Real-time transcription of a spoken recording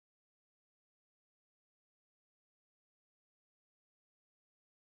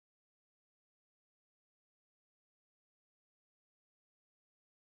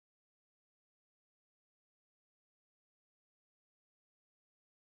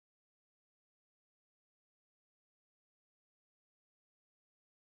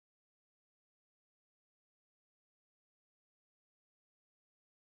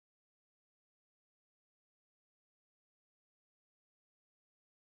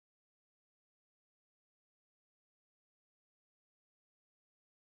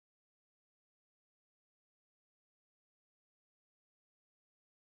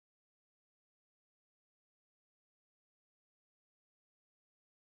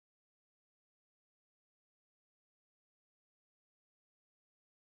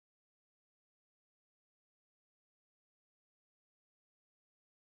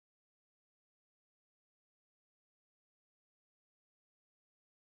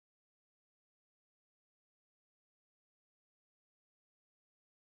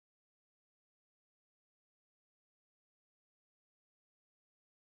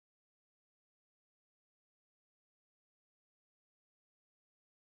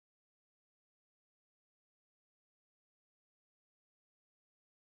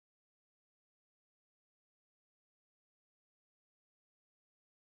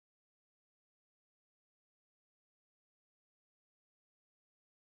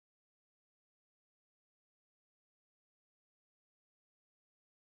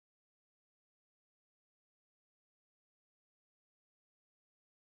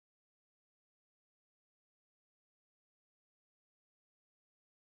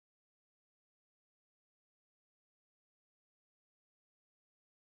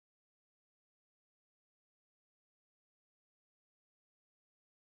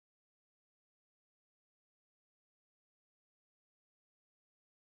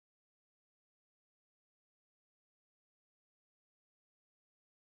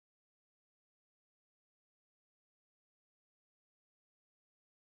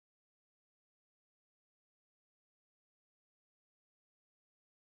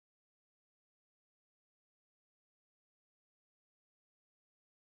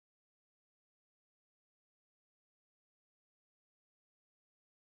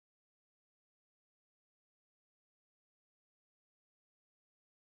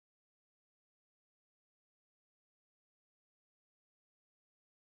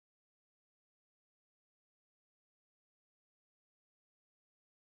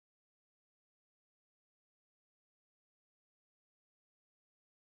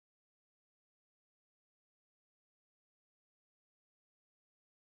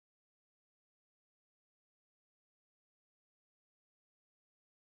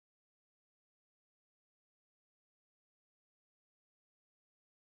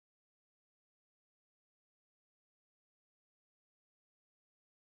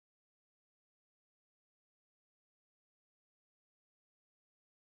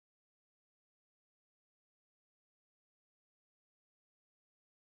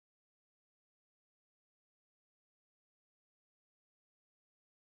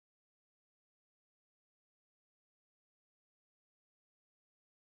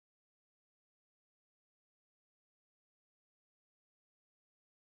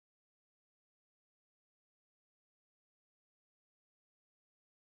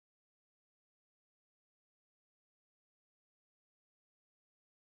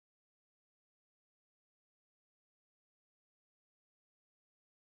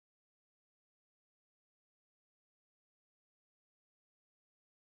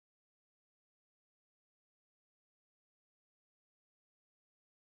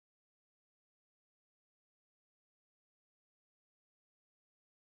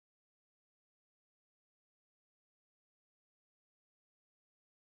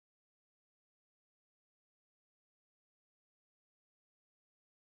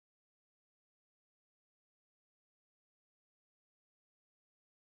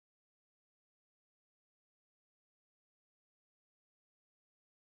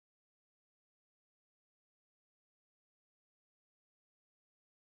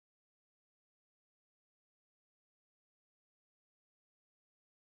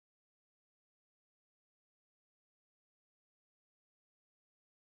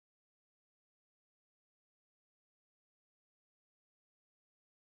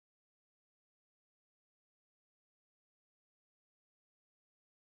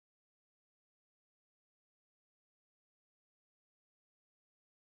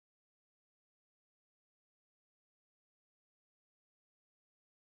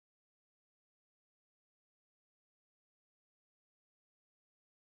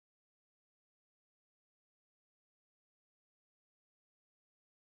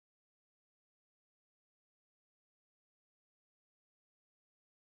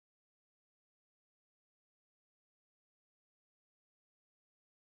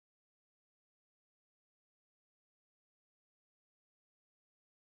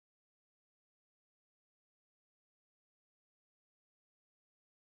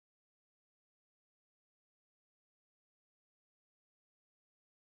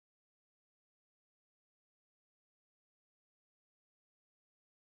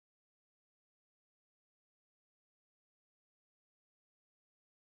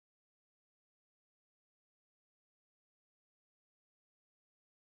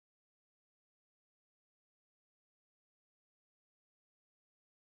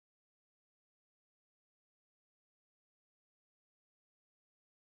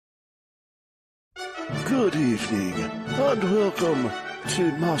Good evening, and welcome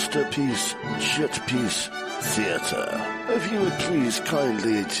to Masterpiece Shitpiece Theater. If you would please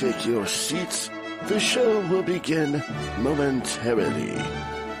kindly take your seats, the show will begin momentarily.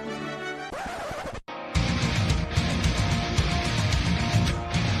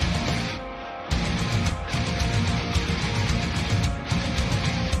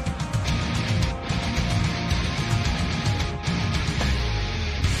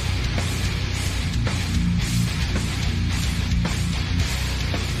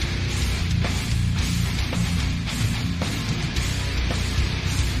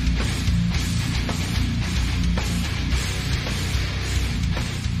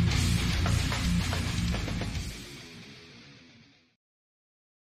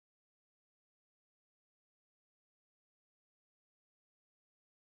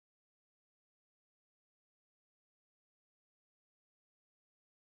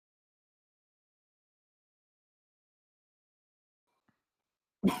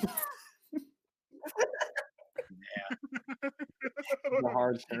 The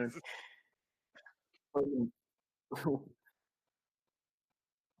hard turn.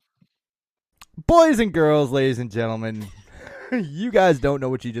 Boys and girls, ladies and gentlemen, you guys don't know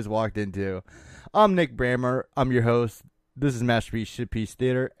what you just walked into. I'm Nick Brammer. I'm your host. This is Masterpiece Shitpiece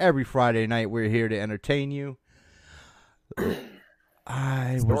Theater. Every Friday night, we're here to entertain you.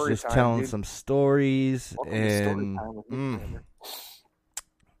 I was just telling some stories, and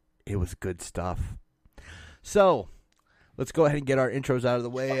it was good stuff. So, let's go ahead and get our intros out of the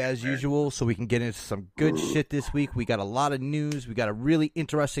way as usual so we can get into some good shit this week. We got a lot of news. We got a really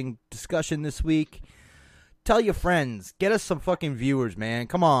interesting discussion this week. Tell your friends. Get us some fucking viewers, man.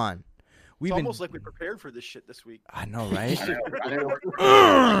 Come on. It's almost like we prepared for this shit this week. I know, right?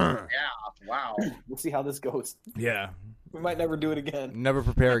 Yeah, wow. We'll see how this goes. Yeah. We might never do it again. Never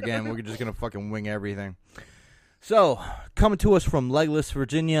prepare again. We're just going to fucking wing everything. So, coming to us from Legless,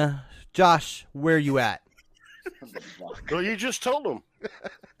 Virginia. Josh, where you at? Well, you just told them.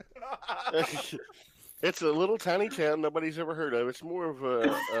 It's a little tiny town nobody's ever heard of. It's more of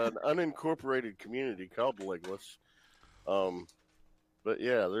an unincorporated community called Legless. But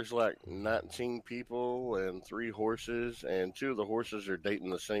yeah, there's like 19 people and 3 horses, and 2 of the horses are dating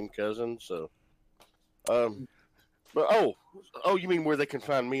the same cousin. So, but you mean where they can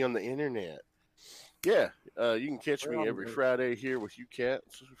find me on the internet? Yeah, you can catch me every Friday here with you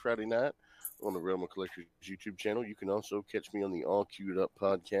cats, Friday night on the Realm of Collectors YouTube channel. You can also catch me on the All Queued Up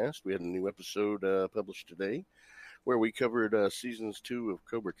podcast. We had a new episode published today where we covered seasons 2 of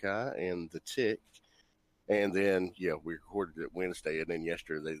Cobra Kai and The Tick. And then, we recorded it Wednesday, and then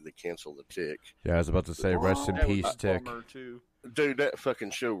yesterday they canceled The Tick. Yeah, I was about to say, rest in peace, Tick. Dude, that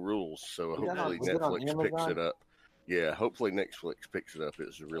fucking show rules, so hopefully Netflix picks it up. Yeah, hopefully Netflix picks it up.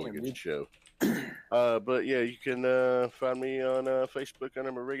 It's a really good show. But yeah, you can find me on Facebook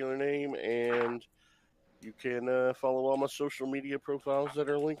under my regular name, and you can follow all my social media profiles that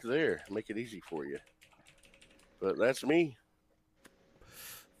are linked there. Make it easy for you. But that's me.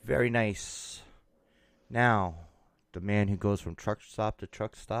 Very nice. Now, the man who goes from truck stop to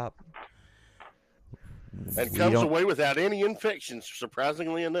truck stop. And comes away without any infections,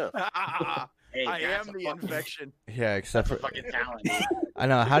 surprisingly enough. Hey, I am the infection. Yeah, except for fucking talent. I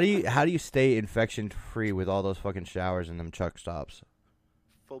know. How do you stay infection free with all those fucking showers and them truck stops?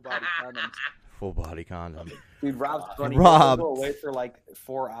 Full body condoms. Full body condom. Dude, Rob's funny. Rob. He'll go away for like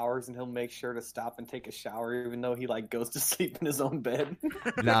 4 hours, and he'll make sure to stop and take a shower, even though he like goes to sleep in his own bed.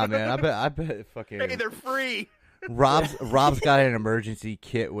 Nah, man. I bet fucking. Hey, they're free. Rob's got an emergency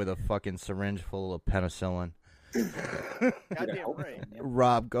kit with a fucking syringe full of penicillin. Goddamn right.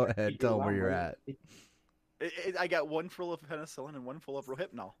 Rob, go ahead. Tell him where you're at. I got one full of penicillin and one full of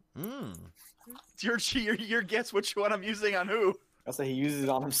Rohypnol. It's your guess which one I'm using on who. I'll say he uses it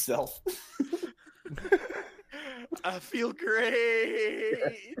on himself. I feel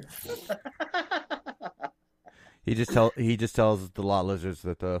great. He just tells the lot lizards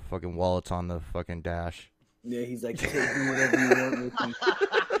that the fucking wallet's on the fucking dash. Yeah, he's like, take whatever you want with me.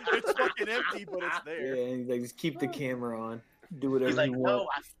 It's fucking empty, but it's there. Yeah, and he's like, just keep the camera on. Do whatever He's like, you want. no,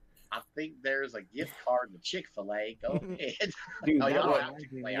 I think there's a gift card to Chick-fil-A. Go ahead. Dude, Oh, y'all what- don't have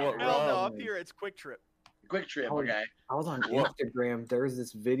Chick-fil-A. what- No, up here it's Quick Trip. Quick Trip, I was- okay. I was on What? Instagram. There was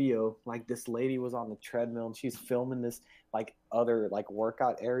this video, like this lady was on the treadmill and she's filming this like other like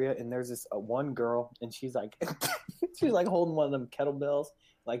workout area, and there's this one girl and she's like she's like holding one of them kettlebells,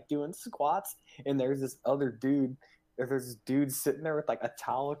 like doing squats, and there's this other dude there's this dude sitting there with like a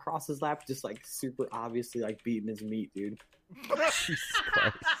towel across his lap, just like super obviously like beating his meat, dude. Jesus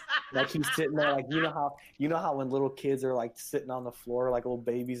Christ. Like he's sitting there, like you know how when little kids are like sitting on the floor like little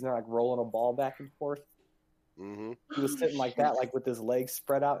babies and they're like rolling a ball back and forth. Mm-hmm. He was sitting like that, like with his legs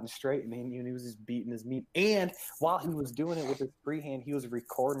spread out and straight, and he was just beating his meat. And while he was doing it with his free hand, he was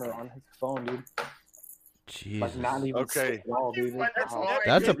recording her on his phone, dude. Jesus. Like not even Okay. sick at all, dude.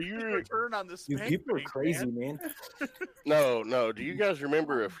 That's a- return on this. Dude, people are crazy, man. No. Do you guys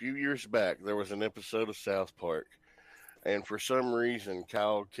remember a few years back there was an episode of South Park, and for some reason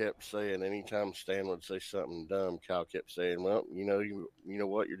Kyle kept saying anytime Stan would say something dumb, Kyle kept saying, "Well, you know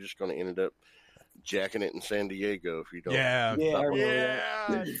what? You're just going to end up jacking it in San Diego if you don't." I Yeah. remember Yeah.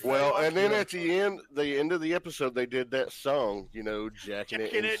 that. Well, and then at the end of the episode, they did that song, jacking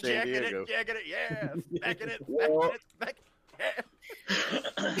it in San Diego. Jacking it, yeah. Backing it, Well, backing it, yeah.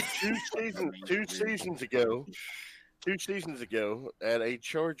 two seasons ago, at a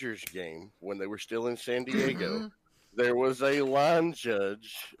Chargers game when they were still in San Diego, there was a line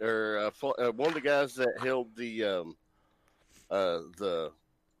judge or one of the guys that held the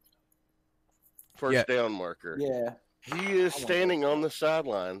first down marker. Yeah. He is standing on the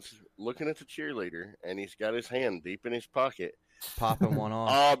sidelines looking at the cheerleader, and he's got his hand deep in his pocket, Popping one off.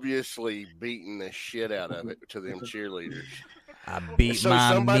 obviously beating the shit out of it to them cheerleaders. I beat So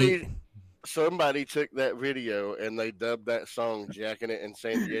my meat. somebody took that video and they dubbed that song "Jacking It in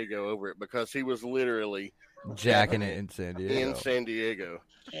San Diego" over it because he was literally Jacking it in San in Diego. San Diego,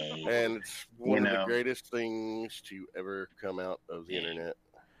 Hey, and it's one of know. the greatest things to ever come out of the internet.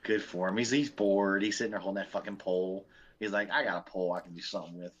 good for him. He's bored. He's sitting there holding that fucking pole. He's like, I got a pole I can do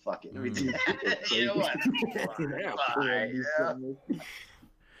something with. Fuck it. Let me do that. You know what? Bye. Yeah.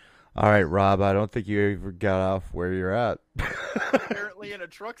 All right, Rob, I don't think you ever got off where you're at. Apparently in a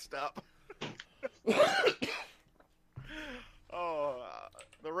truck stop.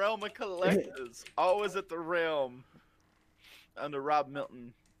 The Realm of Collectors. Always at the Realm. Under Rob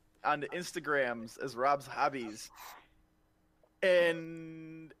Milton. On the Instagrams as Rob's Hobbies.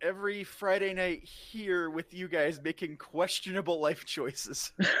 And every Friday night here with you guys making questionable life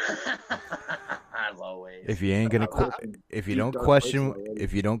choices. As always. If you ain't gonna, if you don't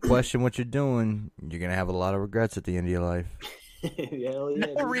question what you're doing, you're gonna have a lot of regrets at the end of your life. Hell yeah,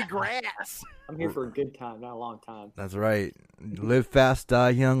 No dude. regrets. I'm here for a good time, not a long time. That's right. Live fast, die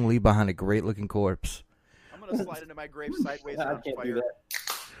young, leave behind a great-looking corpse. I'm gonna slide into my grave sideways and I on can't do fire.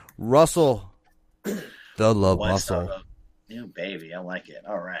 that. Russell, the love What's muscle. up? New baby, I like it.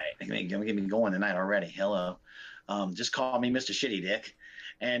 All right, get me going tonight already. Hello, just call me Mr. Shitty Dick,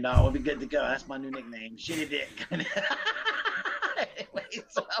 and we'll be good to go. That's my new nickname, Shitty Dick.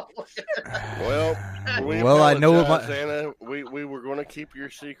 Well, I know what my Anna. We were going to keep your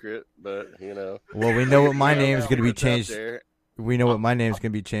secret, but well, we know what my name is going to be it's out changed. there. We know what my name's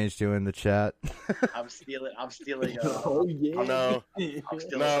going to be changed to in the chat. I'm stealing. Oh yeah. No. I'm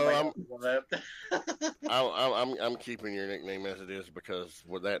stealing. No, somebody- I'm keeping your nickname as it is because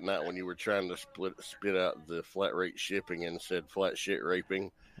with that night when you were trying to spit out the flat rate shipping and said flat shit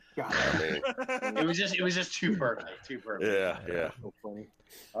raping, God, I mean, it was just too perfect. Too perfect. yeah. so funny.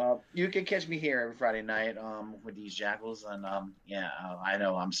 You can catch me here every Friday night with these jackals, and I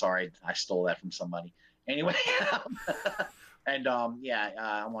know. I'm sorry, I stole that from somebody. Anyway, and I'm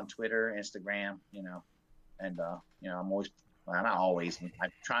on Twitter, Instagram, and I'm always, well, not always.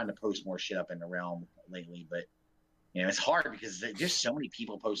 I'm trying to post more shit up in the realm lately, but it's hard because there's so many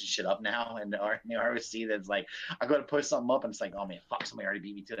people posting shit up now, and the ROC that's like, I go to post something up, and it's like, oh man, fuck, somebody already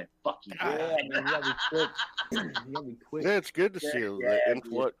beat me to it. Fuck you. Yeah, man, you gotta be quick. You gotta be quick. Yeah, it's good to see Yeah,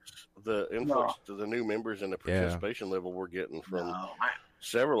 the influx to the new members and the participation level we're getting from No,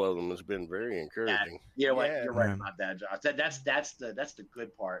 several of them has been very encouraging. you know what? Yeah. You're right Yeah. about that, Josh. That's the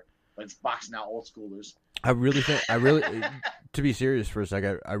good part. But it's boxing out old schoolers. I really, to be serious for a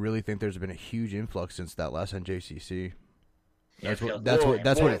second, I really think there's been a huge influx since that last NJCC. That's what it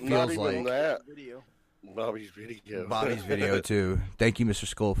Not feels even like. that. Video. Bobby's video. Bobby's video too. Thank you, Mr.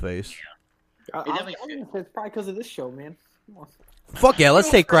 Skullface. definitely It's probably because of this show, man. Come on. Fuck yeah, let's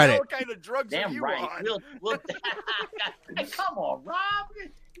take credit. What kind of drugs are Damn you right. on? We'll hey, come on, Rob.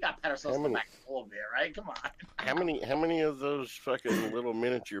 You got to pat ourselves on the back a little bit, right? Come on. How many of those fucking little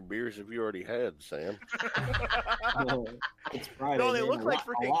miniature beers have you already had, Sam? No, it's Friday. No, they man. look like A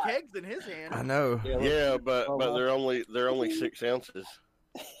freaking lot. kegs in his hand. I know. Yeah, but they're only 6 ounces.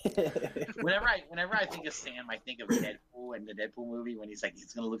 Whenever I think of Sam, I think of Deadpool and the Deadpool movie when he's like,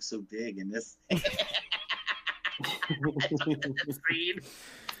 it's gonna look so big in this screen.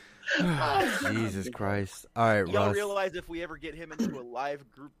 Jesus Christ! All right, Y'all Russ. realize if we ever get him into a live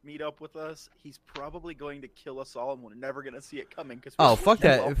group meetup with us, he's probably going to kill us all, and we're never going to see it coming. Oh, fuck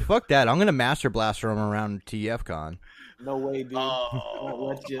that! Fuck that! I'm gonna master blaster him around TFCon. No way, dude. Oh,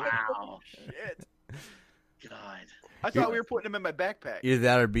 Let you- wow. Shit. God. I thought we were putting him in my backpack. Either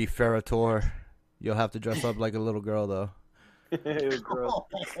that or be Ferrator. You'll have to dress up like a little girl, though. It was gross.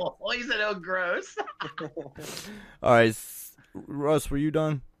 Oh, he said, oh, gross. All right, Russ, were you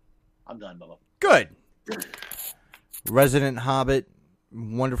done? I'm done, Bubba. Good. Resident Hobbit,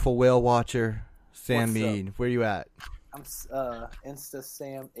 wonderful whale watcher, Sam What's up? Mead. Where you at? I'm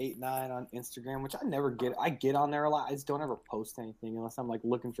InstaSam89 on Instagram, which I never get. I get on there a lot. I just don't ever post anything unless I'm like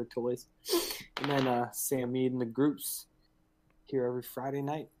looking for toys. And then Sam Mead in the groups here every Friday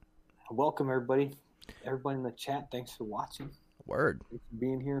night. Welcome everybody. Everybody in the chat, thanks for watching. Word. Thanks for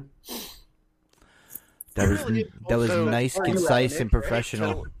being here. That was Also, nice, where you at, concise, Nick? and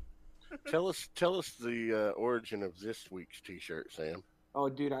professional. Tell us the origin of this week's T-shirt, Sam. Oh,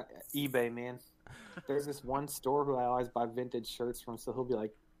 dude, eBay, man. There's this one store who I always buy vintage shirts from, so he'll be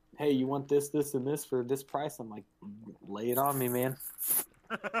like, hey, you want this, this, and this for this price? I'm like, lay it on me, man.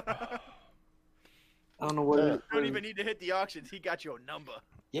 I don't know what Yeah. it You don't even need to hit the auctions. He got your number.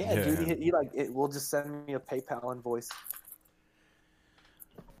 Yeah, Yeah. dude, he like it will just send me a PayPal invoice.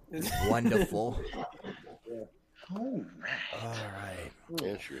 Wonderful. All All right. right.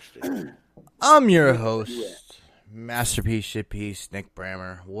 Interesting. I'm your host, Masterpiece Shitpiece, Nick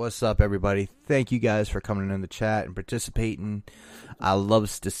Brammer. What's up, everybody? Thank you guys for coming in the chat and participating. I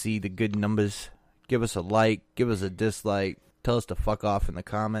loves to see the good numbers. Give us a like, give us a dislike, tell us to fuck off in the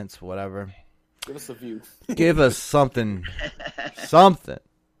comments, whatever. Give us a view. Give us something. Something.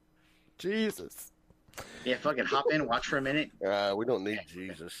 Jesus. Yeah, fucking hop in, watch for a minute. We don't need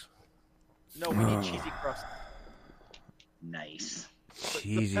Jesus. No, we need cheesy crust. Nice.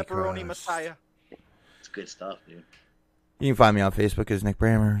 Cheesy The pepperoni crust. messiah. It's good stuff, dude. You can find me on Facebook as Nick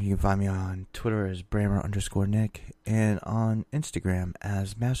Brammer. You can find me on Twitter as Brammer_Nick. And on Instagram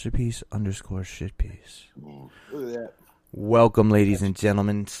as Masterpiece_Shitpiece. Look at that. Welcome, ladies and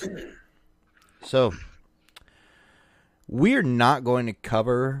gentlemen. So, we're not going to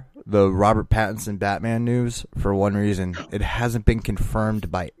cover the Robert Pattinson Batman news for one reason. It hasn't been confirmed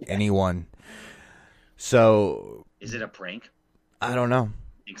by anyone. So, Is it a prank? I don't know.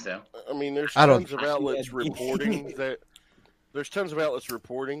 Think so? I mean, there's I don't- tons of outlets reporting that. There's tons of outlets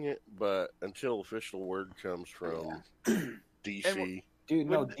reporting it, but until official word comes from DC, Dude,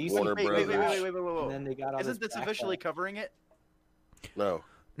 no, Wait, DC. Warner wait, Brothers. whoa. And then they got all Isn't this officially backlash. covering it? no.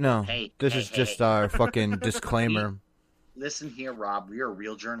 No, Hey, this hey, is hey, just hey. our fucking disclaimer. Listen here, Rob. You're a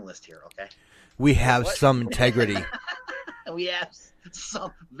real journalist here, okay? We have What? some integrity. We have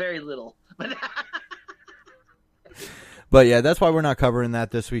some very little. But yeah, that's why we're not covering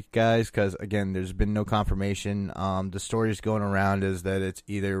that this week, guys, because, again, there's been no confirmation. The stories going around is that it's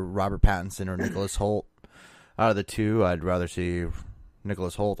either Robert Pattinson or Nicholas Hoult. Out of the two, I'd rather see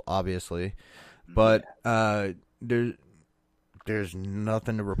Nicholas Hoult, obviously. But there's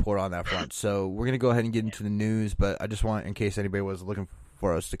nothing to report on that front. So we're going to go ahead and get into the news, but I just want, in case anybody was looking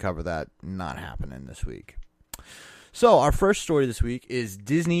for us to cover that, not happening this week. So our first story this week is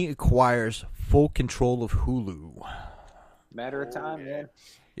Disney acquires full control of Hulu. Matter of time, man.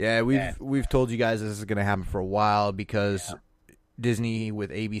 Yeah, we've told you guys this is going to happen for a while because Disney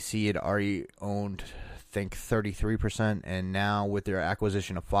with ABC had already owned, I think, 33%, and now with their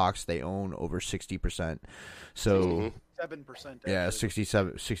acquisition of Fox, they own over 60%. So 7%. yeah, actually.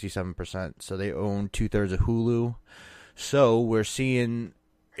 67%. So they own 2/3 of Hulu. So we're seeing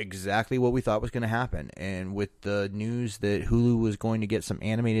exactly what we thought was going to happen, and with the news that Hulu was going to get some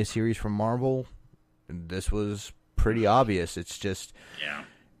animated series from Marvel, this was pretty obvious. It's just, Yeah.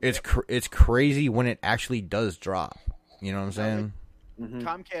 it's crazy when it actually does drop. You know what I'm saying? Mhm.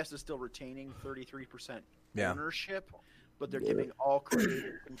 Comcast is still retaining 33% Yeah. ownership, but they're giving all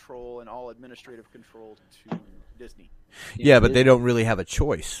creative control and all administrative control to Disney. Yeah, but they don't really have a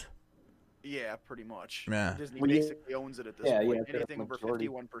choice. Yeah, pretty much. Yeah. Disney Well, yeah. basically owns it at this Yeah, point. yeah, they're Anything over majority.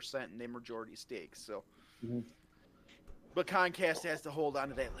 51% and they majority stakes. So, Mhm. but Comcast has to hold on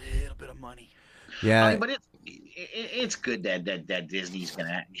to that little bit of money. Yeah, I mean, but it's good that Disney's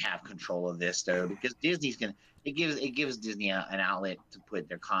gonna have control of this though, because Disney's gonna it gives Disney an outlet to put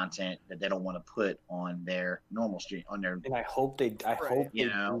their content that they don't want to put on their normal stream on their And I hope they. Hope you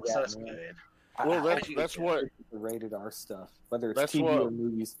they know, do so that, that's man. good. Well, I that's hope what. the rated R stuff, whether it's That's TV what- or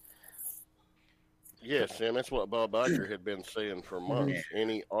movies. Yes, Sam. That's what Bob Iger had been saying for months.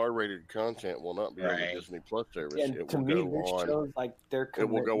 Any R-rated content will not be on Right. the Disney Plus service. And It to will me, go this on. shows like their It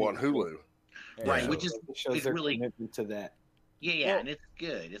will go on commitment to- Hulu. Yeah, Right, so which is it shows it's their really- commitment to that. Yeah, Well- and it's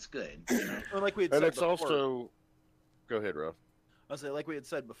good. It's good. You know? Well, like we had And said it's before, also. Go ahead, Rob. I was saying, like we had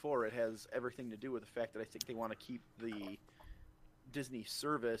said before, it has everything to do with the fact that I think they want to keep the Disney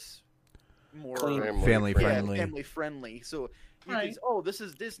service more Clean. Family yeah, friendly. family friendly. So you Right. can, oh, this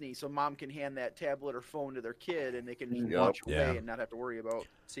is Disney, so mom can hand that tablet or phone to their kid, and they can just Yep. watch away Yeah. and not have to worry about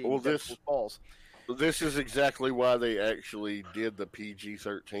seeing Well, Deadpool falls. This is exactly why they actually did the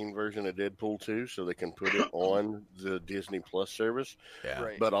PG-13 version of Deadpool 2, so they can put it on the Disney Plus service, Yeah.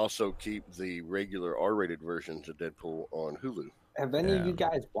 Right. but also keep the regular R-rated versions of Deadpool on Hulu. Have any of Yeah. you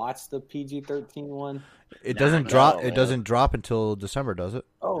guys watched the PG-13 one? It Nah, doesn't no, drop. man. It doesn't drop until December, does it?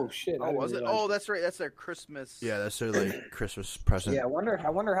 Oh shit! I Oh, didn't was it? realize. Oh, that's right. That's their Christmas. Yeah, that's their like Christmas present. Yeah, I wonder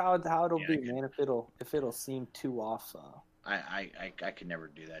how it'll Yeah, be, man. If it'll seem too off, I could never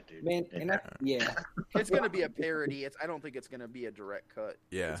do that, dude. man. And yeah, It's going to be a parody. I don't think it's going to be a direct cut.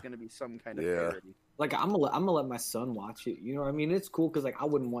 Yeah. It's going to be some kind of Yeah. parody. like I'm gonna let my son watch it. You know what I mean? It's cool because like I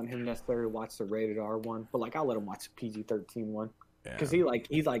wouldn't want him necessarily to watch the rated R one, but like I'll let him watch the PG-13 one Yeah. because he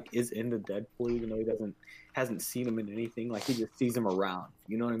is into Deadpool even though he hasn't seen him in anything. Like he just sees him around.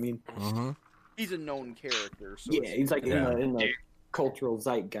 You know what I mean? Mhm. He's a known character. So Yeah, it's- he's like Yeah. in the cultural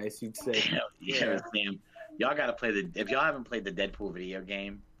zeitgeist, you'd say. Yeah, Sam. Y'all got to play if y'all haven't played the Deadpool video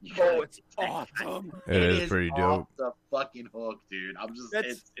game. You Oh, gotta- it's awesome. It is pretty off dope. the fucking hook, dude.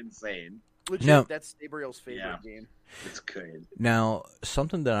 It's insane. Legit, No. that's Gabriel's favorite Yeah. game. It's good. Now,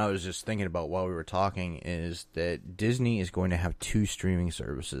 something that I was just thinking about while we were talking is that Disney is going to have 2 streaming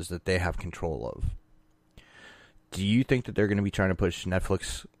services that they have control of. Do you think that they're going to be trying to push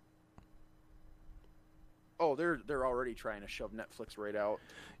Netflix? Oh, they're already trying to shove Netflix right out.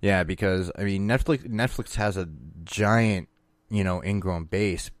 Yeah, because I mean, Netflix has a giant, ingrown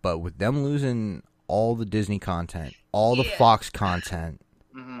base, but with them losing all the Disney content, all the Yeah. Fox content,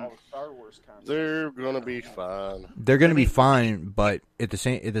 Mhm. All the Star Wars content. They're gonna be fine. they're going to be I mean- fine. But at the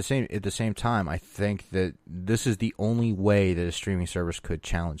same time, I think that this is the only way that a streaming service could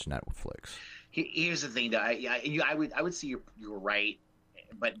challenge Netflix. Here's the thing, though. I would say you're right,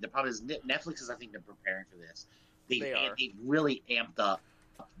 but the problem is Netflix is, I think, they're preparing for this. They are. They've really amped up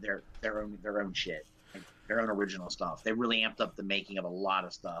their own shit, like their own original stuff. They really amped up the making of a lot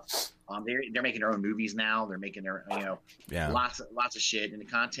of stuff. They're making their own movies now. They're making their Yeah, lots of shit, and the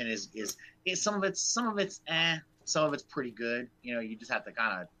content is some of it's some of it's pretty good. You just have to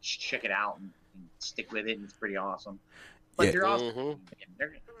kind of check it out and stick with it, and it's pretty awesome. But Yeah. they're also Mhm.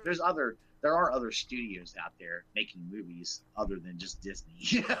 there are other studios out there making movies other than just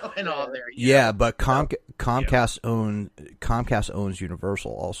Disney, and all there. yeah, but Comcast owns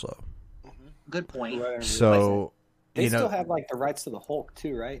Universal also. Good point. Right. So They you still know, have like the rights to the Hulk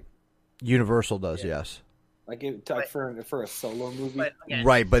too, right? Universal does, Yeah. yes. Like for a solo movie. But again,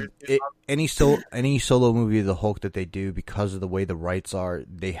 Right, but there's any solo movie of the Hulk that they do, because of the way the rights are,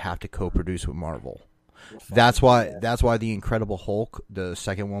 they have to co-produce with Marvel. That's why the Incredible Hulk, the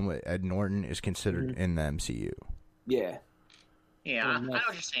second one with Ed Norton, is considered in the MCU. Yeah. Yeah, I Yeah, know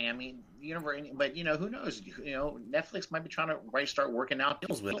what you're saying. I mean, but who knows? Netflix might be trying to start working out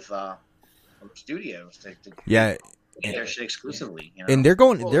deals with studios to Yeah, get their shit exclusively. and they're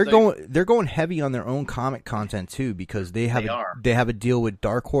going Well, they're going heavy on their own comic content too, because they have They are. a deal with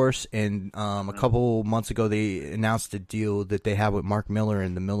Dark Horse, and a couple months ago they announced a deal that they have with Mark Miller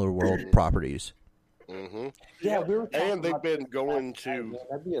and the Miller World properties. hmm Yeah, we were talking And they've about been this going last night, to. man.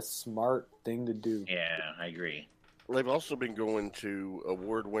 That'd be a smart thing to do. Yeah, I agree. They've also been going to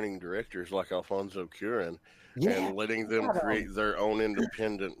award-winning directors like Alfonso Cuarón Yeah. and letting them God, create their own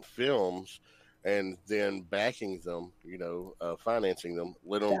independent films, and then backing them, financing them,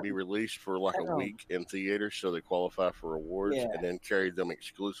 let them be released for like a week in theaters so they qualify for awards, Yeah. and then carry them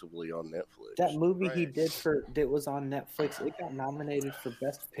exclusively on Netflix. That movie he Right. did that was on Netflix, it got nominated for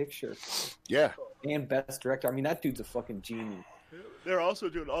Best Picture Yeah, and Best Director. I mean, that dude's a fucking genius. They're also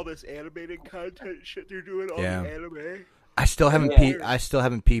doing all this animated content shit. They're doing all Yeah. the anime. I still haven't Yeah.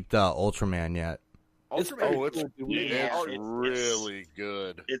 peeped Ultraman yet. It's Ultraman, oh, it's cool, dude. Yeah, it's really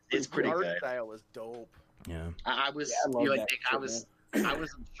good. It's pretty the art good. style is dope. Yeah, I was, Yeah, I love that I shit, was, I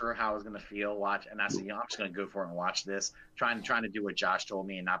wasn't sure how I was gonna feel and I said, I'm just gonna go for it and watch this, trying to do what Josh told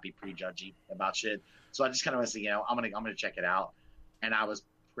me and not be prejudgy about shit. So I just kind of said, I'm gonna check it out, and I was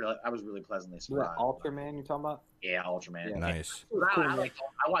really pleasantly That surprised. Ultraman you're talking about? Yeah, Ultraman. Yeah. nice. I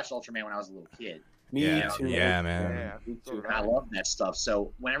watched Ultraman when I was a little kid. Me Yeah, too. yeah, man. Yeah. Me too. And I love that stuff.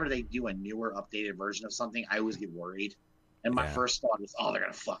 So whenever they do a newer, updated version of something, I always get worried. And my Yeah. first thought is, they're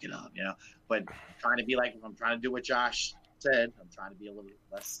gonna fuck it up, But I'm trying to do what Josh said. I'm trying to be a little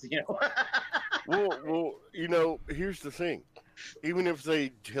less, Well, here's the thing. Even if they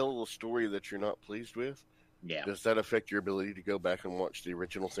tell a story that you're not pleased with, Yeah. Does that affect your ability to go back and watch the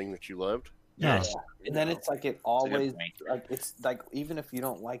original thing that you loved? Yes. And then it's like it That's a good always point. like it's like even if you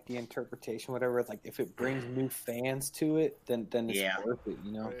don't like the interpretation, whatever, it's like if it brings new fans to it, then it's Yeah. worth it,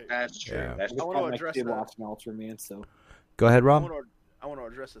 you know. Right. That's true. Yeah. That's I I wanna want my address kid that. watching Ultraman, so Go ahead, Rob. I want to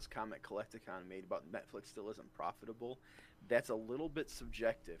address this comment Collecticon made about Netflix still isn't profitable. That's a little bit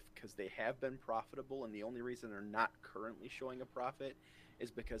subjective because they have been profitable, and the only reason they're not currently showing a profit is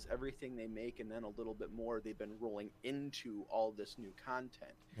because everything they make and then a little bit more they've been rolling into all this new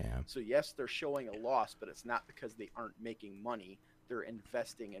content. Yeah. So yes, they're showing a loss, but it's not because they aren't making money. They're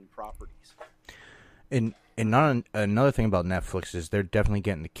investing in properties. And another thing about Netflix is they're definitely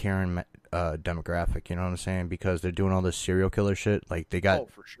getting the Karen demographic. You know what I'm saying? Because they're doing all this serial killer shit. Like they got, Oh,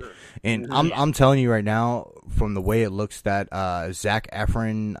 for sure. and I'm telling you right now, from the way it looks, that Zac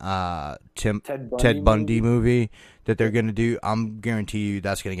Efron, Ted Bundy movie that they're gonna do, I'm guarantee you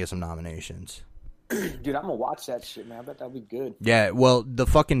that's gonna get some nominations. dude, I'm gonna watch that shit, man. I bet that'll be good. Yeah. Well, the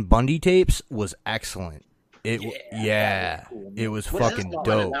fucking Bundy tapes was excellent. It that was cool, man. it was What is fucking this one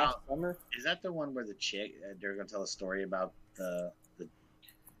dope. about? Summer? Is that the one where the chick they're gonna tell a story about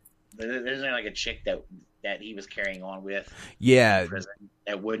there's like a chick that he was carrying on with Yeah. in prison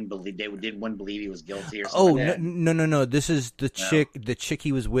that wouldn't believe wouldn't believe he was guilty or Oh something. like that? no! This is the No. chick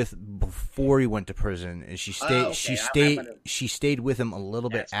he was with before he went to prison, and she stayed. okay. She stayed with him a little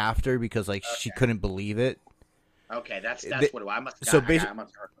bit Yes. after because like she Okay. couldn't believe it. Okay, that's They- what I must. so I basi-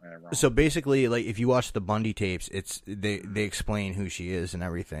 must have heard it wrong. So basically, like if you watch the Bundy tapes, it's they explain who she is and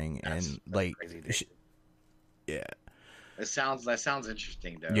everything, That's and like crazy, dude. yeah, that sounds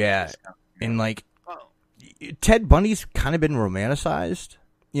interesting though. Yeah. It's kind of- and like Oh, Ted Bundy's kind of been romanticized.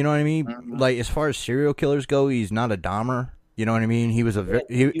 You know what I mean? Mhm. Like as far as serial killers go, he's not a Dahmer. You know what I mean? He was a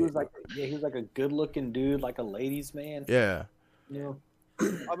He was like a good looking dude, like a ladies' man. yeah. You know?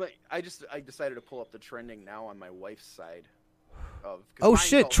 I decided to pull up the trending now on my wife's side. Of 'cause Oh mine's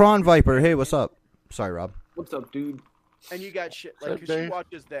shit, all- Tron Viper. Hey, what's up? Sorry, Rob. What's up, dude? And you got shit What's like up, 'cause she Dave?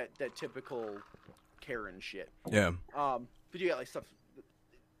 watches that typical Karen shit. Yeah. But you got like stuff.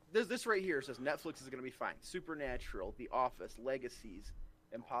 This right here says Netflix is gonna be fine. Supernatural, The Office, Legacies,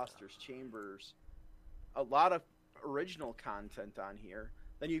 Imposters, Chambers, a lot of original content on here.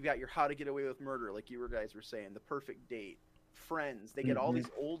 Then you've got your How to Get Away with Murder, like you guys were saying, The Perfect Date, Friends. They get all these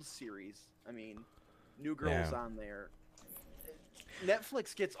old series. I mean, New Girl's Yeah. on there.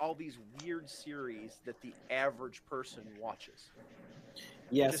 Netflix gets all these weird series that the average person watches.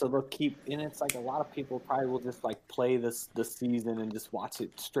 Yeah, Just- so they'll keep, and it's like a lot of people probably will just like play this season and just watch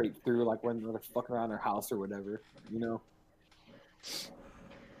it straight through, like when they're fucking around their house or whatever, you know.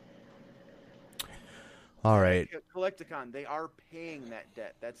 All right. Collecticon, they are paying that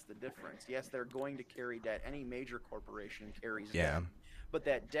debt. That's the difference. Yes, they're going to carry debt. Any major corporation carries Yeah. debt. But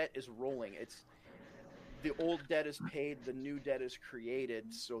that debt is rolling. It's the old debt is paid, the new debt is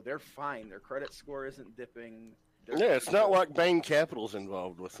created, so they're fine. Their credit score isn't dipping. Yeah, it's not like Bain Capital's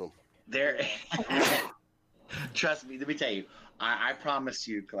involved with them. There, trust me. Let me tell you. I promise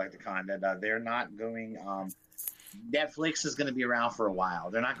you, Collecticon, that they're not going. Netflix is going to be around for a while.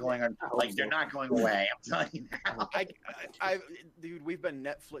 They're not going on. Like they're not going away. I'm telling you now. Dude, we've been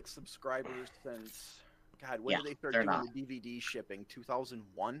Netflix subscribers since God. When Yeah, did they start they're doing not. the DVD shipping?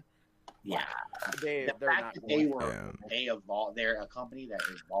 2001. Yeah, They're the not. fact that they going- were Yeah. they evolved. They're a company that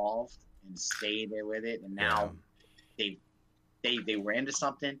evolved and stayed there with it, and now they were into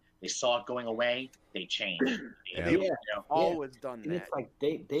something. They saw it going away. They changed. Yeah. They, Yeah. you know, always done And that. it's like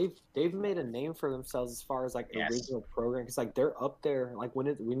they've made a name for themselves as far as like Yes. original programming. It's like they're up there. Like when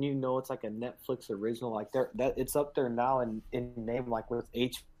you know it's like a Netflix original, like it's up there now in name, like with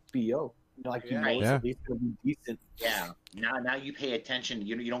HBO. You know, like you Yeah. know it's Yeah. at least gonna be decent. yeah. Now you pay attention.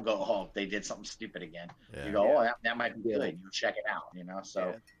 You don't go, oh, they did something stupid again. Yeah. You go, oh, that might be good. You check it out. You know, so.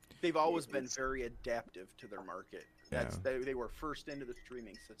 Yeah. They've always been it's- very adaptive to their market. Yeah. They were first into the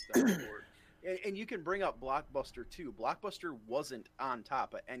streaming system. And you can bring up Blockbuster too. Blockbuster wasn't on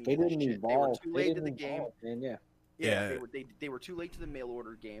top of any They of this didn't shit. evolve. They were too They late to didn't the game. evolve, man. Yeah. Yeah. They were too late to the mail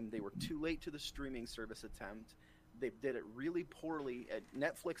order game. They were too late to the streaming service attempt. They did it really poorly.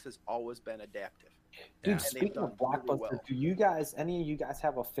 Netflix has always been adaptive. Dude, Yeah. speaking of And they've done really Blockbuster, well. do you guys, any of you guys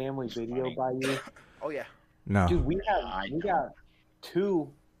have a family video funny. by you? Oh yeah. No. Dude, we I got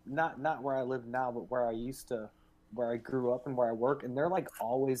two, not where I live now, but where I grew up and where I work, and they're like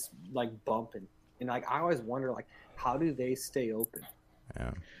always like bumping, and like I always wonder like how do they stay open?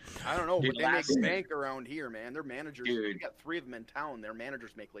 Yeah. I don't know, Dude, but they make last- bank around here, man. Their managers, we Dude. got 3 of them in town. Their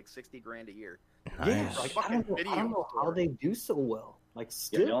managers make like $60,000 a year. Yeah, Nice. like, Fucking I don't know video how store. they do so well. Like The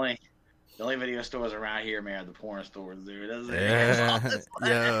still, only The only video stores around here, man, are the porn stores, dude. That's it. Yeah,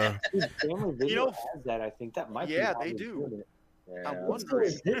 yeah. Dude, Family Video know, has that. I think that might be yeah, why they they're do. doing it. Yeah. I'm What's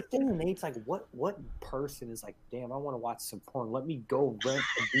wondering. this day and age, like what person is like, damn, I want to watch some porn. Let me go rent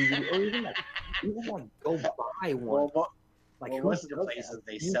a DVD, or even like, even like go buy one. Like who most of the does places that?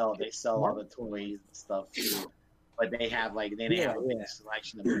 they sell all the toys and stuff too. But they have have a big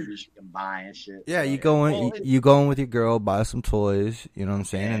selection of movies you can buy and shit. Yeah, so, you go in, Well, you go in with your girl, buy some toys, you know what I'm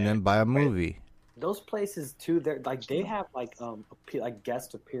saying, and Yeah. then buy a movie. Those places too, they're like they have like like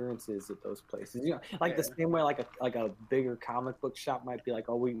guest appearances at those places. You know, like the same way like a bigger comic book shop might be like,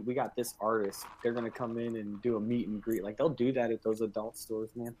 oh, we got this artist. They're gonna come in and do a meet and greet. Like they'll do that at those adult stores,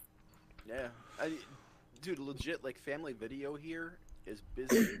 man. Yeah, dude, legit, like Family Video here is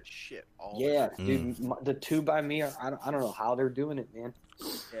busy as shit all the Yeah, time. dude, the two by me, I don't know how they're doing it, man.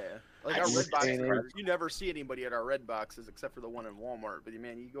 Yeah. Like I our just red boxes, saying, you never see anybody at our red boxes except for the one in Walmart. But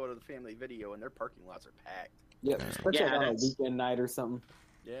man, you go to the Family Video and their parking lots are packed. Yeah, especially Yeah, like on a that's- weekend night or something.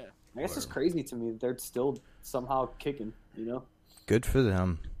 Yeah. I guess it's crazy to me that they're still somehow kicking. You know? Good for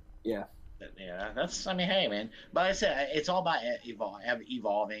them. Yeah. Yeah, that's. I mean, hey, man. But I said it's all about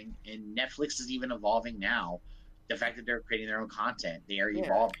evolving, and Netflix is even evolving now. The fact that they're creating their own content, they are Yeah.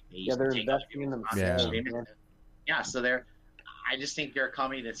 evolving. They Yeah, they're take other investing in people's themselves. content, man. Yeah, so they're. I just think they're a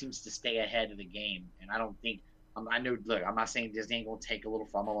company that seems to stay ahead of the game, and I don't think. I know. Look, I'm not saying Disney ain't gonna take a little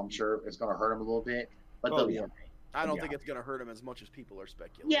from them. I'm sure it's gonna hurt them a little bit, but Oh, they'll be yeah. okay. I don't Yeah. think it's gonna hurt them as much as people are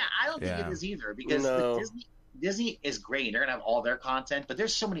speculating. Yeah, I don't think Yeah. it is either because No. Disney is great. They're gonna have all their content, but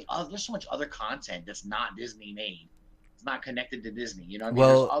there's so much other content that's not Disney made. It's not connected to Disney. You know, what I mean,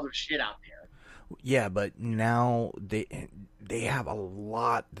 Well- there's other shit out there. Yeah, but now they have a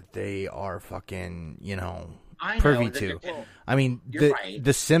lot that they are fucking, I know. privy that to. they're- Well, I mean, You're right.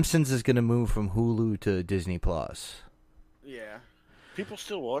 The Simpsons is going to move from Hulu to Disney Plus. yeah. People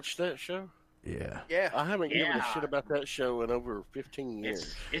still watch that show? Yeah. Yeah. I haven't given a Yeah. shit about that show in over 15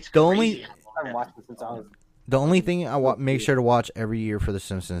 years. It's The crazy only- how long I haven't that- watched it since I was. The only thing I make sure to watch every year for The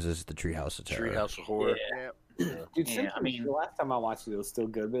Simpsons is the Treehouse of Terror. Treehouse of Horror. Yeah. Yeah. Dude, Yeah, Simpsons, I mean- the last time I watched it, it was still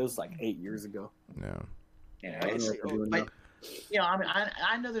good, but it was like 8 years ago. Yeah. Yeah, I don't it's, know if they're doing but, that. you know, I mean,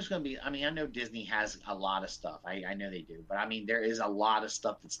 I know there's going to be. I mean, I know Disney has a lot of stuff. I know they do, but I mean, there is a lot of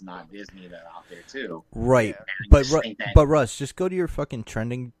stuff that's not Disney that out there too. Right. Yeah. And I But just think that- but Russ, just go to your fucking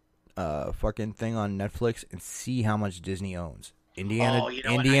trending fucking thing on Netflix and see how much Disney owns. Indiana Oh, you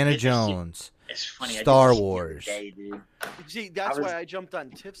know what? I Indiana did this shit- Jones. it's funny. I did Star this shit the other Wars. day, dude. See, that's was- why I jumped on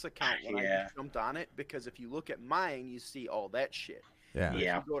Tiff's account when Yeah. I jumped on it, because if you look at mine, you see all that shit. Yeah.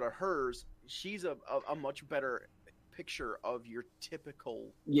 Yeah. If you go to hers, she's a much better picture of your typical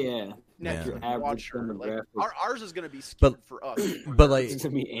Yeah. Yeah. Netflix Average watcher. Like, demographic. ours is going to be skewed But- for us. But like It's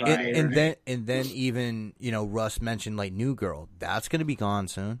gonna be Right. animated. and then even, Russ mentioned like New Girl. That's going to be gone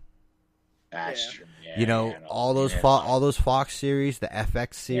soon. That's Yeah. true. All those all those Fox series, the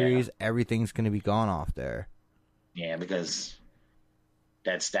FX series, everything's going to be gone off there. Yeah, because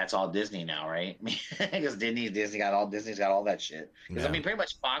that's all Disney now, right? Because Disney's got all that shit. Because Yeah. I mean, pretty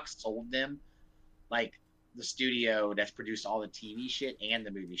much Fox sold them like the studio that's produced all the TV shit and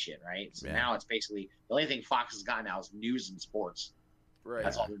the movie shit, right? So Yeah. now it's basically the only thing Fox has got now is news and sports. Right.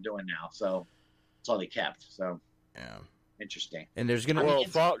 That's all they're doing now. So that's all they kept. So Yeah. interesting. And there's going to Well,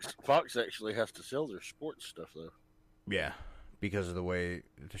 it's- Fox actually has to sell their sports stuff though. Yeah, because of the way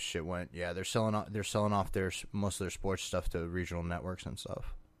the shit went. Yeah, they're selling off their most of their sports stuff to regional networks and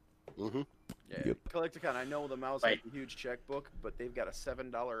stuff. Mm-hmm. Yeah. Yep. Collecticon, I know the mouse Right. has a huge checkbook, but they've got a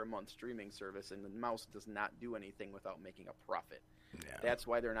 $7 a month streaming service, and the mouse does not do anything without making a profit. Yeah. That's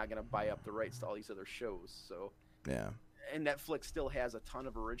why they're not going to buy up the rights to all these other shows. So, Yeah. and Netflix still has a ton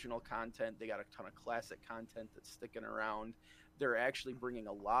of original content. They got a ton of classic content that's sticking around. They're actually bringing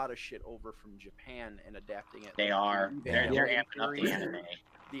a lot of shit over from Japan and adapting it. They are. Yeah. They're amping up the anime.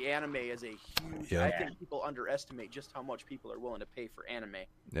 The anime is a huge. Yeah. I think people underestimate just how much people are willing to pay for anime,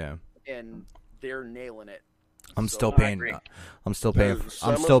 Yeah. and they're nailing it. I'm So- still I paying. agree. I'm still paying. There's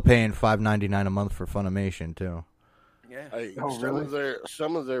I'm some still paying $5.99 a month for Funimation too. Yeah. Hey, Oh,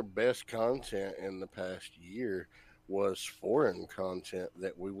 some of their best content in the past year was foreign content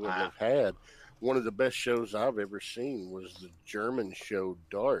that we wouldn't Wow. have had. One of the best shows I've ever seen was the German show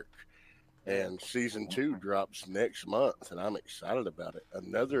Dark, and season 2 drops next month, and I'm excited about it.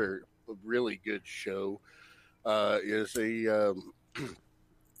 Another really good show is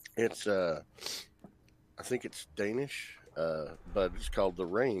it's I think it's Danish, but it's called The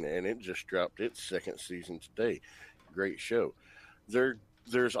Rain, and it just dropped its second season today. Great show.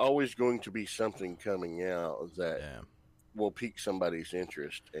 There's always going to be something coming out that Yeah. will pique somebody's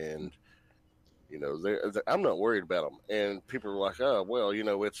interest, and You know, I'm not worried about them. And people are like, oh, well, you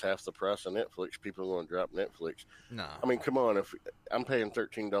know, it's half the price of Netflix. People are going to drop Netflix. No. I mean, come on. If I'm paying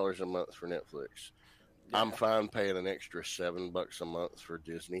 $13 a month for Netflix, I'm fine paying an extra $7 a month for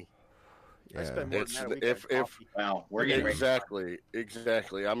Disney. I spend more than that a week if on coffee. Wow, we're getting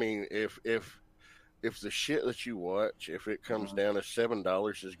exactly. I mean, if the shit that you watch, if it comes down to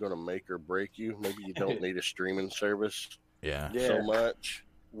 $7 is going to make or break you, maybe you don't need a streaming service so much.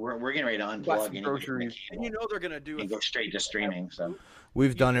 We're getting ready to Buy unplug some and groceries. And you know they're gonna do and it. go straight to streaming. So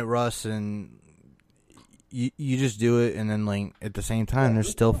We've done it, Russ, and you just do it, and then like at the same time, there's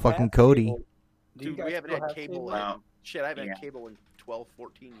still fucking Cody. Do you Dude, guys we haven't still had have cable. Wow. Shit, I haven't Yeah. had cable in 12,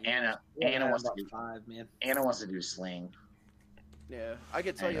 14 years. Anna wants to about do 5, man. Anna wants to do Sling. Yeah, I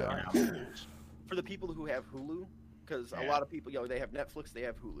can tell you, Yeah. for the people who have Hulu, because a Yeah. lot of people, they have Netflix, they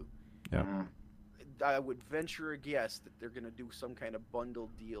have Hulu. Yeah. Mhm. I would venture a guess that they're going to do some kind of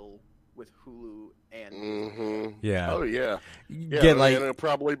bundle deal with Hulu and Mm-hmm. Yeah. Oh yeah. Yeah, Get like and it'll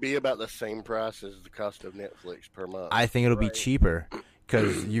probably be about the same price as the cost of Netflix per month. I think it'll be Right. cheaper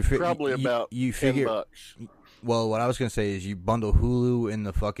because Probably about you $10. figure. Well, what I was gonna say is you bundle Hulu and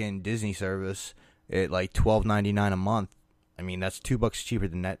the fucking Disney service at like $12.99 a month. I mean that's $2 cheaper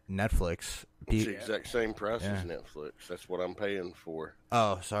than Netflix. It's the exact same price as Yeah. Netflix. That's what I'm paying for.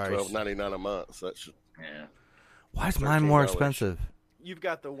 Oh, sorry. $12.99 a month. That's. Yeah. Why is mine more $13. expensive? you've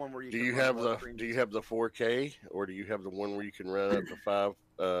got the one where you Do can you run have more the streams. Do you have the 4K or do you have the one where you can run up to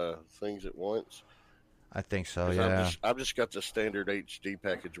 5 things at once? I think so. 'Cause Yeah. I've just got the standard HD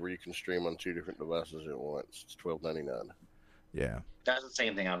package where you can stream on 2 different devices at once. It's $12.99. Yeah. That's the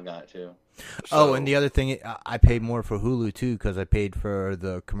same thing I've got too. Oh, and the other thing, I paid more for Hulu too because I paid for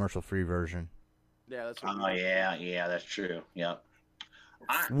the commercial-free version, Yeah, that's what Oh yeah, that's true. Yep.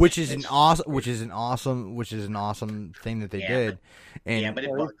 which is an awesome thing that they Yeah, did. And yeah, but it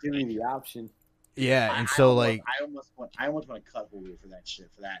Or bugs give me. me the option. yeah, and so like, I almost want to cut Hulu for that shit.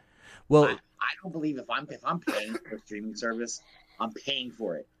 For that, well, I don't believe if I'm paying for a streaming service, I'm paying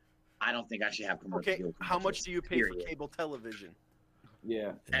for it. I don't think I should have commercial. Okay, how much do you pay Period. for cable television?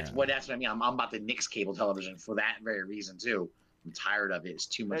 Yeah. That's what I mean. I'm about to nix cable television for that very reason too. I'm tired of it. It's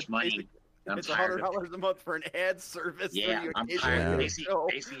too much That's money. basic- I'm It's tired of it. $100 a month for an ad service. Yeah, for your I'm cable tired. Yeah.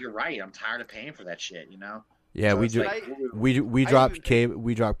 Basically, you're right. I'm tired of paying for that shit. You know. yeah, So we it's do. like, We I dropped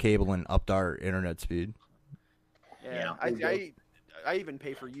even- cable and upped our internet speed. Yeah, Yeah. I even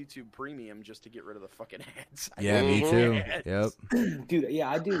pay for YouTube Premium just to get rid of the fucking ads. Yeah, me Mhm. too. Yes. Yep. Dude, yeah,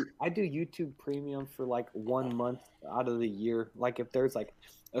 I do YouTube Premium for like 1 month out of the year. Like if there's like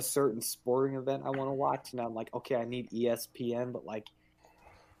a certain sporting event I want to watch, and I'm like, okay, I need ESPN, but like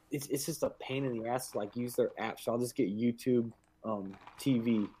it's just a pain in the ass to like use their app. So I'll just get YouTube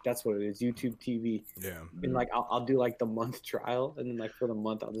TV. That's what it is, YouTube TV. Yeah. And like I'll do like the month trial, and then like for the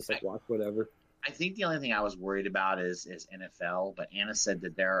month I'll just like watch whatever. I think the only thing I was worried about is NFL. But Anna said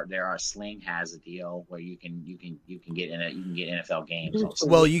that there are Sling has a deal where you can get NFL games. On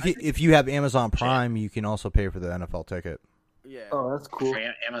Sling. Well, you can if you have Amazon Prime, you can also pay for the NFL ticket. Yeah. Oh, that's cool.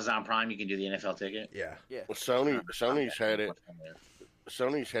 For Amazon Prime, you can do the NFL ticket. Yeah. Yeah. Well, Sony's had it.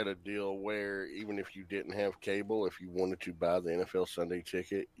 Sony's had a deal where even if you didn't have cable, if you wanted to buy the NFL Sunday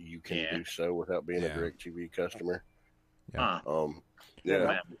ticket, you can Yeah. do so without being Yeah. a DirecTV customer. Huh. Yeah. That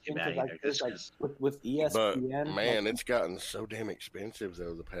wouldn't be too bad Like, either, it's like 'cause- with But ESPN, man, like, it's gotten so damn expensive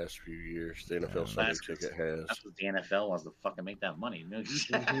though the past few years. The NFL Yeah. Sunday That's 'cause- ticket has. that's what the NFL wants to fucking make that money.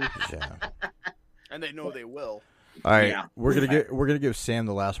 Yeah. And they know they will. All right, Yeah. we're gonna give Sam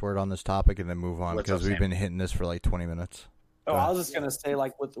the last word on this topic and then move on What's because up, we've Sam? been hitting this for like 20 minutes. Oh, I was just gonna say,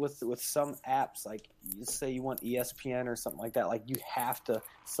 like with some apps, like you say you want ESPN or something like that, like you have to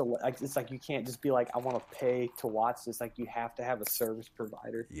select. Like, it's like you can't just be like, I want to pay to watch this. Like you have to have a service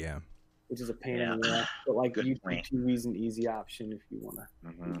provider, Yeah. which is a pain Yeah. in the ass. But like Good YouTube point. TV is an easy option if you want to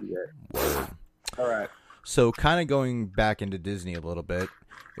Mhm. do that. All right. So, kind of going back into Disney a little bit,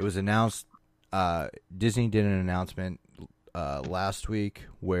 it was announced. Disney did an announcement last week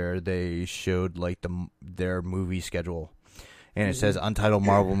where they showed like their movie schedule, and it says untitled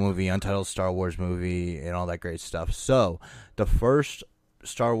Marvel movie, untitled Star Wars movie, and all that great stuff. So, the first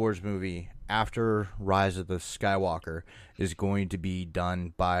Star Wars movie after Rise of the Skywalker is going to be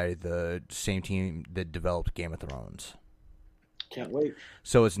done by the same team that developed Game of Thrones. Can't wait.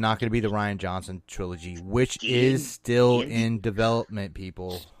 So it's not going to be the Rian Johnson trilogy, which is still in development,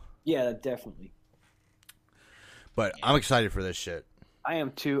 people. Yeah, definitely. But I'm excited for this shit. I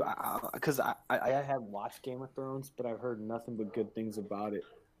am too, because I have watched Game of Thrones, but I've heard nothing but good things about it.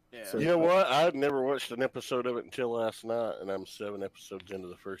 Yeah. So- You know what? I had never watched an episode of it until last night, and I'm 7 episodes into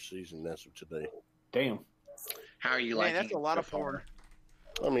the first season as of today. Damn. How are you Man, liking that's a it lot so of porn.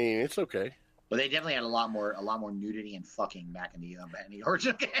 far? I mean, it's okay. But they definitely had a lot more nudity and fucking back in the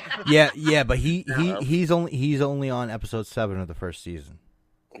original game. Yeah, but he's only on episode 7 of the first season.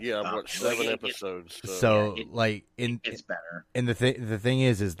 Yeah, I've watched 7 episodes. So it's better. And the thing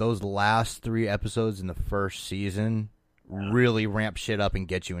is those last 3 episodes in the first season really ramp shit up and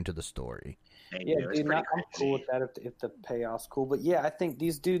get you into the story. Yeah, dude, I'm cool with that if the payoff's cool. But yeah, I think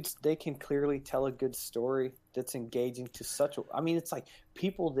these dudes, they can clearly tell a good story that's engaging to such a... I mean, it's like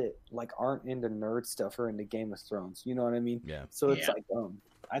people that like aren't into nerd stuff are into Game of Thrones. You know what I mean? Yeah. So it's like,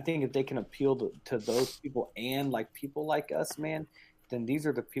 I think if they can appeal to those people and like people like us, man, then these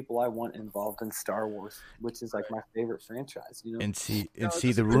are the people I want involved in Star Wars, which is like my favorite franchise. You know? And see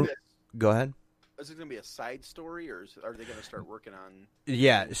the room. Go ahead. Is it going to be a side story, or are they going to start working on...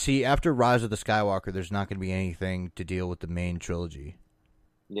 Yeah, see, after Rise of the Skywalker, there's not going to be anything to deal with the main trilogy.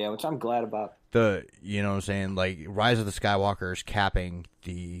 Yeah, which I'm glad about. You know what I'm saying? Like, Rise of the Skywalker is capping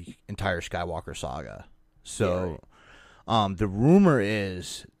the entire Skywalker saga. So, the rumor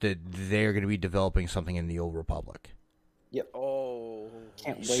is that they're going to be developing something in the Old Republic. Yep. Oh.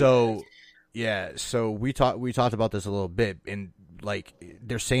 Can't wait. So, yeah, so we talked about this a little bit, and like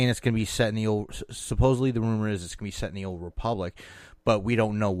they're saying it's going to be set in the old. Supposedly, the rumor is it's going to be set in the Old Republic, but we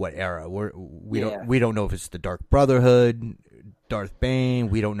don't know what era. We don't know if it's the Dark Brotherhood, Darth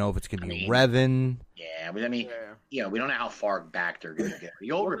Bane. We don't know if it's going to be Revan. Yeah, but I mean, we don't know how far back they're going to get. The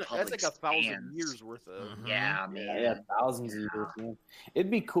Old Republic. That's like 1,000 years worth of. Yeah, man. Yeah, thousands of years. Man.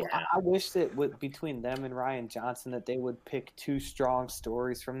 It'd be cool. Yeah. I wish that between them and Rian Johnson that they would pick 2 strong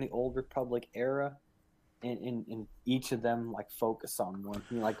stories from the Old Republic era. And each of them like focus on one.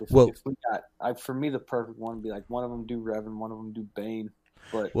 You know, like if we got, for me, the perfect one would be like one of them do Revan, one of them do Bane.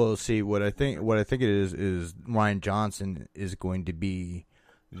 But see, what I think it is Rian Johnson is going to be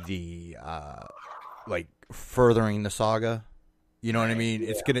the like furthering the saga. You know what I mean? Yeah.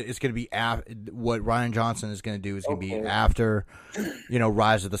 It's gonna be what Rian Johnson is gonna do is gonna be after,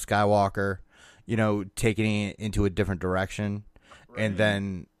 Rise of the Skywalker, taking it into a different direction, and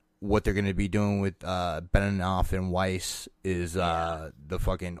then. What they're going to be doing with Benioff and Weiss is the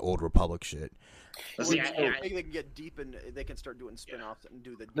fucking Old Republic shit. I think they can get deep and they can start doing spin-offs and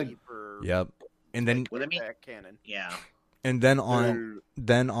do the deeper. Yep, and then canon. Yeah, and then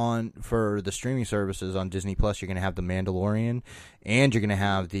on for the streaming services on Disney Plus, you're going to have the Mandalorian, and you're going to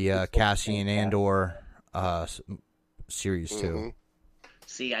have the Cassian Andor series too.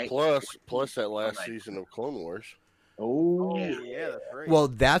 See, plus that last season of Clone Wars. Oh, yeah, that's right. Well,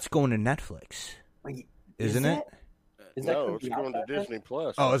 that's going to Netflix, isn't it? No, it's going to Disney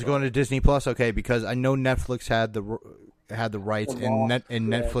Plus. Oh, it's going to Disney Plus. Okay, because I know Netflix had the rights, and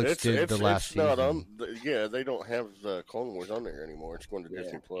Netflix did the last season. They don't have the Clone Wars on there anymore. It's going to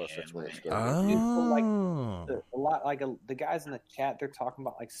Disney Plus. That's where it's going. The guys in the chat, they're talking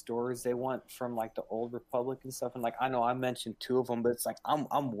about like stories they want from like the Old Republic and stuff. And like I know I mentioned 2 of them, but it's like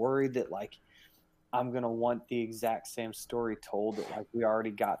I'm worried that like. I'm gonna want the exact same story told that like we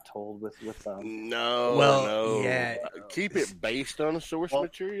already got told with No. Yeah. Keep it based on the source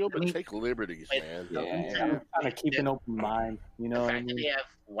material, but take liberties, man. I'm trying to keep an open mind. You know, the fact that they have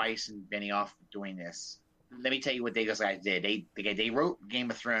Weiss and Benioff doing this. Let me tell you what those guys did. They wrote Game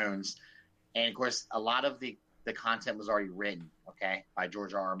of Thrones, and of course, a lot of the content was already written, by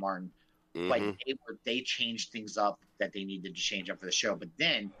George R.R. Martin. Mm-hmm. But they changed things up that they needed to change up for the show. But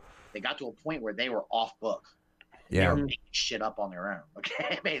then. They got to a point where they were off book. Yeah. They were making shit up on their own.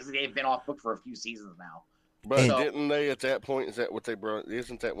 Basically, they've been off book for a few seasons now. But didn't they at that point? Is that what they brought?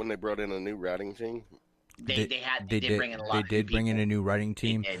 Isn't that when they brought in a new writing team? They did bring in a lot. They did bring in a new writing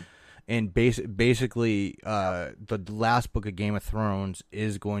team. They did. And basically, the last book of Game of Thrones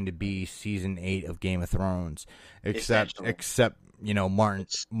is going to be season 8 of Game of Thrones, except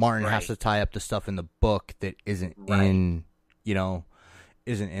Martin has to tie up the stuff in the book that isn't in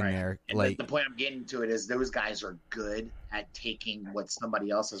there. And like the point I'm getting to it is those guys are good at taking what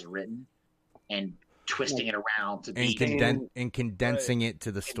somebody else has written and twisting it around to condensing it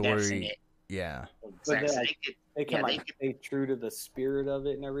to the story. Yeah, exactly. They can stay true to the spirit of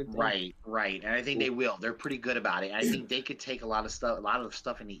it and everything. Right, and I think they will. They're pretty good about it. I think they could take a lot of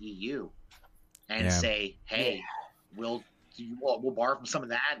stuff in the EU, and say, "Hey, we'll borrow from some of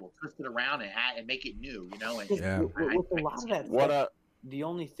that. We'll twist it around and make it new." With a lot of that. The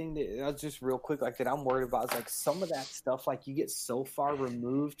only thing that just real quick like that I'm worried about is like some of that stuff like you get so far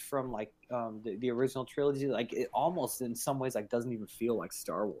removed from like the original trilogy like it almost in some ways like doesn't even feel like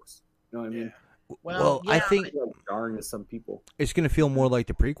Star Wars. You know what I mean? Well, I think it's like jarring to some people. It's going to feel more like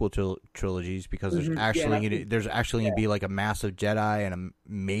the prequel trilogies because there's actually going to be like a massive Jedi and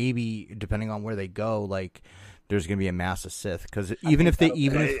maybe depending on where they go like there's going to be a massive Sith because even if they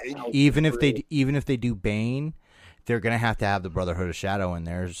do Bane, they're going to have the Brotherhood of Shadow in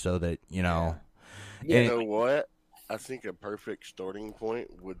there so that you know. You know what? I think a perfect starting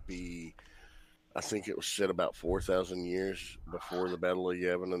point would be. I think it was set about 4,000 years before the Battle of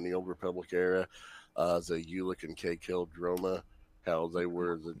Yavin in the Old Republic era. The Ulic and Kkel Droma, how they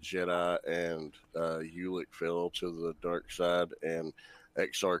were the Jedi, and Ulic fell to the dark side, and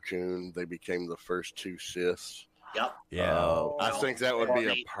Exar Kun, they became the first two Siths. Yep. Yeah. I think that would be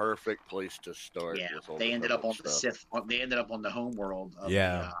a perfect place to start. Yeah, with all they the ended up on stuff. the Sith. They ended up on the home world. Of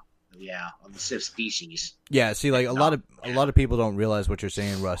of the Sith species. Yeah, see, like a lot of people don't realize what you're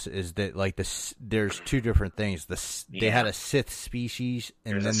saying, Russ. Is that like there's two different things. They had a Sith species,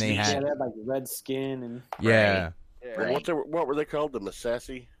 and There's then they a species. had Yeah, they had like red skin and yeah. Yeah. Right. What were they called? The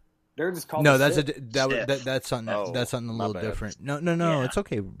Massassi? they're just called. No, the that's Sith. that's something Oh, that's something a my little bad. different. No, Yeah. it's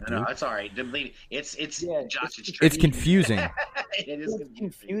okay, dude. No, it's all right. It's Yeah, Josh. It's It's tricky. confusing. It is It's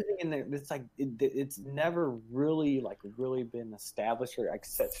confusing, and it's like it's never really been established or like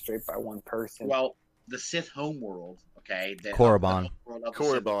set straight by one person. Well, the Sith homeworld, okay, Korriban.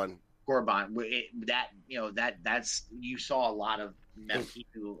 Korriban. That's you saw a lot of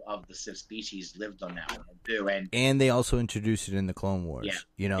people of the Sith species lived on that one too, And they also introduced it in the Clone Wars. Yeah,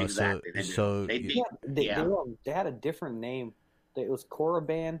 you know, exactly. They so did. They Yeah. they had a different name. It was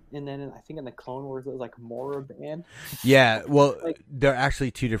Korriban, and then I think in the Clone Wars it was like Moraban. yeah. Well, Like- they're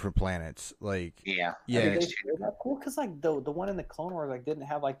actually two different planets. Like yeah, yeah, Did they say that cool? Because like the one in the Clone Wars like didn't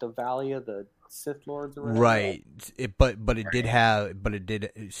have like the Valley of the Sith Lords or whatever. right. But it did have, but it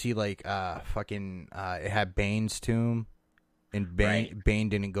did see like it had Bane's tomb, and Bane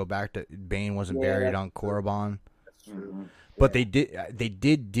didn't go back to Bane wasn't Yeah, buried that's on Korriban. That's true. Mhm. But they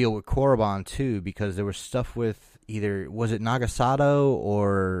did deal with Korriban too because there was stuff with either was it Nagasato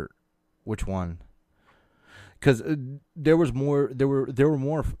or which one? Because there were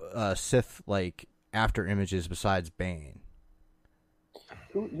more Sith like after images besides Bane.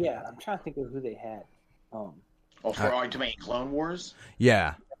 Yeah, I'm trying to think of who they had. Oh, for Ultimate Clone Wars.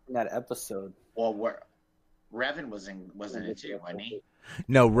 Yeah, In that episode. Well, where Revan wasn't it too, wasn't he?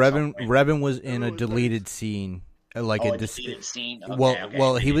 no, Revan Something. Revan was in a Oh, deleted scene, like Oh, a a deleted scene. Okay, well, okay.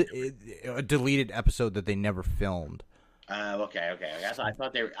 well, he was a deleted episode that they never filmed. Okay. I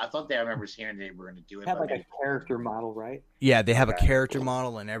thought I remember hearing they were going to do it. Had but like a character model, right? Yeah, they have a Okay. character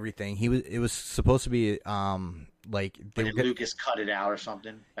model and everything. It was supposed to be like they were maybe Lucas cut it out or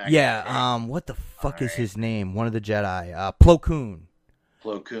something. back yeah, then. what the fuck is Alright. his name? One of the Jedi, Plo Koon.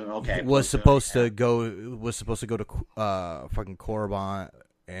 Plo Koon. Okay. was Plo Koon, supposed yeah. to go to fucking Korriban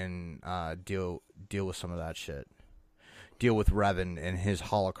and deal with some of that shit. Deal with Revan and his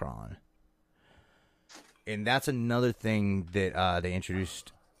holocron. And that's another thing that they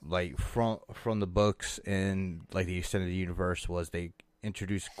introduced like from the books and like the extended universe was they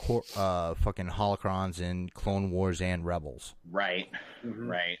introduced fucking holocrons in Clone Wars and Rebels. Right. Mhm.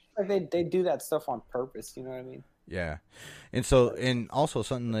 Right. Like they do that stuff on purpose. You know what I mean? Yeah. And also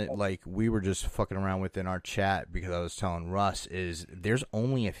something that like we were just fucking around with in our chat because I was telling Russ is there's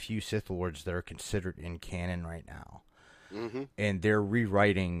only a few Sith Lords that are considered in canon right now. Mm-hmm. And they're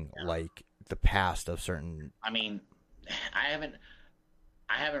rewriting like the past of certain I mean, I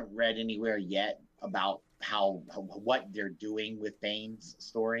haven't read anywhere yet about what they're doing with Bane's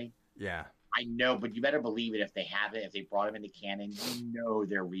story. yeah. I know, but you better believe it if they have it. If they brought him into canon, you know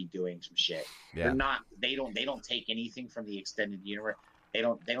they're redoing some shit. Yeah. They're not. They don't take anything from the extended universe. They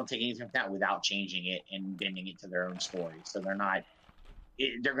don't take anything from that without changing it and bending it to their own story. So they're not.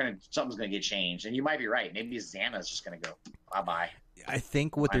 Something's gonna get changed, and you might be right. Maybe Xana's just gonna go bye bye. I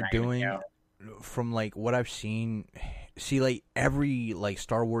think what they're doing from like what I've seen see like every like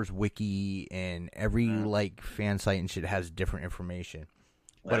Star Wars wiki and every like fan site and shit has different information.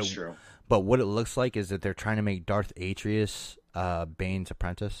 That's true. But what it looks like is that they're trying to make Darth Atreus Bane's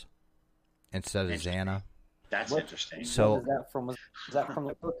apprentice instead of Interesting. Xana. That's What- interesting. So- What is that from? Is that from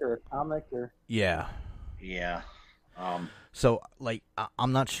the book or a comic or? Yeah. Yeah. So like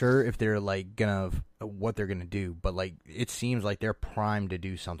I'm not sure if they're like what they're gonna do, but like it seems like they're primed to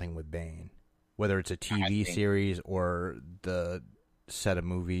do something with Bane, whether it's a TV think- series or the set of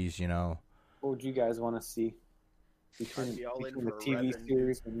movies. You know. What would you guys want to see I'd be all in between the for TV Revan.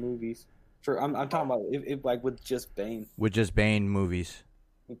 series and movies? I'm talking about if like with just Bane. With just Bane movies.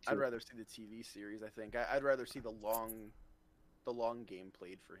 Me too. I'd rather see the TV series. I think I'd rather see the long game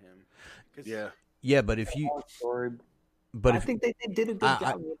played for him. 'Cause Yeah. Yeah, but if you, Long story. but I if think they did a good I-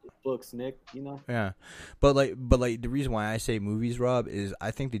 job with the books, Nick. You know, yeah, but like the reason why I say movies, Rob, is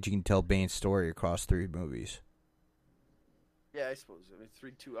I think that you can tell Bane's story across 3 movies. Yeah, I suppose. I mean,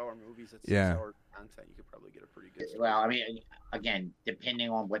 3 2-hour movies, that's 6 Yeah. hours of content. You could probably get a pretty good story. Well, I mean, again, depending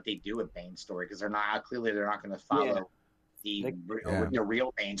on what they do with Bane's story, because they're not going to follow They- the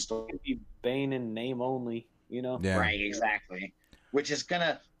real Bane story. It'd be Bane in name only, you know. Yeah. Right, exactly. Which is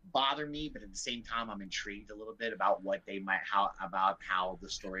gonna bother me, but at the same time, I'm intrigued a little bit about what they might how the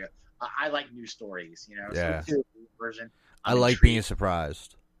story. I like new stories, you know. Yeah. So the version. I I'm like intrigued. being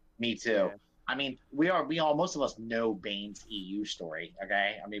surprised. Me too. Yeah. I mean, we all most of us know Bane's EU story.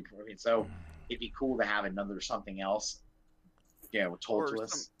 Okay, I mean, so it'd be cool to have another something else, told Or to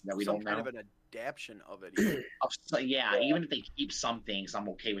us that we some don't kind know. of an adaptation of it. Even. So, yeah, even if they keep some things, I'm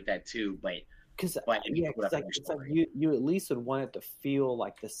okay with that too. But Because But it'd be cool to have it's another like story. you at least would want it to feel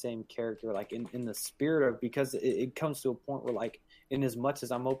like the same character, like in the spirit of, because it comes to a point where, like, in as much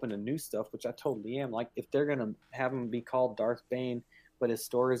as I'm open to new stuff, which I totally am, like, if they're gonna have him be called Darth Bane, but his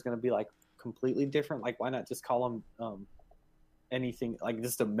story is gonna be like completely different, like, why not just call him anything, like,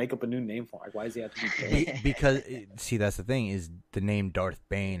 just to make up a new name for him? Like, why does he have to be Bane? Because see, that's the thing, is the name Darth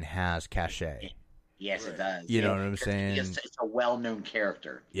Bane has cachet. yes, it does. You know Yeah, what I'm because saying? It's a well-known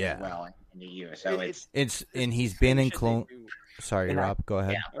character. Yeah. Well, in the U.S. So it's And he's the been same in shit clone. they do- Sorry, And I- Rob. Go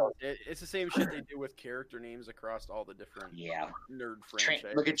ahead. It's the same shit they do with character names across all the different yeah. nerd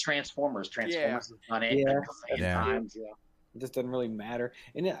franchises. Look at Transformers. Transformers has done it Yeah. a million Yeah. times. Yeah. It just doesn't really matter.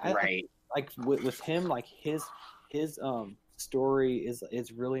 And Right. like with him, like his story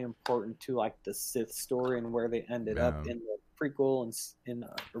is really important to, like, the Sith story and where they ended up Yeah. in the prequel and in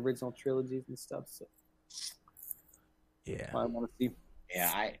original trilogies and stuff. So Yeah. I want to see.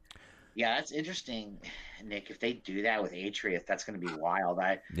 Yeah, that's interesting, Nick. If they do that with Atreus, that's going to be wild.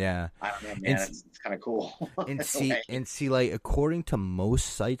 I Yeah. don't know, man. And It's kind of cool. And see, like, according to most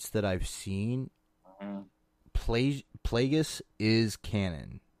sites that I've seen, Mhm. Plagueis is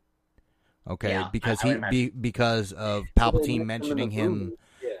canon. Okay, Yeah, because I would because of Palpatine mentioning him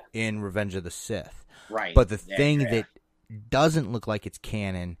in Revenge of the Sith. Right. But the Yeah, thing yeah. that doesn't look like it's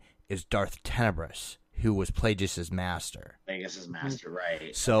canon is Darth Tenebrous, who was Plagueis' master. Vegas is master,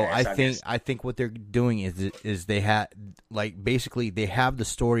 right? So Okay, I think what they're doing is they have, like, basically they have the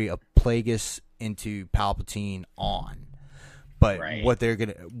story of Plagueis into Palpatine on, but Right. what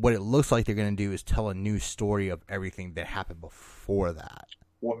it looks like they're gonna do is tell a new story of everything that happened before that.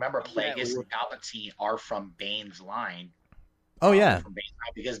 Well, remember, Yeah, Plagueis and Palpatine are from Bane's line. Oh yeah, From Bane's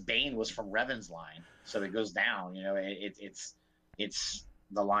line, because Bane was from Revan's line, so it goes down. You know, it's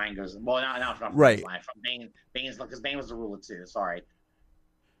the line goes not from Right. Bane's line, from Bane's because Bane was the ruler too. Sorry,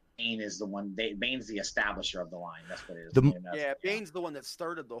 Bane is the one. Bane's the establisher of the line. That's what it is. And that's- Yeah, Bane's the one that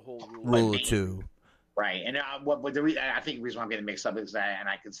started the whole rule. Rule Bane- 2. Right, and I think the reason why I'm getting mixed up is that, and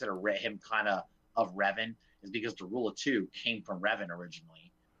I consider him kind of Revan, is because the Rule of Two came from Revan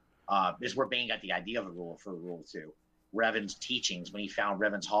originally. Is where Bane got the idea of the Rule of Two. Revan's teachings, when he found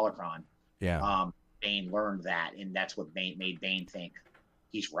Revan's holocron, Yeah. Bane learned that, and that's what made Bane think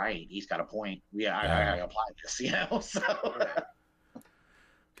he's right. He's got a point. I gotta apply this, you know. So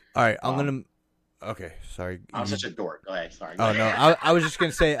All right, I'm gonna. Okay, sorry. I'm such a dork. Go ahead. Sorry. Oh no, I was just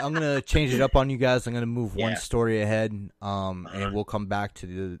gonna say I'm gonna change it up on you guys. I'm gonna move one Yeah. story ahead, and we'll come back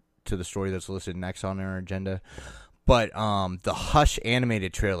to the story that's listed next on our agenda. But the Hush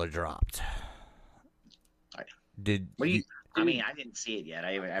animated trailer dropped. Did What do you? I mean, I didn't see it yet.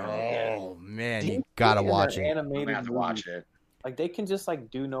 I haven't looked at it. Oh man, you gotta watch it. I'm Animated gonna have to watch it. Like, they can just, like,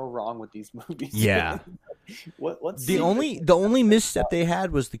 do no wrong with these movies. Yeah. What's The only misstep they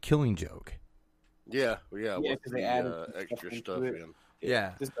had was the Killing Joke. Yeah, with 'cause they the added some extra stuff stuff into it. in.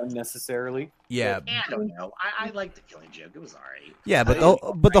 Yeah, just unnecessarily? yeah, Yeah, I don't know. I liked the Killing Joke. It was alright. yeah. But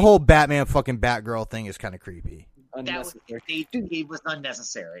the whole Batman fucking Batgirl thing is kind of creepy. Unnecessary. It was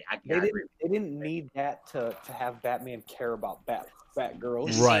unnecessary. I They agree. didn't need that to have Batman care about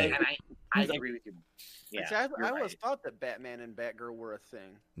Batgirl. Right. And I agree with you. Yeah, See, I you're always right. thought that Batman and Batgirl were a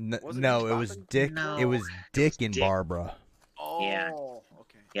thing. No, Wasn't he it was stopping? Dick. No, It was Dick and Dick. Barbara. Oh, Yeah.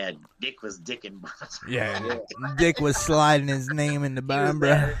 okay. Yeah, Dick was dicking. Yeah, Dick was sliding his name into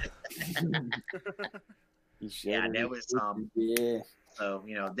Barbara. Yeah, that was Yeah. so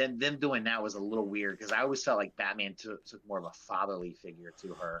them doing that was a little weird because I always felt like Batman took more of a fatherly figure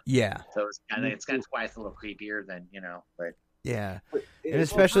to her. Yeah, So it's kind of why it's a little creepier than but yeah, and Well,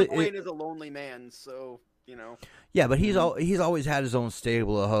 especially Bruce Wayne is a lonely man, so yeah. But he's always had his own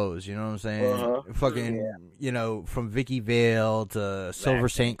stable of hoes. You know what I'm saying? Uh-huh. Fucking, from Vicky Vale to Silver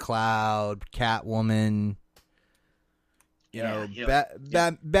St. Cloud, Catwoman. Yeah,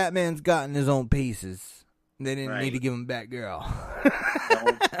 Batman's gotten his own pieces. They didn't need Right. to give him Batgirl.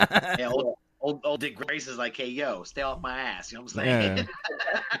 yeah, old Dick Grace is like, hey yo, stay off my ass. You know what I'm saying?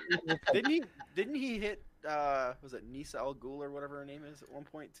 Yeah. didn't he hit was it Nisa Al Ghul or whatever her name is at one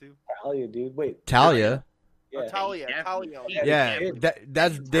point too? Talia, dude. Wait. Talia. Or Yeah. Talia. Definitely- Talia. Yeah,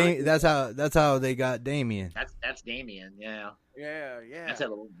 that's how they got Damien. That's Damien. Yeah, Yeah. that's a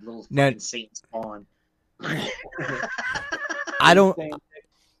little Now- fucking Satan spawn. I don't. Saying-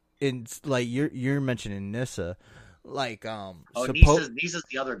 It's like you're mentioning Nissa, like Oh, suppo- Nisa's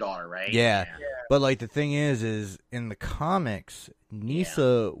the other daughter, right? Yeah. But like the thing is in the comics,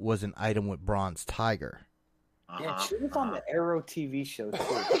 Nissa was an item with Bronze Tiger. Yeah, she was on the Arrow TV show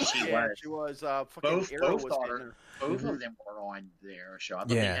too. She Yeah, was. she was. Fucking Both Arrow both was daughter- hitting her. Both of them were on the Arrow show. I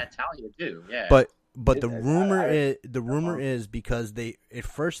thought Yeah. they had Talia too. Yeah. But It- the I- rumor is because they at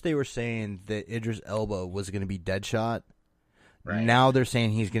first they were saying that Idris Elba was going to be Deadshot. Right. Now they're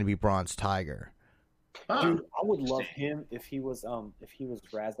saying he's going to be Bronze Tiger. Huh. Dude, I would love him if he was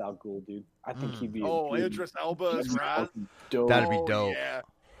Ra's al Ghul, dude. I think he'd be. Oh, he'd be Idris Elba is Raz. fucking dope. That'd be Oh, dope. Yeah.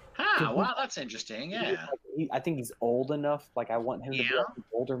 Huh, wow, that's interesting. Yeah. I think he's old enough. Like I want him to be Yeah. like an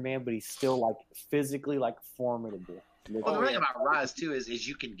older man, but he's still like physically like formidable. Well, the Oh, thing yeah. about Raz too is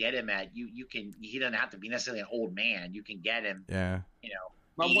you can get him at you can he doesn't have to be necessarily an old man. You can get him. Yeah. You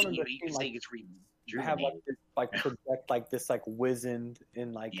know, I want him to you see, can say like, he gets have like rejuvenated. this, like project like this like wizened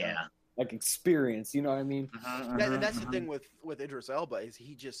and like Yeah. like experience. You know what I mean? And that's the thing with Idris Elba is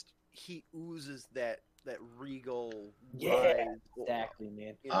he oozes that regal. Yeah, rise. exactly,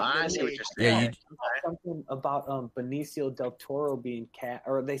 man. You know, I see what middle-aged you're Yeah, saying. Something about Benicio del Toro being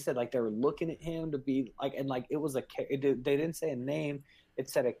or they said like they were looking at him to be like, and like it was they didn't say a name. It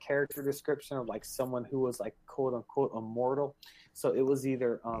said a character description of like someone who was like quote unquote immortal. So it was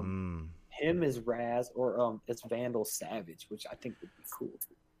either him as Raz or it's Vandal Savage, which I think would be cool.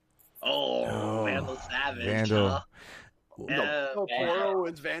 Oh, Vandal Savage. Vandal. Huh? Yeah, Del Toro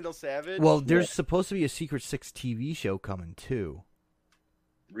and Vandal Savage. Well, there's supposed to be a Secret Six TV show coming too.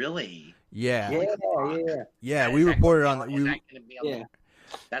 really? Yeah. Yeah. Yeah, Is we that reported gonna on be that. is that gonna be on Yeah.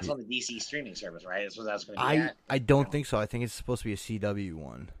 That's on the DC streaming service, right? That's what that's going to be at. I don't think so. I think it's supposed to be a CW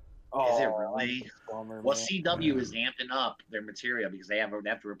one. Is it Oh, really? bummer, Well, man. CW is amping up their material because they have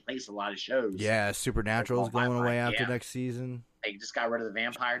to replace a lot of shows. Yeah, Supernatural's Oh, my going away God, after yeah. next season. They just got rid of the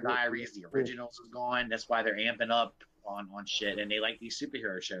Vampire Diaries. The originals is gone. That's why they're amping up on shit. And they like these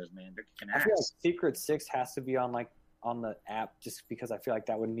superhero shows, man. They're kicking I feel like ass. Secret Six has to be on the app just because I feel like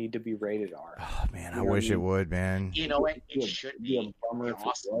that would need to be rated R. Oh man, I You know wish what I it mean? would, man. You know what? It'd It be should it'd be be. a bummer if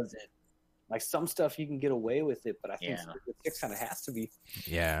awesome. it wasn't. Like some stuff you can get away with it, but I think Yeah. Secret Six kind of has to be.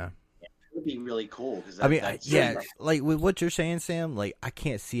 Yeah. It would be really cool because I mean, yeah, like with what you're saying, Sam. Like, I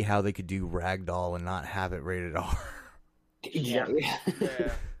can't see how they could do Ragdoll and not have it rated R. Yeah. Yeah.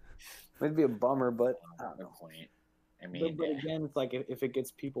 It'd be a bummer, but I don't No know. point. I mean, But again, it's like if it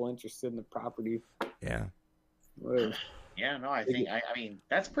gets people interested in the property, Yeah. whatever. yeah, no, I think I mean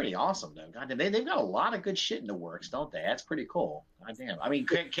that's pretty awesome though. God damn, they've got a lot of good shit in the works, don't they? That's pretty cool. God damn. I mean,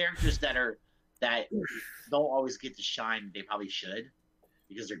 characters that don't always get to shine, they probably should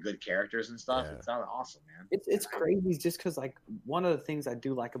because they're good characters and stuff. Yeah. It's not awesome, man. It's crazy just because like one of the things I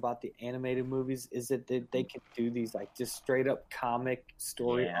do like about the animated movies is that they can do these like just straight up comic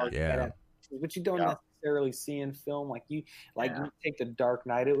story Yeah. arc Yeah. adaptations, which you don't Yeah. necessarily see in film. Like you Yeah. you take the Dark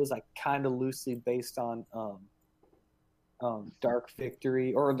Knight, it was like kind of loosely based on Dark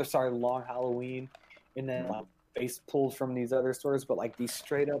Victory Long Halloween, and then base pulled from these other stories, but like these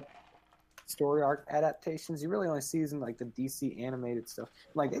straight up story arc adaptations, you really only see these in like the DC animated stuff.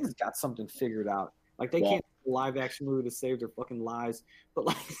 Like they just got something figured out. Like they can't do a live action movie to save their fucking lives, but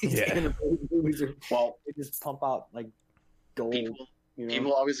like these Yeah. animated movies are Well, they just pump out like gold. people You know?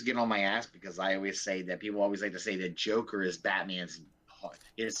 people always get on my ass because I always say that people always like to say that Joker is Batman's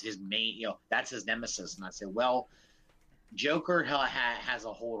his main, that's his nemesis, and I say, well, Joker has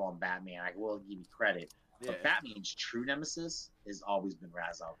a hold on Batman. I will give you credit. Yeah. But Batman's true nemesis has always been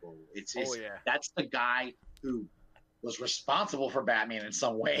Ra's al Ghul. Oh yeah. That's the guy who was responsible for Batman in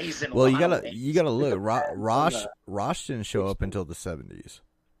some ways. And Well, you gotta look. Rosh didn't show up until the 70s.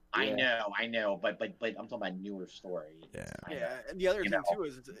 I know, but I'm talking about newer story. Yeah. Yeah, and the other You thing know. too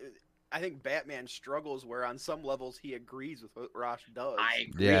is I think Batman struggles where on some levels he agrees with what Rosh does. I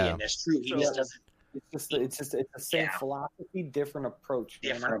agree, Yeah. and that's true. He So- just doesn't It's the same Yeah. philosophy, different approach.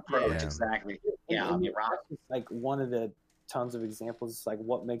 man. different approach. Yeah. Exactly. And- Yeah, I and mean, Rock. that's like one of the tons of examples. It's like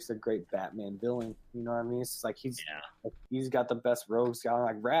what makes a great Batman villain. You know what I mean? It's like he's got the best rogues guy.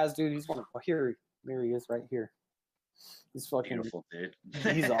 Like Raz, dude. He's one of here he is right here. He's fucking. Beautiful, dude.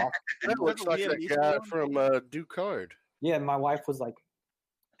 He's off. That looks like Liam that Neeson guy one? from Ducard. Yeah, my wife was like,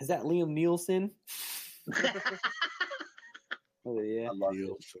 "Is that Liam Nielsen?" Oh, yeah. I love it.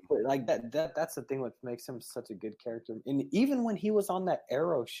 Nielsen. But like that's the thing that makes him such a good character. And even when he was on that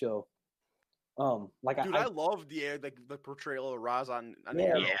Arrow show, Like Dude, I loved the portrayal of Roz on Yeah.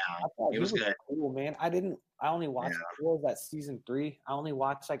 Arrow. Yeah, I thought it he was good. cool, man. I only watched that season 3. I only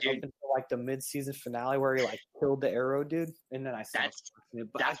watched like Dude. up until like the mid-season finale where he like killed the Arrow dude, and then I stopped watching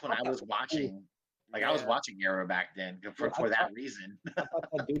it. But That's when I was watching. Like I was watching Arrow back then for that reason. I thought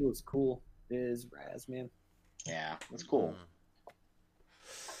that dude was cool. Is Raz, man. Yeah, it's cool.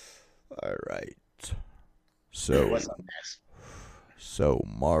 All right. So What's up next? So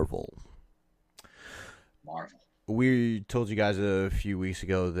Marvel. We told you guys a few weeks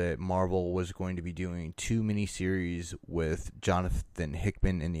ago that Marvel was going to be doing 2 miniseries with Jonathan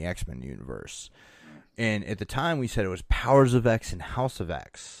Hickman in the X-Men universe. And at the time we said it was Powers of X and House of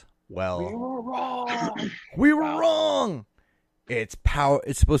X. Well, We were wrong. we were wrong. It's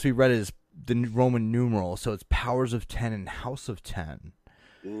supposed to be read as the Roman numeral, so it's Powers of 10 and House of 10.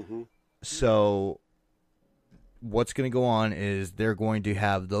 Mm-hmm. So what's going to go on is they're going to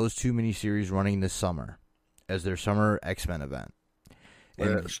have those 2 miniseries running this summer as their summer X-Men event.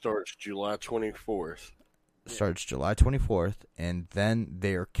 And it starts July 24th. Starts July 24th, and then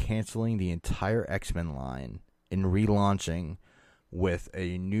they're canceling the entire X-Men line and relaunching with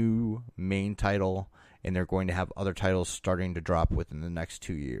a new main title, and they're going to have other titles starting to drop within the next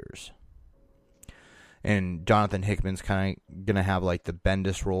 2 years. And Jonathan Hickman's kind of going to have like the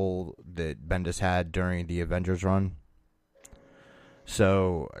Bendis role that Bendis had during the Avengers run.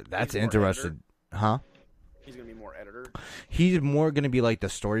 So that's interesting. Huh? He's going to be more editor. He's more going to be like the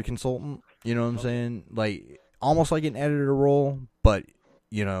story consultant. You know what I'm saying? Like almost like an editor role, but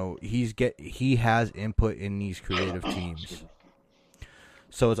you know, he has input in these creative teams.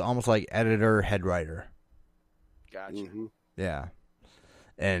 So it's almost like editor, head writer. Gotcha. Mm-hmm. Yeah.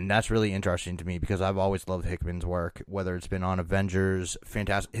 And that's really interesting to me because I've always loved Hickman's work, whether it's been on Avengers,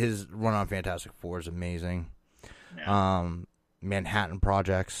 his run on Fantastic Four is amazing. Yeah. Manhattan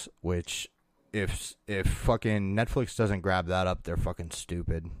Projects, which if fucking Netflix doesn't grab that up, they're fucking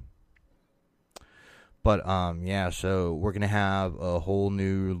stupid. But yeah, so we're gonna have a whole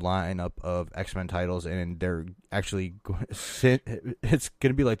new lineup of X-Men titles, and they're actually it's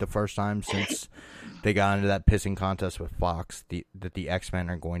gonna be like the first time since they got into that pissing contest with Fox that the X-Men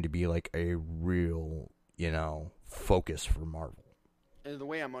are going to be like a real, you know, focus for Marvel. And the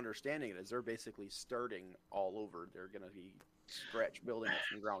way I'm understanding it is they're basically starting all over. They're going to be scratch building it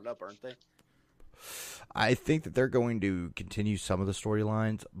from ground up, aren't they? I think that they're going to continue some of the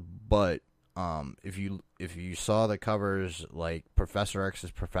storylines, but if you saw the covers, like Professor X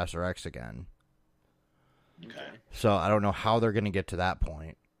is Professor X again. Okay. So I don't know how they're going to get to that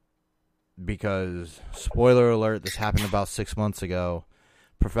point. Because, spoiler alert, this happened about 6 months ago.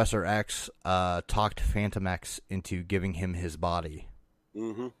 Professor X talked Phantom X into giving him his body.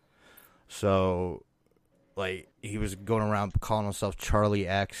 Mm-hmm. So, like, he was going around calling himself Charlie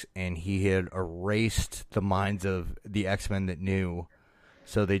X, and he had erased the minds of the X-Men that knew.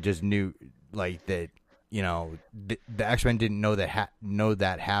 So they just knew, like, that, you know, the X-Men didn't know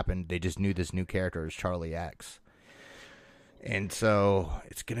that happened. They just knew this new character is Charlie X. And so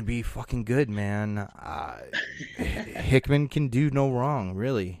it's going to be fucking good, man. Hickman can do no wrong,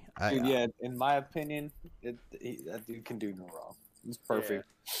 really. Yeah, in my opinion, that dude can do no wrong. He's perfect.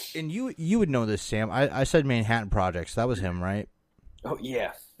 Yeah. And you would know this, Sam. I said Manhattan Projects. That was him, right? Oh,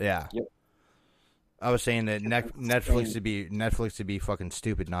 yeah. Yeah. Yep. I was saying that Netflix would be fucking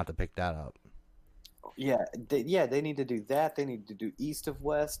stupid not to pick that up. Yeah, they need to do that. They need to do East of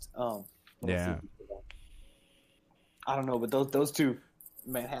West. Yeah. I don't know, but those 2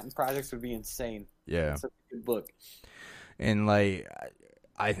 Manhattan Projects would be insane. Yeah. It's a good book. And like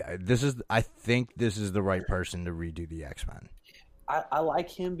I think this is the right person to redo the X-Men. I like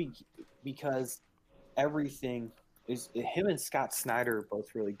him because everything is him and Scott Snyder are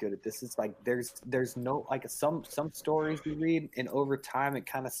both really good at this. It's like there's no like some stories we read, and over time it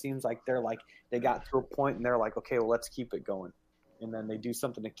kind of seems like they got to a point and they're like, okay, well, let's keep it going, and then they do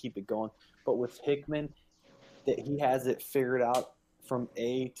something to keep it going. But with Hickman, that he has it figured out from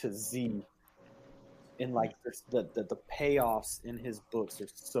A to Z, and like the payoffs in his books are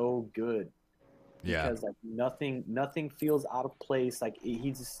so good. Yeah, because like nothing feels out of place. Like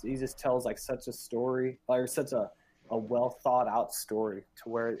he just tells like such a story, or such a well thought out story, to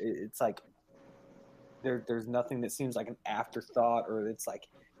where it's like there's nothing that seems like an afterthought, or it's like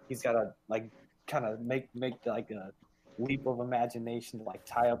he's got to like kind of make like a leap of imagination to like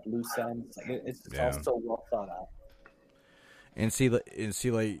tie up loose ends. Like it's all so well thought out. And see,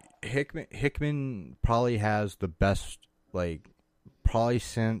 like Hickman probably has the best, like, probably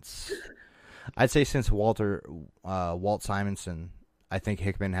since Walt Simonson. I think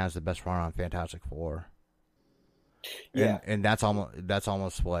Hickman has the best run on Fantastic Four. Yeah, and that's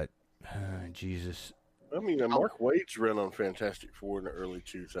almost what Jesus. I mean, Mark Wade's run on Fantastic Four in the early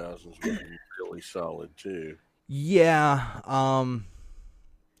 2000s was really solid too. Yeah.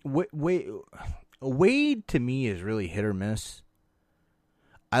 Wade to me is really hit or miss.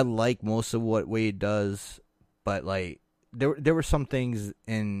 I like most of what Wade does, but like there were some things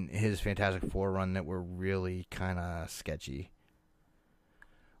in his Fantastic Four run that were really kind of sketchy.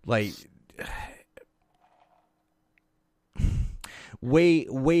 Like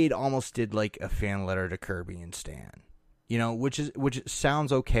Wade almost did like a fan letter to Kirby and Stan, which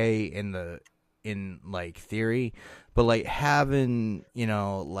sounds okay in like theory, but like having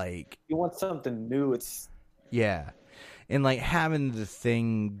like You want something new? It's and like having the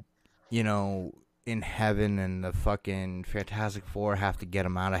thing, in heaven and the fucking Fantastic Four have to get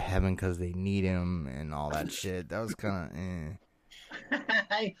him out of heaven because they need him and all that shit. That was kind of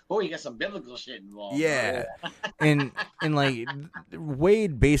Oh, you got some biblical shit involved. Yeah. and like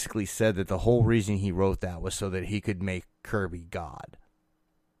Wade basically said that the whole reason he wrote that was so that he could make Kirby God.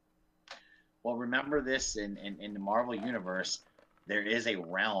 Well, remember this in the Marvel universe, there is a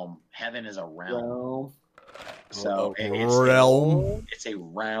realm. Heaven is a realm. well, So Realm. it's a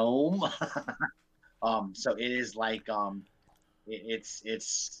realm. So it is like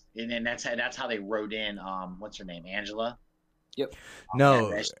it's and that's how they wrote in what's her name, Angela. yep. No,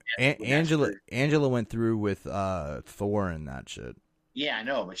 that's Angela went through with Thor and that shit. Yeah, I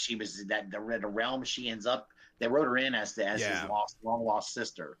know, but she was the realm she ends up. They wrote her in as his long lost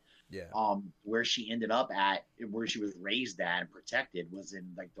sister. Yeah. Where she ended up at, where she was raised at and protected, was in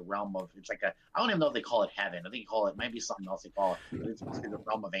like the realm of. It's like I don't even know if they call it heaven. I think it might be something else they call it. But it's supposed to be the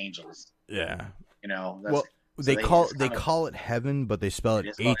realm of angels. Yeah. That's, They call it heaven, but they spell it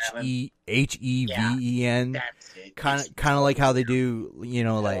Heaven. That's it. Kind of like how they do,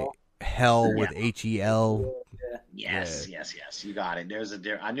 like hell with HEL. Yes. You got it.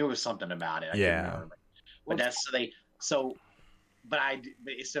 I knew it was something about it. I couldn't remember. But so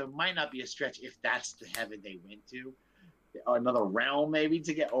it might not be a stretch if that's the heaven they went to, or another realm maybe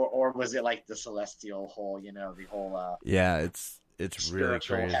to get, or was it like the celestial whole, the whole it's really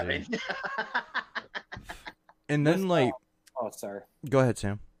crazy. Heaven. And then Sorry. Go ahead,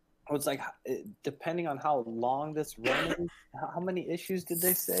 Sam. It's like depending on how long this run is. How many issues did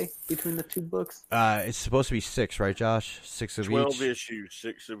they say between the two books? It's supposed to be 6, right, Josh? 6 of 12 each. 12 issues,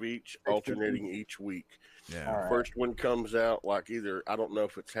 6 of each, alternating each week. Yeah. All right. First one comes out like either, I don't know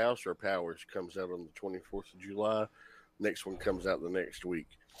if it's House or Powers, comes out on the 24th of July. Next one comes out the next week.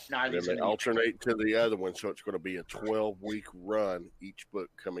 No, I And think then it's they gonna be- alternate to the other one, so it's going to be a 12-week run, each book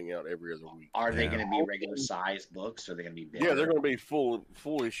coming out every other week. Are they Yeah. going to be regular sized books, or are they going to be bigger? Yeah, they're going to be full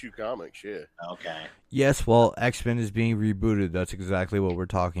issue comics, yeah. Okay. Yes, well, X-Men is being rebooted. That's exactly what we're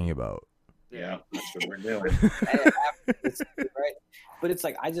talking about. Yeah, that's what we're doing. Right? But it's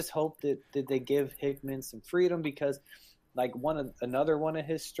like I just hope that they give Hickman some freedom, because like another one of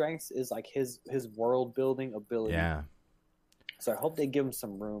his strengths is like his world building ability. Yeah. So I hope they give him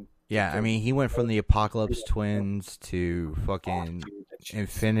some room. Yeah, I mean, he went from the Apocalypse Twins to fucking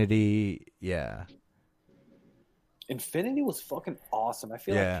Infinity. Yeah. Infinity was fucking awesome. I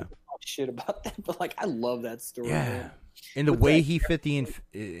feel like people talk shit about that, but like I love that story. Yeah. Man. And the way he fit the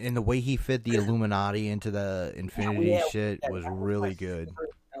Illuminati into the Infinity shit was really good.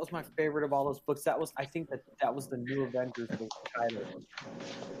 That was my favorite of all those books. I think that was the New Avengers title.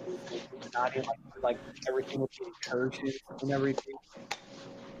 Illuminati, like everything with the incursions and everything.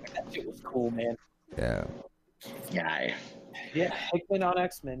 That shit was cool, man. Yeah. Yeah. Yeah, Hickman on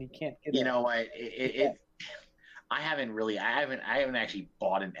X-Men. You can't get You know what? I haven't actually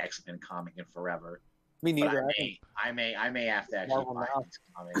bought an X-Men comic in forever. Me But neither. I may have to actually Marvel buy now. these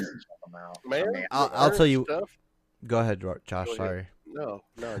comics and check them out. Man, I'll tell you. Stuff? Go ahead, Josh. Go ahead. Sorry. No,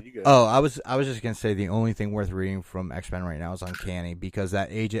 you go. Oh, I was just gonna say the only thing worth reading from X-Men right now is Uncanny, because that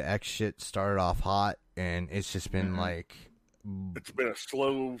Age of X shit started off hot and it's just been like, It's been a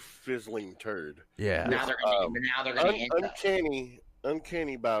slow, fizzling turd. yeah. Now they're going to end up.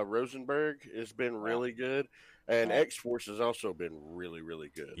 Uncanny by Rosenberg has been really good, and X-Force has also been really, really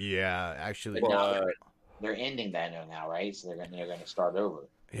good. Yeah, actually. But now they're ending that now, right? So they're going to start over.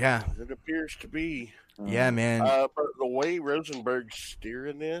 Yeah. It appears to be. Yeah, man. But the way Rosenberg's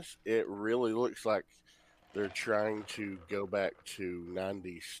steering this, it really looks like they're trying to go back to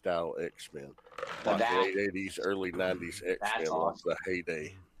 90s style X-Men. But Like that- the late 80s, early 90s X-Men, That's like awesome. the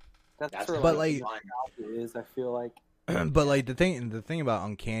heyday. That's But, where like- it is. I feel like But like the thing about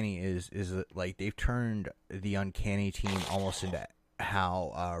Uncanny is that like they've turned the Uncanny team almost into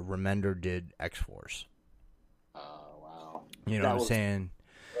how Remender did X-Force. Oh, wow. You know That what I'm was- saying?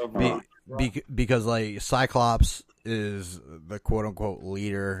 uh, Because like Cyclops is the quote unquote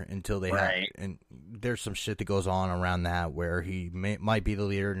leader until they Right. have, and there's some shit that goes on around that where he might be the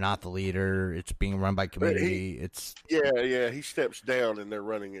leader, not the leader. It's being run by community. He steps down and they're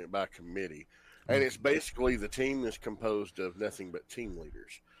running it by committee. And it's basically the team is composed of nothing but team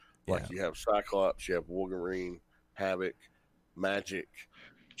leaders. Like you have Cyclops, you have Wolverine, Havoc, Magic,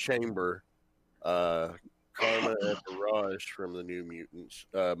 Chamber, Karma and Mirage from the New Mutants,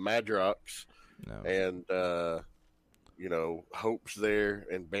 Madrox, and Hope's there,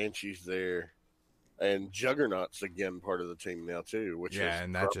 and Banshee's there, and Juggernaut's again part of the team now too, which is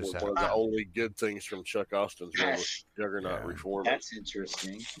and that just one of the only good things from Chuck Austin's run with Juggernaut reform. That's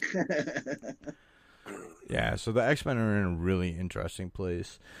interesting. Yeah, so the X-Men are in a really interesting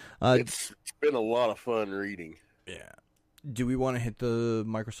place. It's been a lot of fun reading. Yeah. Do we want to hit the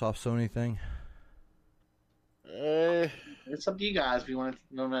Microsoft Sony thing? It's up to you guys. If you want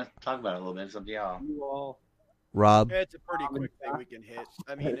to talk about it a little bit, it's up to y'all. You all. Rob? It's a pretty quick thing we can hit.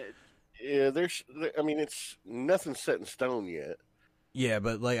 I mean, it's nothing set in stone yet. Yeah,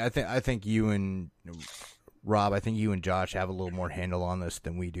 but like I think you and Rob, I think you and Josh have a little more handle on this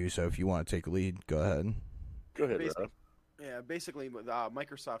than we do. So if you want to take a lead, go ahead. Go ahead, Rob. Yeah, basically,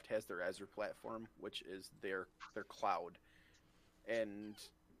 Microsoft has their Azure platform, which is their cloud, and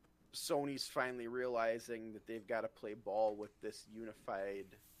Sony's finally realizing that they've got to play ball with this unified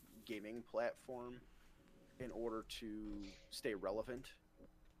gaming platform in order to stay relevant.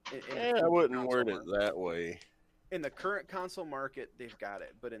 I wouldn't word it that way. In the current console market, they've got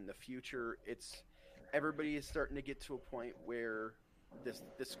it, but in the future, everybody is starting to get to a point where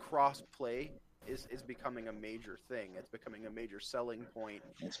this cross play is becoming a major thing. It's becoming a major selling point,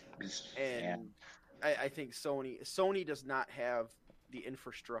 and I think Sony does not have the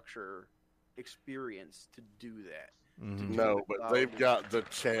infrastructure experience to do that. Mm-hmm. No, but they've got the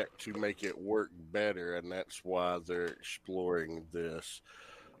tech to make it work better, and that's why they're exploring this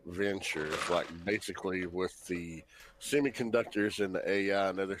venture. Like basically with the semiconductors and the AI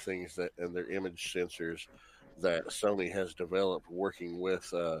and other things and their image sensors that Sony has developed working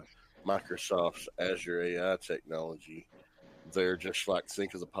with Microsoft's Azure AI technology. They're just like,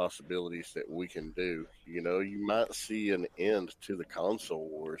 think of the possibilities that we can do. You might see an end to the console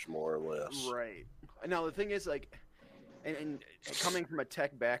wars, more or less. Right. Now, the thing is, like, and coming from a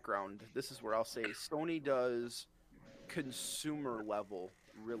tech background, this is where I'll say Sony does consumer level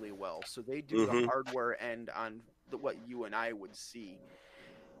really well. So they do the hardware end on what you and I would see.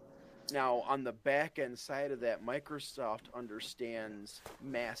 Now, on the back end side of that, Microsoft understands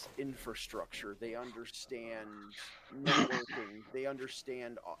mass infrastructure. They understand networking. They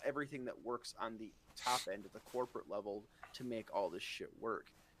understand everything that works on the top end at the corporate level to make all this shit work.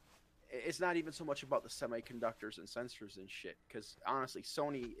 It's not even so much about the semiconductors and sensors and shit, because honestly,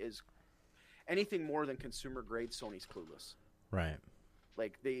 Sony is anything more than consumer grade. Sony's clueless. Right.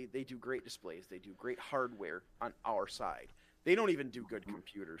 Like they do great displays. They do great hardware on our side. They don't even do good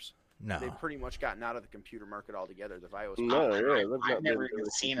computers. No. They've pretty much gotten out of the computer market altogether. The VAIOS. I've never even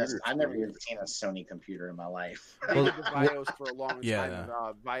seen a Sony computer in my life. They did the VAIOS for a long time.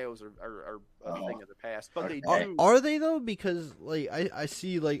 VAIOS are a thing of the past, but they do. Are they though? Because like I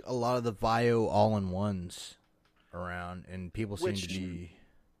see like a lot of the VAIO all-in-ones around, and people seem to be.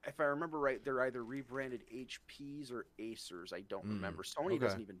 If I remember right, they're either rebranded HPs or Acers. I don't remember. Sony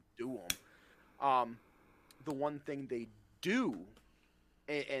doesn't even do them. The one thing they do,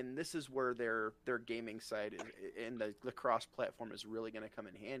 and this is where their gaming side and the cross-platform is really going to come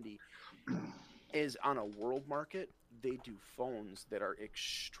in handy, is on a world market, they do phones that are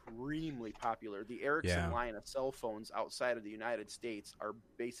extremely popular. The Ericsson line of cell phones outside of the United States are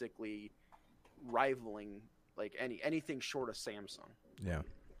basically rivaling like anything short of Samsung. Yeah.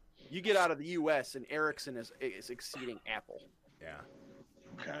 You get out of the U.S. and Ericsson is exceeding Apple. Yeah.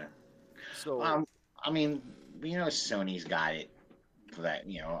 Okay. So I mean, Sony's got it for that.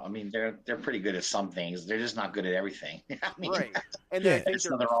 I mean, they're pretty good at some things. They're just not good at everything. I mean, right. And I think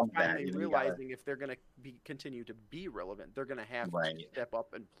they're finally realizing if they're going to continue to be relevant, they're going to have to step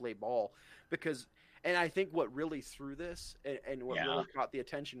up and play ball. And I think what really threw this and what really caught the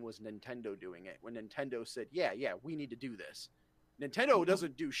attention was Nintendo doing it. When Nintendo said, yeah, we need to do this. Nintendo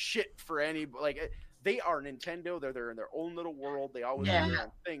doesn't do shit for any, they are Nintendo. They're in their own little world. They always do their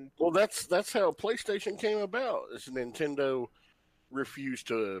own thing. Well, that's how PlayStation came about. Is Nintendo refused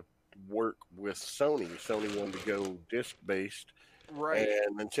to work with Sony. Sony wanted to go disc-based. Right.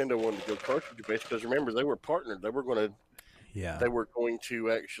 And Nintendo wanted to go cartridge-based because, remember, they were partnered. They were going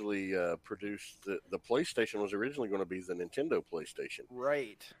to actually produce the PlayStation was originally going to be the Nintendo PlayStation.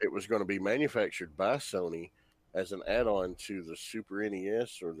 Right. It was going to be manufactured by Sony as an add-on to the Super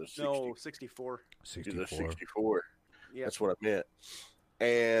NES or the 64. To the 64. Yeah. That's what I meant.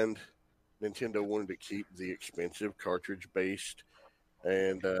 And Nintendo wanted to keep the expensive cartridge-based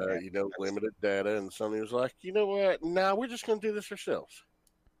and, limited data. And Sony was like, you know what? Nah, we're just going to do this ourselves.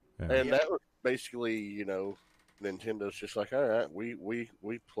 Yeah. And that was basically, Nintendo's just like, all right, we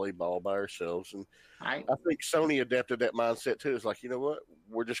play ball by ourselves. And I think Sony adapted that mindset too. It's like, you know what?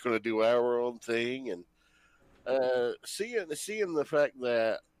 We're just going to do our own thing. And seeing the fact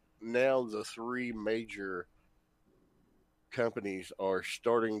that now the three major companies are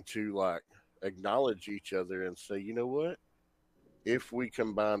starting to like acknowledge each other and say, you know what? If we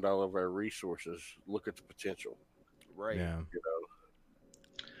combined all of our resources, look at the potential. Right. Yeah.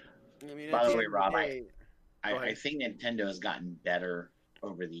 I mean, By at the way, end of Rob, day- Go I ahead. think Nintendo has gotten better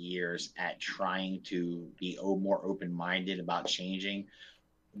over the years at trying to be more open-minded about changing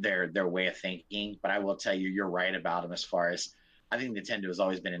their way of thinking. But I will tell you, you're right about them as far as I think Nintendo has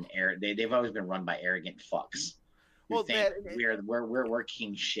always been they've always been run by arrogant fucks. Well, Think we're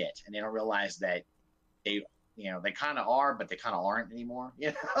king shit, and they don't realize that they kind of are, but they kind of aren't anymore.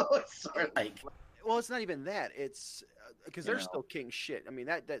 It's sort of like. Well, it's not even that. It's because they're still king shit. I mean,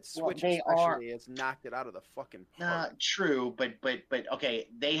 that Switch they especially has knocked it out of the fucking park. True, but okay,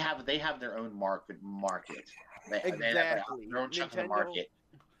 they have their own market. They have Exactly. their own chunk of the Nintendo- market,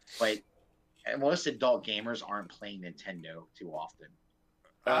 but most adult gamers aren't playing Nintendo too often.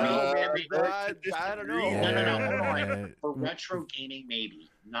 I don't know, man. I I don't know. No. For retro gaming, maybe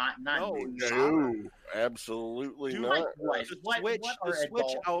not. No, No, absolutely Dude, not. What The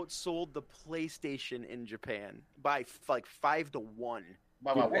Switch outsold the PlayStation in Japan by like 5-1.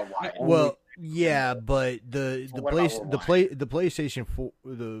 Why? Well, yeah, but the What about the PlayStation 4,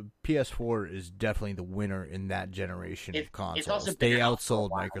 the PS4 is definitely the winner in that generation of It's consoles. also They been out for a outsold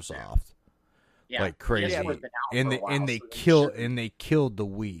while, Microsoft Yeah, like crazy, PS4's been out and for a they while, and they so killed should- and they killed the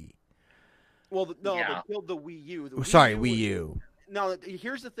Wii. Well, no, Yeah. they killed the Wii U. The Sorry, was- Wii U. No,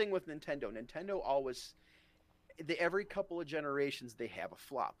 here's the thing with Nintendo. Nintendo always, every couple of generations, they have a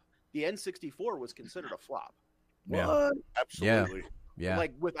flop. The N64 was considered a flop. Yeah, What? Absolutely. yeah.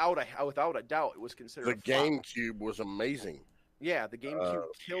 Like without a doubt, it was considered The a flop. GameCube was amazing. Yeah, the GameCube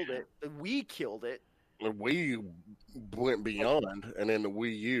killed it. The Wii killed it. The Wii went beyond, and then the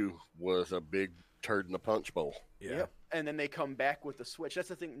Wii U was a big turd in the punch bowl. Yeah. Yep. And then they come back with the Switch. That's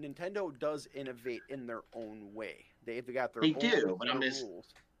the thing. Nintendo does innovate in their own way. They've got their They own do, but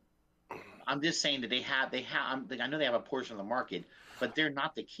rules. I'm just saying that they have. I know they have a portion of the market, but they're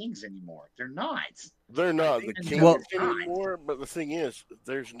not the kings anymore. They're not. They're not the think kings Well- anymore, but the thing is,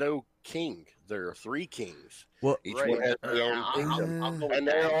 there's no king. There are three kings. Well, Each Right. one has their Yeah, own kingdom. I'll go with And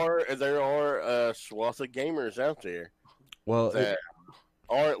that. there are a swath of gamers out there well, that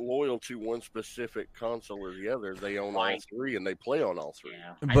aren't loyal to one specific console or the other. They own all Right. three and they play on all three.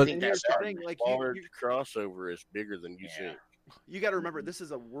 Yeah, But- I think And here's that's the starting. thing, like Large you crossover is bigger than you Yeah. think. got to remember, this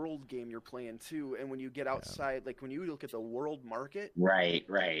is a world game you're playing too. And when you get outside, like when you look at the world market, Right.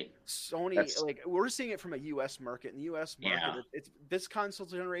 Sony, That's- like we're seeing it from a U.S. market. In the U.S. market, Yeah. it's this console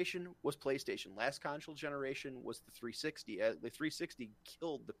generation was PlayStation. Last console generation was the 360. The 360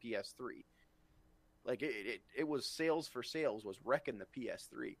 killed the PS3. Like it was sales for sales was wrecking the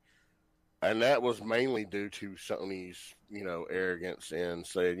PS3. And that was mainly due to Sony's, arrogance and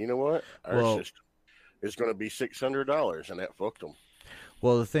saying, you know what, our Well- system is going to be $600, and that fucked them.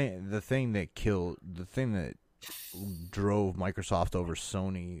 well, the thing that drove Microsoft over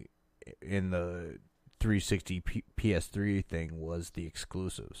Sony in the 360 PS3 thing was the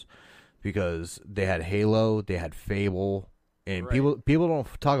exclusives, because they had Halo, they had Fable, and Right. people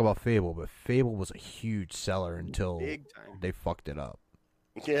don't talk about Fable, but Fable was a huge seller until Big time. they fucked it up.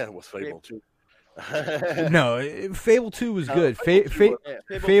 Yeah, with Fable too. No, Fable 2 was No, good. Fable 2 was-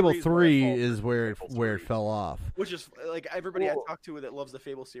 Yeah, Fable 3 3 is is where Fable it 3. fell off. which is like everybody I Cool. talk to that loves the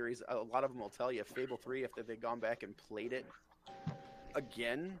Fable series. A lot of them will tell you Fable 3, if they've gone back and played it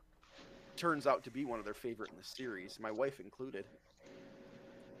again, turns out to be one of their favorite in the series. My wife included.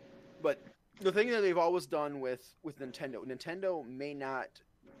 But the thing that they've always done with Nintendo may not.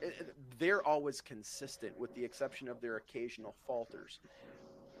 They're always consistent, with the exception of their occasional falters.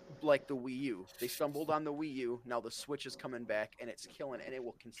 Like the Wii U. They stumbled on the Wii U. Now the Switch is coming back, and it's killing, and it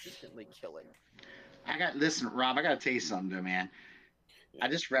will consistently kill it. Listen, Rob, I got to tell you something, though, man. I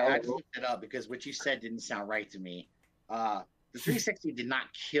just looked it up because what you said didn't sound right to me. The 360 did not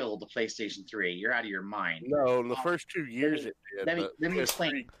kill the PlayStation 3. You're out of your mind. No, in the first 2 years it did. Let me but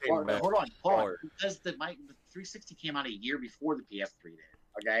explain. PS3 came back Hold on. hard. Because the 360 came out a year before the PS3 did.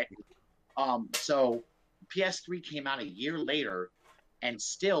 Okay. So PS3 came out a year later, and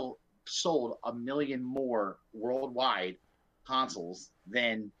still sold 1 million more worldwide consoles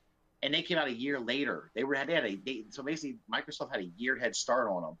than and they came out a year later. So basically Microsoft had a year head start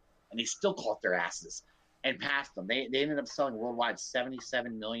on them, and they still caught their asses and passed them. They ended up selling worldwide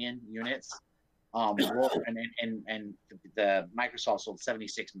 77 million units. And the Microsoft sold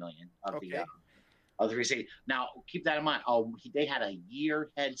 76 million of the 360. Now keep that in mind. They had a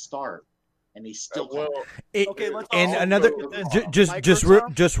year head start, and they still.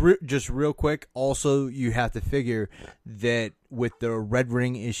 Just real quick. Also, you have to figure that with the Red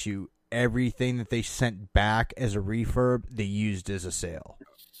Ring issue, everything that they sent back as a refurb, they used as a sale.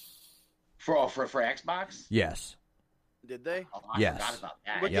 For Xbox. Yes. Did they? Oh, I Yes. forgot about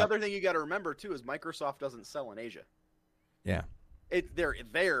that. But the other thing you got to remember too is Microsoft doesn't sell in Asia. Yeah. They're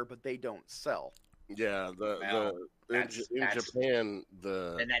there, but they don't sell. Yeah, in Japan,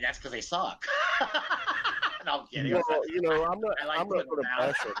 and that's because they suck. No, I'm kidding. Well, I'm not going to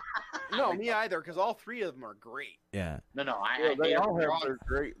bash it. No, me either, because all three of them are great. Yeah. No, They all have their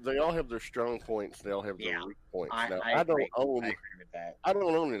great. They all have their strong points. They all have their weak points. Now, I don't own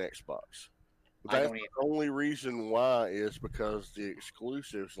an Xbox. That's the only reason why is because the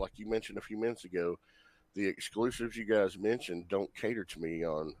exclusives, like you mentioned a few minutes ago, the exclusives you guys mentioned don't cater to me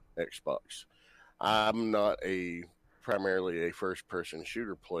on Xbox. I'm not primarily a first-person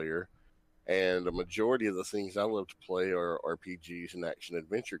shooter player, and the majority of the things I love to play are RPGs and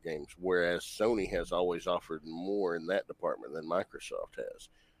action-adventure games, whereas Sony has always offered more in that department than Microsoft has,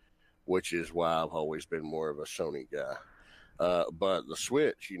 which is why I've always been more of a Sony guy. But the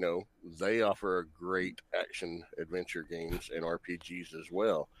Switch, they offer great action-adventure games and RPGs as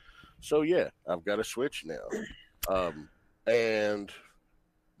well. So, yeah, I've got a Switch now. And...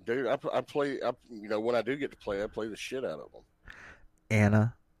 dude, I play. When I do get to play, I play the shit out of them.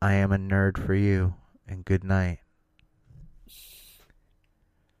 Anna, I am a nerd for you, and good night.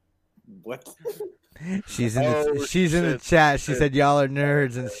 What? She's in the chat. She said y'all are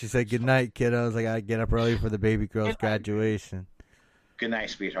nerds, and she said good night, kiddos. I gotta get up early for the baby girl's graduation. Good night,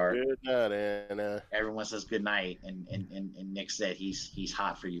 sweetheart. Good night, Anna. Everyone says good night, and Nick said he's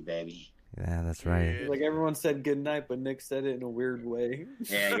hot for you, baby. Yeah, that's right. Like everyone said good night, but Nick said it in a weird way.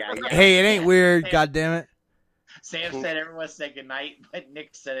 Yeah. Hey, it ain't weird, goddammit. Sam said everyone said good night, but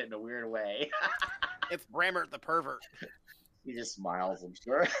Nick said it in a weird way. It's Brammert the pervert. He just smiles, I'm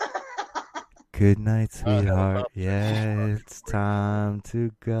sure. Good night, sweetheart. Yeah, it's time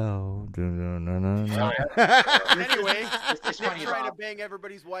to go. Anyway, it's Nick funny, trying to Bob. bang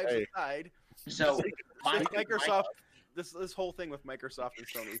everybody's wives aside. So Microsoft. This whole thing with Microsoft and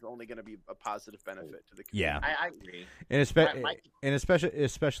Sony is only going to be a positive benefit to the community. Yeah, I agree. And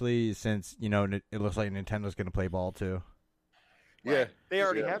especially since it looks like Nintendo's going to play ball too. Yeah, They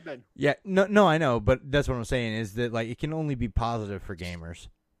already have been. Yeah, no, I know, but that's what I'm saying is that it can only be positive for gamers.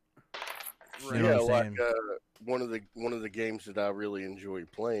 Right. You know yeah. what I'm Like one of the games that I really enjoy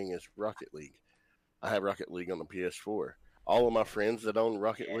playing is Rocket League. I have Rocket League on the PS4. All of my friends that own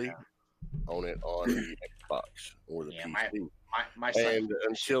Rocket League own it on the Xbox or the PC. My son, and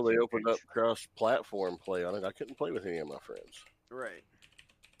until they opened up cross-platform play on it, I couldn't play with any of my friends. Right.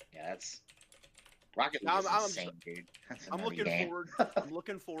 Yeah, that's Rocket League is insane, dude. That's I'm another looking game. forward. I'm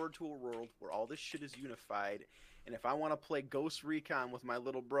looking forward to a world where all this shit is unified. And if I want to play Ghost Recon with my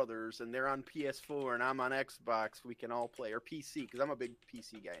little brothers, and they're on PS4 and I'm on Xbox, we can all play, or PC, because I'm a big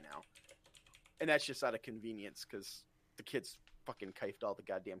PC guy now. And that's just out of convenience, because the kids fucking kifed all the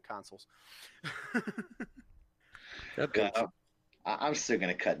goddamn consoles. I'm still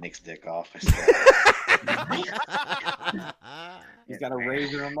gonna cut Nick's dick off. He's got a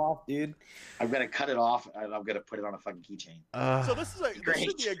razor him off, dude. I'm gonna cut it off and I'm gonna put it on a fucking keychain. So this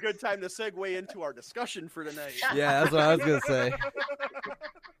should be a good time to segue into our discussion for tonight. Yeah, that's what I was gonna say.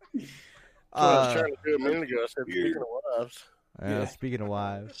 I was trying to do a minute ago. I said, speaking of wives. Yeah, speaking of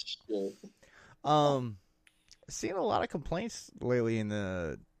wives, seeing a lot of complaints lately in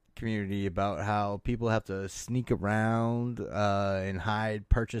the community about how people have to sneak around and hide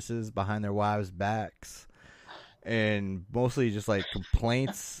purchases behind their wives' backs, and mostly just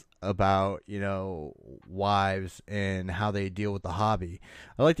complaints about wives and how they deal with the hobby.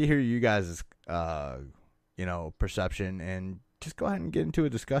 I'd like to hear you guys' perception, and just go ahead and get into a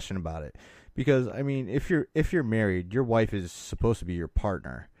discussion about it. Because I mean, if you're married, your wife is supposed to be your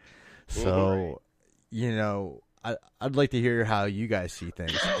partner. So, I'd like to hear how you guys see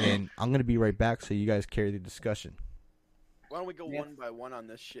things, and I'm going to be right back so you guys carry the discussion. Why don't we go one by one on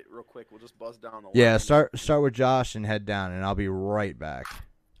this shit real quick? We'll just buzz down the line. Yeah, start with Josh and head down, and I'll be right back.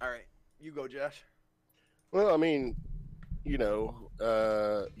 All right, you go, Josh. Well, I mean,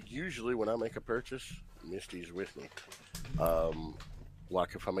 usually when I make a purchase, Misty's with me.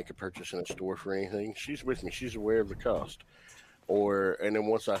 Like if I make a purchase in a store for anything, she's with me. She's aware of the cost. And then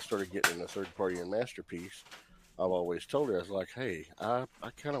once I started getting in the third party and masterpiece, I've always told her, I was like, hey, I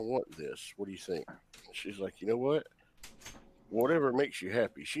kind of want this. What do you think? She's like, you know what? Whatever makes you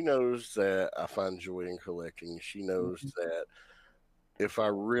happy. She knows that I find joy in collecting. She knows that if I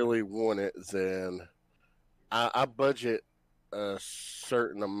really want it, then I budget a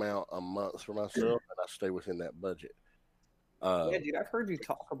certain amount a month for myself, and I stay within that budget. Yeah, dude, I've heard you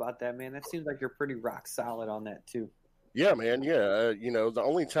talk about that, man. That seems like you're pretty rock solid on that too. Yeah, man. Yeah, the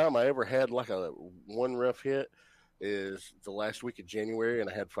only time I ever had like a one rough hit is the last week of January, and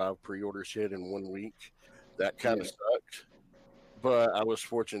I had 5 pre-orders hit in 1 week. That kind of sucked. But I was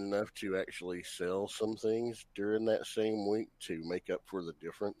fortunate enough to actually sell some things during that same week to make up for the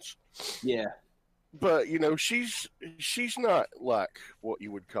difference. Yeah. But, she's not like what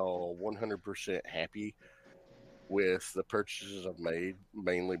you would call 100% happy with the purchases I've made,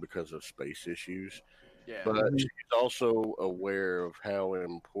 mainly because of space issues. Yeah. But she's also aware of how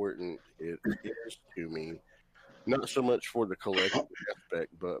important it is to me, not so much for the collective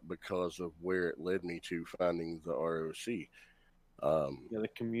aspect, but because of where it led me to finding the ROC. The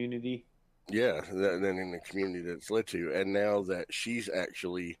community. Yeah, then in the community that's led to. And now that she's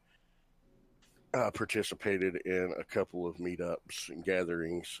actually participated in a couple of meetups and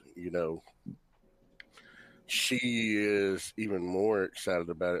gatherings, she is even more excited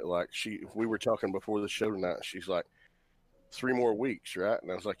about it. Like we were talking before the show tonight. She's like, 3 more weeks, right?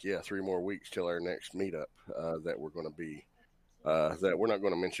 And I was like, yeah, 3 more weeks till our next meetup that we're going to be. That we're not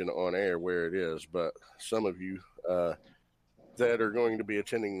going to mention on air where it is, but some of you that are going to be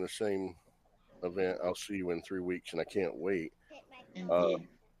attending the same event, I'll see you in 3 weeks, and I can't wait.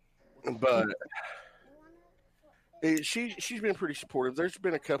 But she's been pretty supportive. There's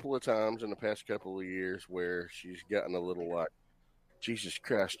been a couple of times in the past couple of years where she's gotten a little like, Jesus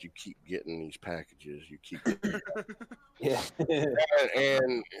Christ, you keep getting these packages. You keep getting Yeah.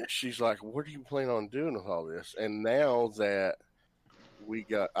 and she's like, what do you plan on doing with all this? And now that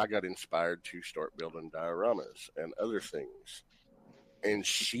I got inspired to start building dioramas and other things. And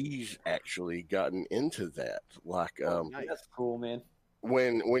she's actually gotten into that. Like, Nice. That's cool, man.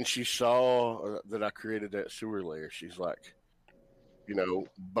 When she saw that I created that sewer layer, she's like,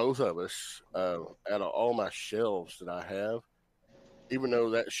 both of us, out of all my shelves that I have, even though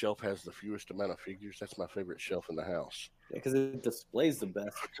that shelf has the fewest amount of figures, that's my favorite shelf in the house. Yeah, because it displays the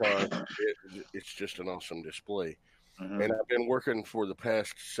best. Because it's just an awesome display. Mhm. And I've been working for the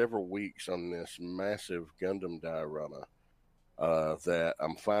past several weeks on this massive Gundam diorama that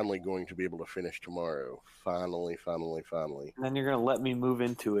I'm finally going to be able to finish tomorrow. Finally. And then you're gonna let me move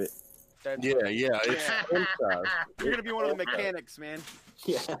into it. That's- Yeah, it's inside. You're gonna be one of the mechanics, man.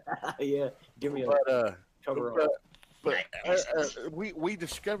 Yeah, yeah. Give me a But cover but, up. but we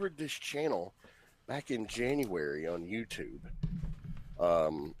discovered this channel back in January on YouTube.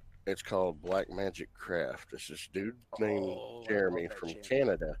 It's called Black Magic Craft. It's this dude named Jeremy that from channel.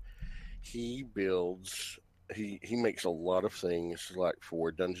 Canada. He builds. He makes a lot of things like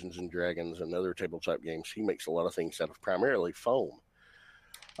for Dungeons and Dragons and other tabletop games. He makes a lot of things out of primarily foam,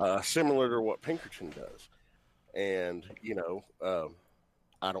 similar to what Pinkerton does. And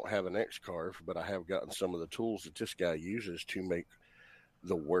I don't have an X-Carve, but I have gotten some of the tools that this guy uses to make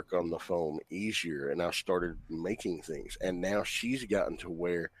the work on the foam easier. And I started making things, and now she's gotten to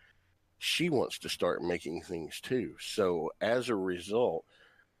where she wants to start making things too. So as a result,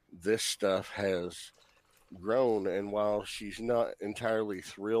 this stuff has grown, and while she's not entirely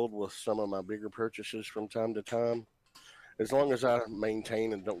thrilled with some of my bigger purchases from time to time, as long as I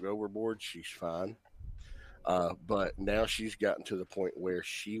maintain and don't go overboard, she's fine. But now she's gotten to the point where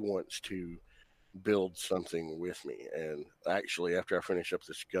she wants to build something with me. And actually, after I finish up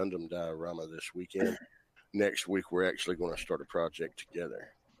this Gundam diorama this weekend, next week we're actually going to start a project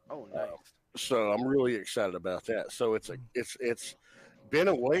together. Oh, nice. So I'm really excited about that. So it's been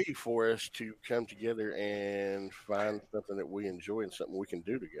a way for us to come together and find something that we enjoy and something we can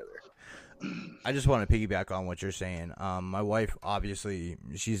do together. I just want to piggyback on what you're saying. My wife, obviously,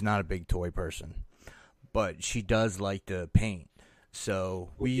 she's not a big toy person, but she does like to paint. So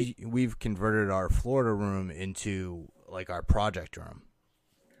we've converted our Florida room into like our project room.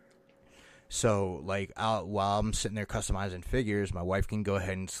 So like while I'm sitting there customizing figures, my wife can go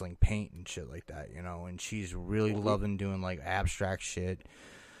ahead and sling paint and shit like that, and she's really loving doing like abstract shit.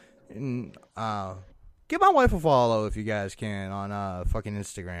 And give my wife a follow if you guys can on fucking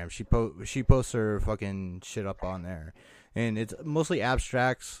Instagram. She posts her fucking shit up on there. And it's mostly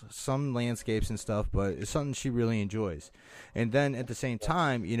abstracts, some landscapes and stuff, but it's something she really enjoys. And then at the same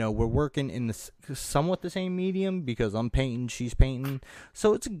time, we're working in the somewhat the same medium because I'm painting, she's painting.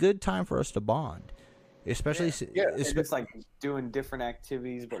 So it's a good time for us to bond. especially And just like doing different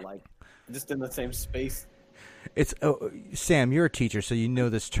activities, but like just in the same space. it's Sam, you're a teacher, so you know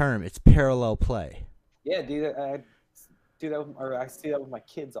this term. It's parallel play. Yeah, dude, I do that, or I see that with my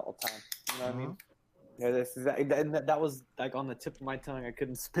kids all the time. You know what I mean? Yeah, that was like on the tip of my tongue. I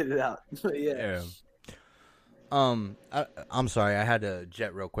couldn't spit it out. But yeah. I'm sorry, I had to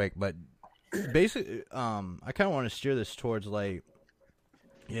jet real quick, but basically, I kind of want to steer this towards like,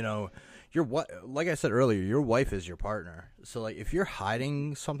 you know, like I said earlier, your wife is your partner. So like, if you're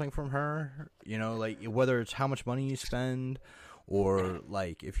hiding something from her, you know, like whether it's how much money you spend, or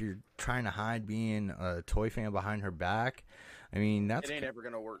like if you're trying to hide being a toy fan behind her back, I mean, it ain't ever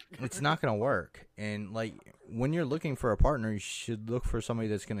gonna work. It's not gonna work. And like when you're looking for a partner, you should look for somebody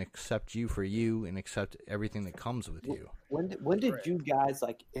that's gonna accept you for you and accept everything that comes with you. When did you guys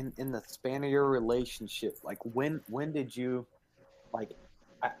like in the span of your relationship? Like when did you like?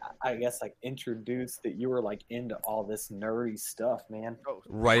 I guess like introduce that you were like into all this nerdy stuff, man. Oh,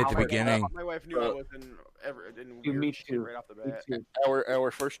 right at the beginning. My wife knew I wasn't ever in Me weird shit too. right off the Me bat. too.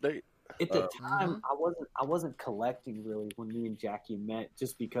 Our first date. At the time, I wasn't collecting really when me and Jackie met,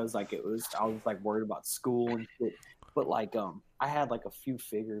 just because like I was like worried about school and shit. But like I had like a few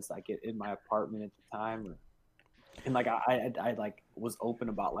figures like in my apartment at the time, and like I like was open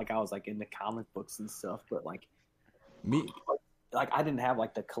about like I was like into comic books and stuff. But like Me, like I didn't have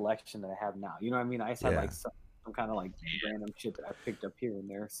like the collection that I have now. You know what I mean? I just had Yeah. like some kind of like random shit that I picked up here and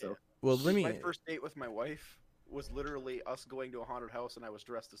there. So well, let me. My first date with my wife was literally us going to a haunted house, and I was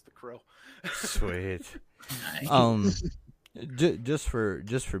dressed as the Crow. Sweet. Nice. Just for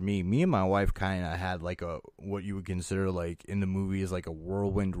me and my wife kind of had like a what you would consider like in the movies like a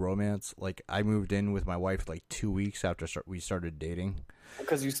whirlwind romance. Like I moved in with my wife like 2 weeks after we started dating.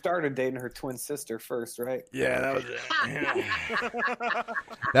 because you started dating her twin sister first, right? Yeah, that was it.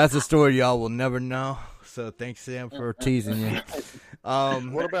 That's a story y'all will never know. So thanks, Sam, for teasing you.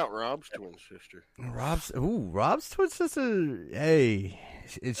 What about Rob's twin sister? Rob's twin sister. Hey,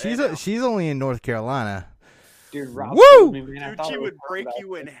 she's only in North Carolina. Dude, Rob Woo! told me, man, I Dude, thought she it would was break about-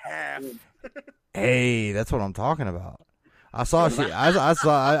 you in half. Hey, that's what I'm talking about. I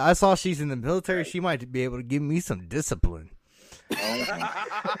saw she's in the military. She might be able to give me some discipline. Oh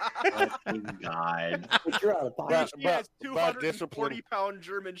God. But you're out of pocket. She has by discipline. 240-pound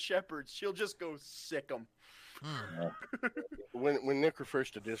German Shepherds. She'll just go sick them. When Nick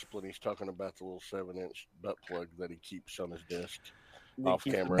refers to discipline, he's talking about the little 7-inch butt plug that he keeps on his desk off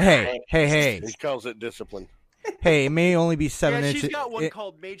camera. Hey. He calls it discipline. Hey, it may only be 7 Yeah, inches. she's got one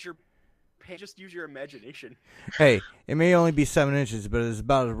called Major Pain. Just use your imagination. Hey, it may only be 7 inches, but it's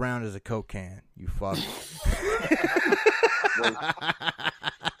about as round as a Coke can. You fuck.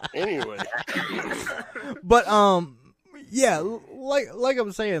 Anyway, But yeah, like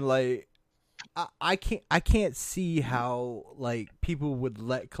I'm saying, like I can't see how like people would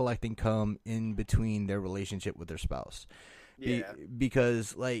let collecting come in between their relationship with their spouse. Yeah.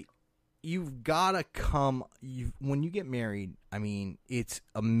 Because like you've gotta when you get married, I mean, it's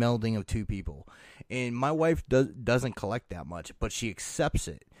a melding of two people. And my wife doesn't collect that much, but she accepts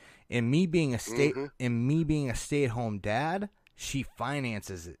it. And me being a stay-at-home dad, she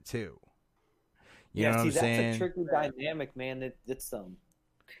finances it too. You know what I'm saying? That's a tricky dynamic, man. It's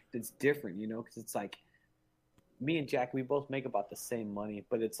different, you know, because it's like me and Jack, we both make about the same money,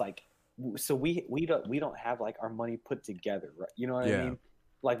 but it's like, so we don't have like our money put together, right? You know what I mean?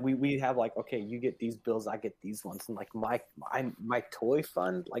 Like we have like, okay, you get these bills, I get these ones, and like my toy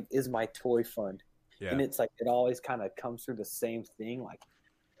fund like is my toy fund, and it's like it always kind of comes through the same thing, like.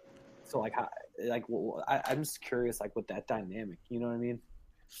 So like, I'm just curious, like with that dynamic, you know what I mean?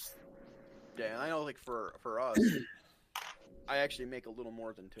 Yeah, I know. Like for us, I actually make a little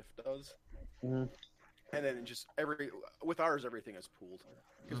more than Tiff does, Mhm. and then just with ours, everything is pooled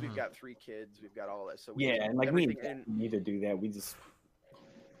because we've got 3 kids, we've got all that. So we Yeah, just and like everything we need to do that. We just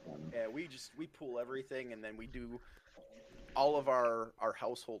we pool everything, and then we do all of our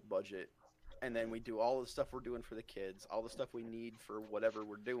household budget, and then we do all the stuff we're doing for the kids, all the stuff we need for whatever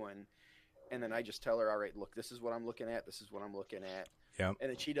we're doing. And then I just tell her, all right, look, this is what I'm looking at. This is what I'm looking at. Yep.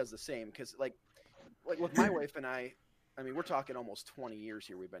 And then she does the same. Because, like with my wife and I mean, we're talking almost 20 years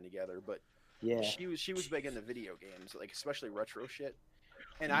here we've been together. But yeah, she was big into video games, like especially retro shit.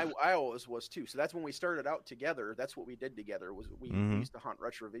 And I always was too. So that's when we started out together. That's what we did together. Was we used to hunt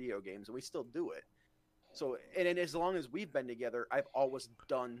retro video games, and we still do it. So, and as long as we've been together, I've always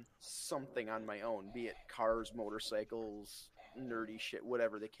done something on my own, be it cars, motorcycles, nerdy shit,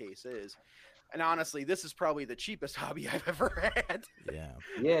 whatever the case is. And honestly, this is probably the cheapest hobby I've ever had. Yeah.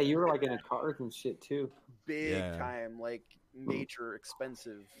 Yeah, you were like into cars and shit too. Big time. Like major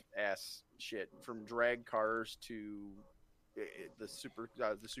expensive ass shit, from drag cars to the super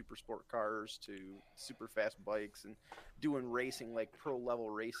sport cars to super fast bikes, and doing racing, like pro level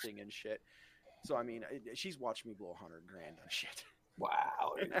racing and shit. So I mean, she's watched me blow $100,000 on shit.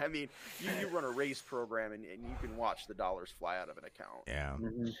 Wow. I mean, you run a race program and you can watch the dollars fly out of an account. Yeah.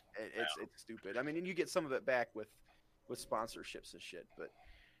 Mm-hmm. It's stupid. I mean, and you get some of it back with sponsorships and shit, but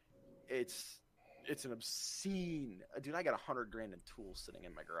it's an obscene. Dude, I got $100,000 in tools sitting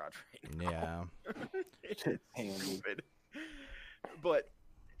in my garage right now. Yeah. It's stupid. But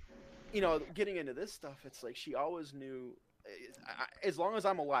getting into this stuff, it's like she always knew. As long as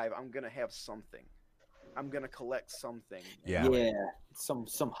I'm alive, I'm gonna have something. I'm gonna collect something. Yeah. Yeah. Some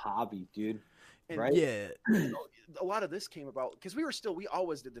hobby, dude. And Right? Yeah. a lot of this came about because we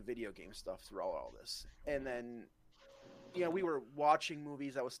always did the video game stuff throughout all this, and then we were watching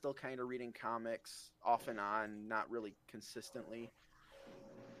movies. I was still kind of reading comics off and on, not really consistently,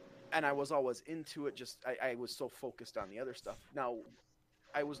 and I was always into it. Just I was so focused on the other stuff. Now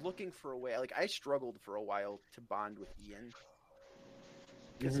I was looking for a way. Like, I struggled for a while to bond with Ian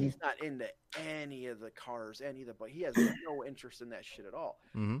because he's not into any of the cars, but he has no interest in that shit at all.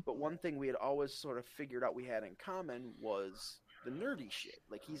 Mm-hmm. But one thing we had always sort of figured out we had in common was the nerdy shit.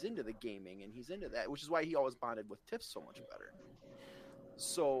 Like, he's into the gaming and he's into that, which is why he always bonded with Tiff so much better.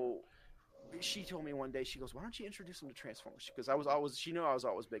 So she told me one day, she goes, "Why don't you introduce him to Transformers?" Because she knew I was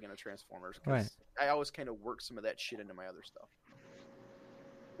always big into Transformers. Right. I always kind of worked some of that shit into my other stuff.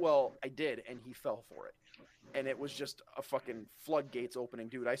 Well, I did, and he fell for it. And it was just a fucking floodgates opening,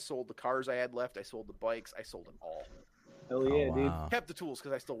 dude. I sold the cars I had left. I sold the bikes. I sold it all. Hell yeah, dude. Kept the tools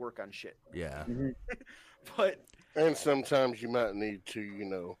because I still work on shit. Yeah. But And sometimes you might need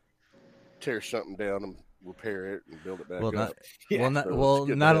to, tear something down and repair it and build it back Well, up.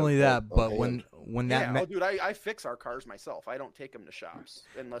 not only that, but when that dude, I fix our cars myself. I don't take them to shops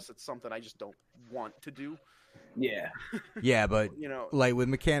unless it's something I just don't want to do. Yeah. yeah, but like with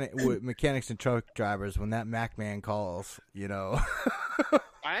mechanics and truck drivers, when that Mac man calls,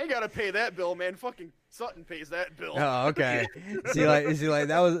 I ain't gotta pay that bill, man. Fucking Sutton pays that bill. Oh, okay. see, like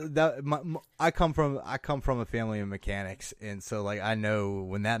that was that. I come from a family of mechanics, and so like I know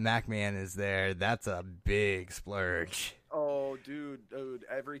when that Mac man is there, that's a big splurge. Oh, dude,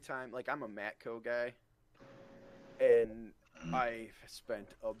 every time, like, I'm a Matco guy, and I spent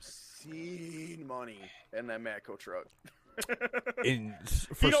obscene money in that Matco truck. He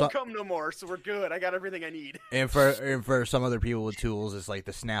don't come no more, so we're good. I got everything I need. And for some other people with tools, it's like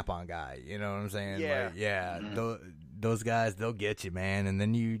the Snap-on guy. You know what I'm saying? Yeah. Like, those guys, they'll get you, man. And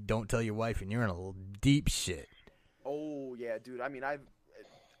then you don't tell your wife, and you're in a little deep shit. Oh yeah, dude. I mean, I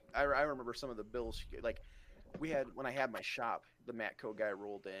remember some of the bills. Like, when I had my shop, the Matco guy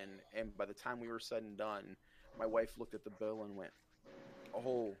rolled in, and by the time we were said and done, my wife looked at the bill and went,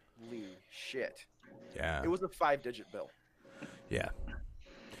 "Holy shit!" Yeah. It was a 5-digit bill. Yeah.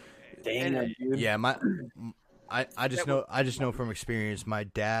 Damn, dude. Yeah, I just know from experience. My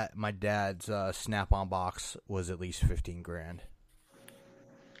dad's Snap-on box was at least $15,000.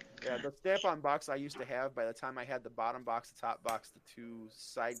 Yeah, the Snap-on box I used to have, by the time I had the bottom box, the top box, the 2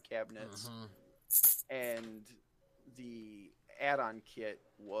 side cabinets, and the add-on kit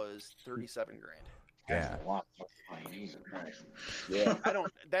was $37,000. Yeah. Yeah.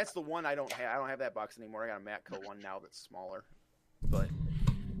 That's the one I don't have. I don't have that box anymore. I got a Matco one now that's smaller. But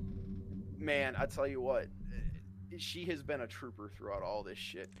man, I tell you what, she has been a trooper throughout all this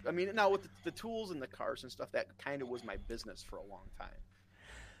shit. I mean, now with the tools and the cars and stuff, that kind of was my business for a long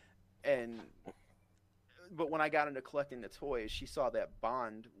time. But when I got into collecting the toys, she saw that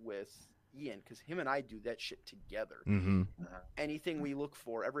bond with Ian, because him and I do that shit together. Mm-hmm. Anything we look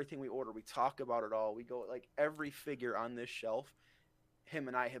for, everything we order, we talk about it all. We go, like, every figure on this shelf, him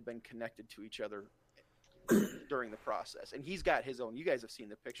and I have been connected to each other during the process. And he's got his own. You guys have seen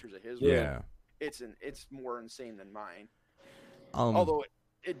the pictures of his. Yeah. It's more insane than mine. Although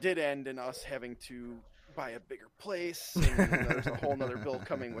it did end in us having to buy a bigger place, and there's a whole nother bill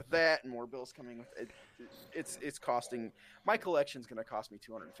coming with that, and more bills coming with it. It's costing, my collection's going to cost me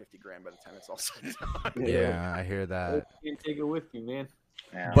 $250,000 by the time it's all said and done. Yeah, I hear that. You can take it with you, man.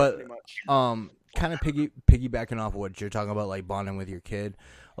 Yeah. But Pretty much. kind of piggybacking off what you're talking about, like bonding with your kid.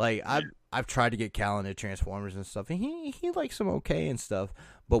 Like I've tried to get Cal into Transformers and stuff, and he likes them okay and stuff.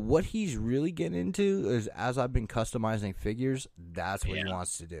 But what he's really getting into is, as I've been customizing figures, that's what he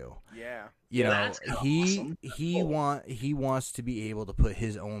wants to do. Yeah. You know, That's awesome. he wants to be able to put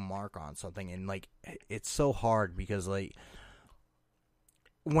his own mark on something, and like it's so hard because like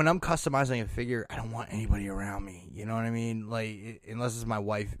when I'm customizing a figure, I don't want anybody around me. You know what I mean? Like unless it's my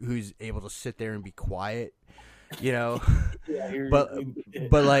wife who's able to sit there and be quiet you know. Yeah,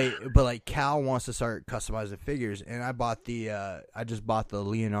 but like Cal wants to start customizing figures, and I just bought the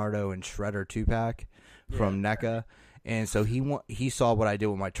Leonardo and Shredder 2-pack from NECA. And so he saw what I did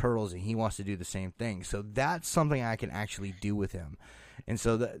with my turtles, and he wants to do the same thing. So that's something I can actually do with him, and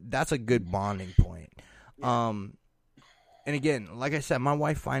so that's a good bonding point. And again, like I said, my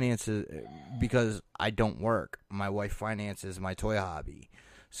wife finances, because I don't work, my wife finances my toy hobby.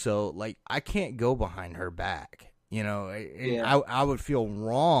 So like I can't go behind her back, you know. And I would feel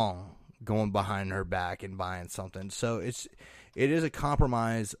wrong going behind her back and buying something. So it is a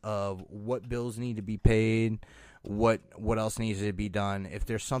compromise of what bills need to be paid. What else needs to be done? If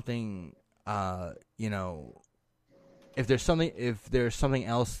there's something, you know, if there's something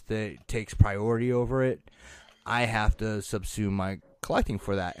else that takes priority over it, I have to subsume my collecting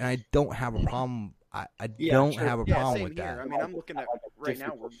for that, and I don't have a problem. I don't have a problem same with here. that. I mean, I'm looking at right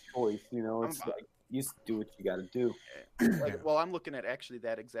now. Choice, you know, it's like you just do what you got to do. Well, I'm looking at actually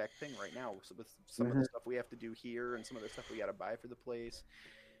that exact thing right now. So with some of the stuff we have to do here, and some of the stuff we got to buy for the place,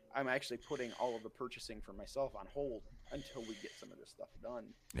 I'm actually putting all of the purchasing for myself on hold until we get some of this stuff done.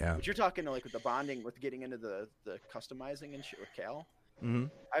 Yeah. But you're talking like with the bonding, with getting into the customizing and shit with Cal. Mm-hmm.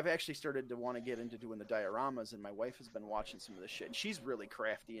 I've actually started to want to get into doing the dioramas, and my wife has been watching some of this shit. And she's really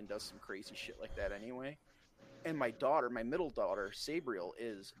crafty and does some crazy shit like that anyway. And my middle daughter, Sabriel,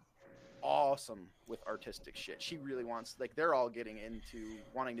 is awesome with artistic shit. She really wants, like, they're all getting into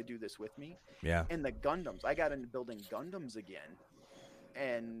wanting to do this with me. Yeah. And the Gundams, I got into building Gundams again,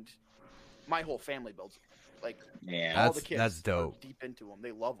 and my whole family builds them. Like, all the kids that's dope. are deep into them.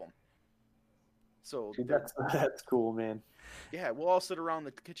 They love them. So Dude, that's cool, man. yeah, we'll all sit around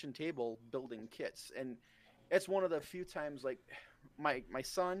the kitchen table building kits, and it's one of the few times, like, my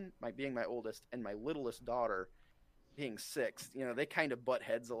son, being my oldest, and my littlest daughter being 6, you know, they kind of butt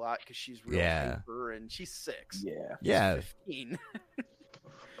heads a lot because she's real hyper, and she's 6. Yeah. 15.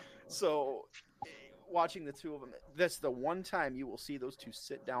 So watching the two of them, that's the one time you will see those two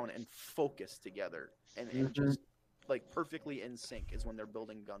sit down and focus together, and just like perfectly in sync is when they're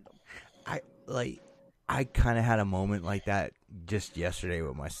building Gundam. I kind of had a moment like that just yesterday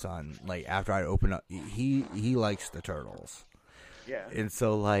with my son. Like after I opened up, he likes the turtles. Yeah. And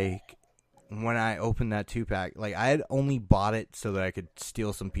so like when I opened that 2-pack, like I had only bought it so that I could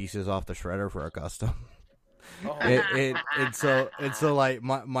steal some pieces off the shredder for a custom. Oh. And so like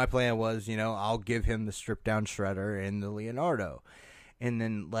my plan was, you know, I'll give him the stripped down shredder and the Leonardo. And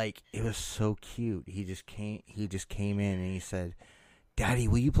then like it was so cute. He just came in and he said, "Daddy,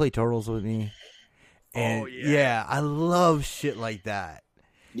 will you play turtles with me?" And yeah, I love shit like that.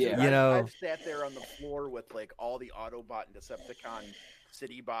 Yeah, you know, I've sat there on the floor with like all the Autobot and Decepticon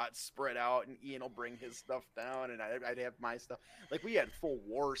city bots spread out, and Ian will bring his stuff down, and I'd have my stuff. Like we had full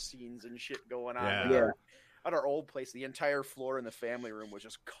war scenes and shit going on. Yeah. Like at our old place, the entire floor in the family room was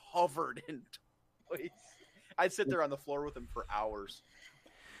just covered in toys. I'd sit there on the floor with him for hours.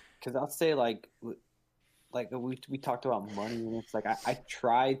 Because I'll say like we talked about money, and it's like I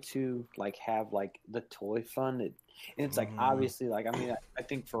try to like have like the toy fund, and it's like obviously like I mean I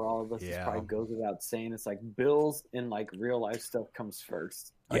think for all of us this probably goes without saying, it's like bills and like real life stuff comes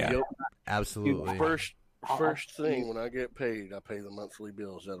first. Like, yeah, absolutely. First thing when I get paid, I pay the monthly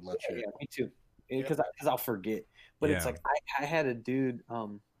bills out of my check. Yeah, me too. Because I'll forget. But it's like I had a dude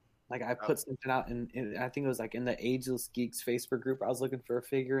like I put something out, and I think it was like in the Ageless Geeks Facebook group. I was looking for a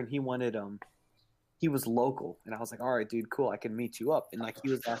figure, and he wanted he was local, and I was like, all right, dude, cool, I can meet you up. And like he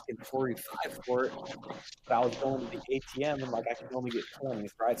was asking 45 for it, but I was going to the ATM, and like I could only get 20,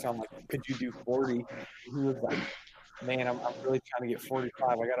 right? So I'm like, could you do 40? And he was like, man, I'm really trying to get 45.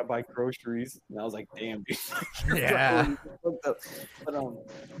 I gotta buy groceries. And I was like, damn, dude. Yeah. But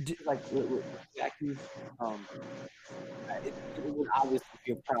like with Jackie, it would obviously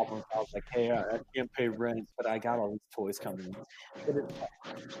be a problem. I was like, hey, I can't pay rent, but I got all these toys coming in.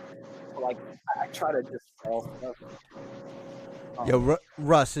 But like I try to just sell stuff. Yo,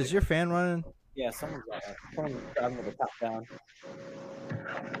 Russ, is your fan running? Yeah, someone's driving with the top down.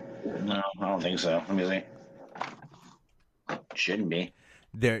 No, I don't think so. Let me see. Shouldn't be.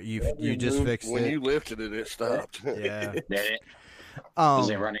 There, you just fixed it. When you lifted it, it stopped. Yeah. Did it? Is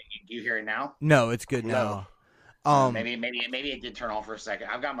it running? Do you hear it now? No, it's good now. Maybe it did turn off for a second.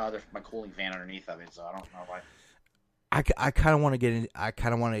 I've got my cooling fan underneath of it, so I don't know why. I kind of want to get in. I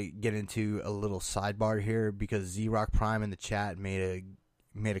kind of want to get into a little sidebar here because Z-Rock Prime in the chat made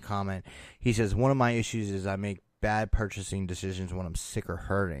a comment. He says one of my issues is I make bad purchasing decisions when I'm sick or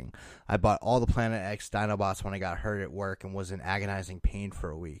hurting. I bought all the Planet X Dinobots when I got hurt at work and was in agonizing pain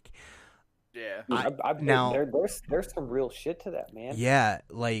for a week. Yeah. Now there's some real shit to that, man. Yeah,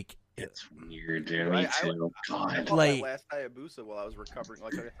 like It's weird, dude. Right, Me too. I God. bought Like- my last Hayabusa while I was recovering.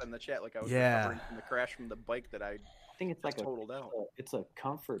 Like I said in the chat, like I was Yeah. recovering from the crash from the bike that I I think it's like totaled out. it's a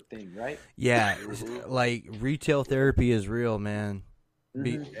comfort thing, right? Yeah, Mhm. like retail therapy is real, man.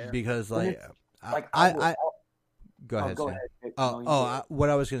 Mhm. Yeah. Because And like, it's- I, Like I go oh, ahead. go Sam. ahead. Nick. Oh, No, you oh, go ahead. what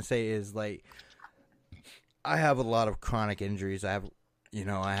I was gonna say is like, I have a lot of chronic injuries. I have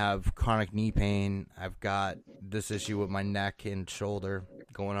chronic knee pain. I've got this issue with my neck and shoulder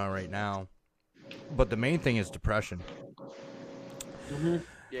going on right now. But the main thing is depression. Mhm.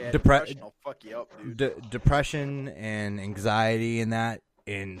 Yeah, Depre- depression will fuck you up, dude. Depression and anxiety and that,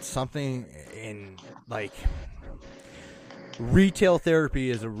 and something in like retail therapy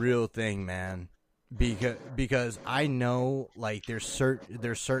is a real thing, man. Because I know like there's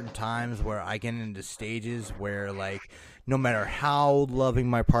certain times where I get into stages where like no matter how loving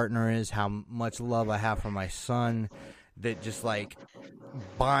my partner is, how much love I have for my son, that just like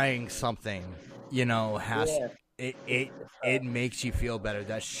buying something, has Yeah. it makes you feel better.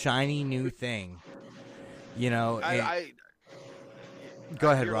 That shiny new thing, I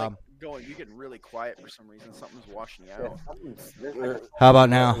go ahead, you're, Rob. Like, you're getting really quiet for some reason. Something's washing you Yeah, out. there's like a How about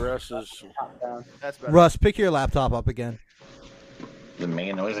now? Russ is top down. That's better. Russ, pick your laptop up again. Is it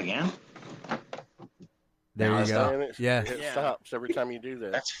making noise again? There Now you it's go. saying it, Yeah. it Yeah. stops every time you do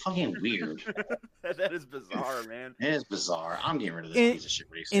that. That's fucking weird. That is bizarre, man. It is bizarre. I'm getting rid of this In- piece of shit.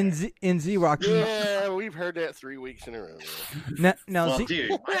 What are you In saying? Z-Rock, Yeah, we've heard that 3 weeks in a row. now Well, Z-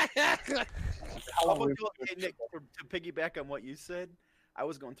 dude, How long I'm we- gonna go, hey, Nick, to piggyback on what you said, I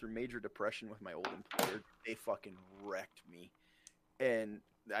was going through major depression with my old employer. They fucking wrecked me, and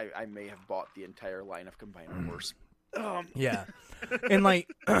I may have bought the entire line of Combiner Wars. yeah, and like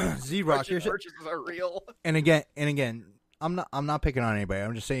Z-Rock, Purchases are real. and again, I'm not picking on anybody.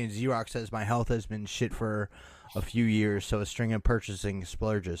 I'm just saying Z-Rock says my health has been shit for a few years, so a string of purchasing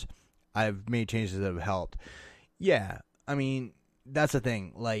splurges. I've made changes that have helped. Yeah, I mean that's the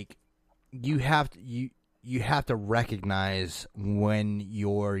thing. Like you have to recognize when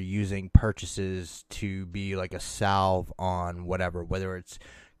you're using purchases to be like a salve on whatever, whether it's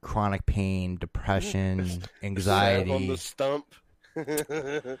chronic pain, depression, Salve on anxiety, the stump.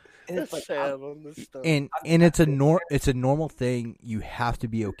 it's like, Salve on the stump. and it's a normal thing. You have to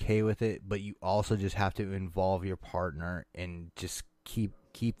be okay with it, but you also just have to involve your partner and just keep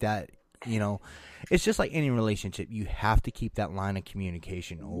that. It's just like any relationship. You have to keep that line of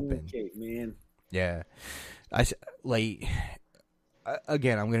communication open. communicate, man. Yeah,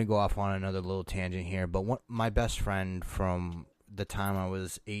 again, I'm gonna go off on another little tangent here, but my best friend from the time I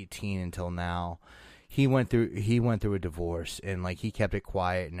was 18 until now, he went through a divorce, and like he kept it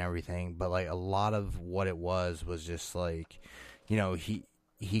quiet and everything, but like a lot of what it was just like,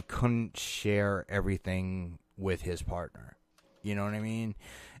 he couldn't share everything with his partner. You know what I mean?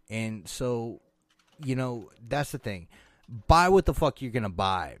 And so, that's the thing. Buy what the fuck you're gonna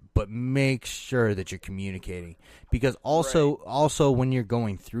buy, but make sure that you're communicating. Because also when you're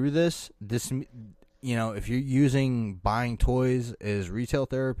going through this, if you're using buying toys as retail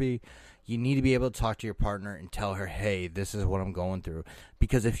therapy, you need to be able to talk to your partner and tell her, hey, this is what I'm going through.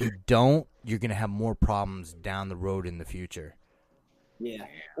 Because if you don't, you're gonna have more problems down the road in the future. Yeah.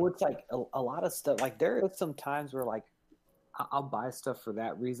 Well, it's like a lot of stuff. Like there is some times where like I'll buy stuff for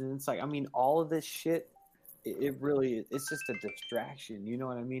that reason. It's like, I mean, all of this shit, it really, it's just a distraction. You know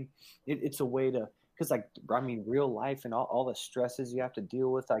what I mean? It's a way to, because like, I mean, real life and all the stresses you have to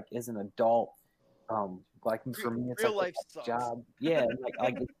deal with, like as an adult, like for me, it's Real like life a sucks. job. Yeah.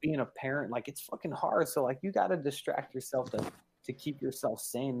 like being a parent, like it's fucking hard. So like you got to distract yourself to keep yourself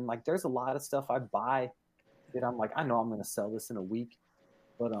sane. Like there's a lot of stuff I buy that I'm like, I know I'm going to sell this in a week.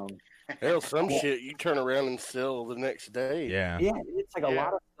 But Hell, some shit you turn around and sell the next day. Yeah. yeah, it's like a Yeah.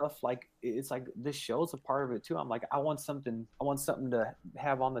 lot of stuff. Like it's like this show's a part of it too. I'm like, I want something to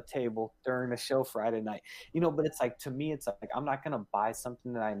have on the table during the show Friday night. But it's like to me, it's like I'm not gonna buy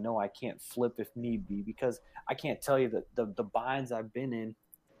something that I know I can't flip if need be, because I can't tell you that the binds I've been in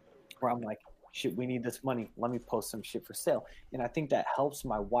where I'm like, shit, we need this money. Let me post some shit for sale. And I think that helps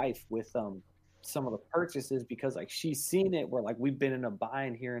my wife with some of the purchases, because like she's seen it where like we've been in a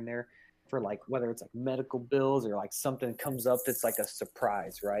bind here and there for like whether it's like medical bills or like something comes up that's like a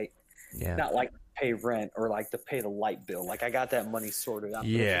surprise, right? Yeah. Not like pay rent or like to pay the light bill. Like I got that money sorted out. But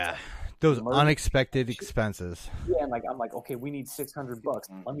if it's Yeah. like, Those emergency unexpected shit. expenses. yeah, and like I'm like, okay, we need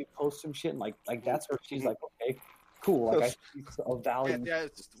 $600. Let me post some shit. And like that's where she's like, okay, cool. Like I see a value. Yeah,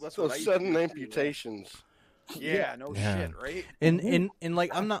 that's So what I used to sudden do, too. amputations. Yeah, no Yeah. shit, right? And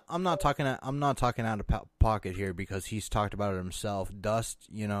like I'm not talking out of pocket here, because he's talked about it himself. Dust,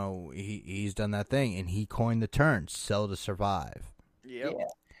 he's done that thing, and he coined the term "sell to survive." Yep. Yeah.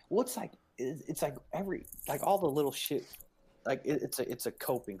 what's like it's like all the little shit, like it's a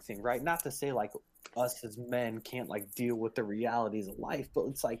coping thing, right? Not to say like us as men can't like deal with the realities of life, but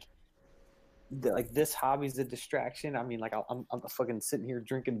it's like this hobby's a distraction. I mean, like I'm fucking sitting here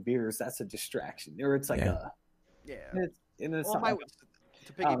drinking beers, that's a distraction. Or it's like yeah. It's Well, not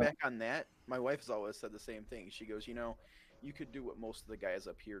to piggyback on that, my wife has always said the same thing. She goes, you could do what most of the guys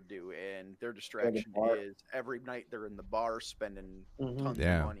up here do, and their distraction is every night they're in the bar spending tons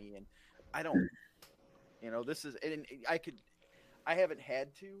of money, and I don't. This is, and I haven't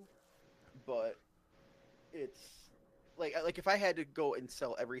had to, but it's like if I had to go and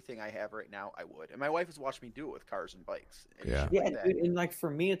sell everything I have right now, I would. And my wife has watched me do it with cars and bikes. And and like for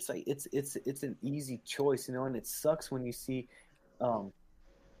me, it's like it's an easy choice, and it sucks when you see,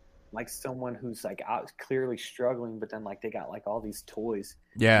 like someone who's like out clearly struggling, but then like they got like all these toys.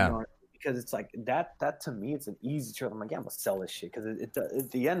 Yeah. Because it's like that to me, it's an easy choice. I'm like, I'm gonna sell this shit because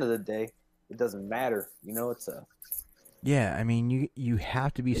at the end of the day, it doesn't matter. It's a. Yeah, I mean, you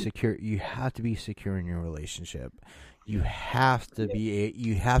have to be secure. You have to be secure in your relationship. You have to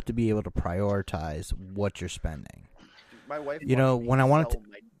be able to prioritize what you're spending. My wife, when I wanted to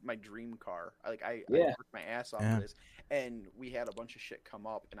my dream car, I worked my ass off for this, and we had a bunch of shit come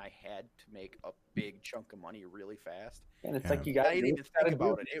up, and I had to make a big chunk of money really fast. And it's like you got. I didn't even think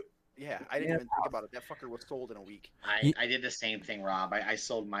about it. I didn't even think about it. That fucker was sold in a week. I did the same thing, Rob. I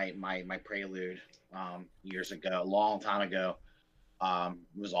sold my Prelude years ago, a long time ago. It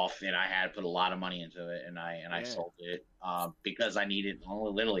was off, and I had put a lot of money into it, and I sold it because I needed.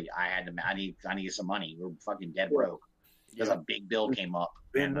 Literally, I needed some money. We were fucking dead broke because a big bill came up,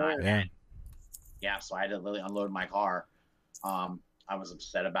 and so I had to literally unload my car. I was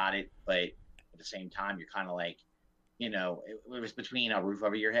upset about it, but at the same time, you're kind of like, it was between a roof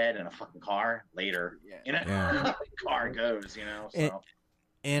over your head and a fucking car. Later, the car goes, so.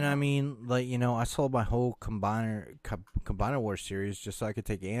 And I mean, like, I sold my whole Combiner War series just so I could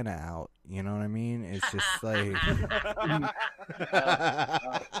take Anna out. You know what I mean? It's just like.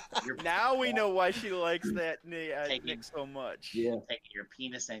 Now we know why she likes that Nick so much. Yeah, taking your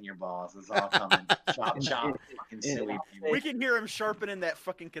penis and your balls is all coming. Chop, chop, fucking silly. We can hear him sharpening that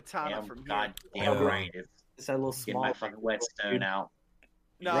fucking katana from God here. damn right. It's that little Get small. my fucking whetstone out.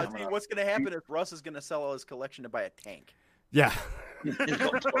 No, what's going to happen is Russ is going to sell all his collection to buy a tank. Yeah.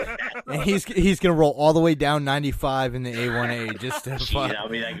 And he's gonna roll all the way down 95 in the A1A just to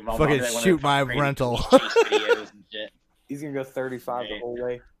fucking shoot my rental. He's gonna go 35 the whole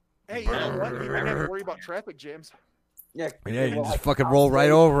way. Hey, you know what? You don't have to worry about traffic jams. Yeah, you just fucking roll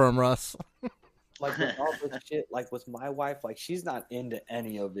right over him, Russ. Like with all this shit, like with my wife, like she's not into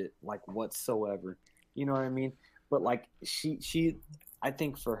any of it, like whatsoever. You know what I mean? But like she, I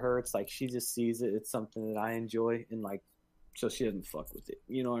think for her, it's like she just sees it. It's something that I enjoy, and like. So she doesn't fuck with it.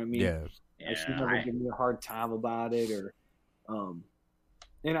 You know what I mean? Yeah. Like she never give me a hard time about it, or,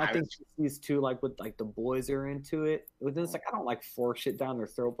 and I think she sees too, like with like the boys are into it. But then it's like I don't like force shit down their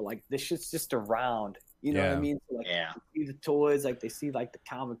throat, but like this shit's just around. You know what I mean? So, like, they see the toys, like they see like the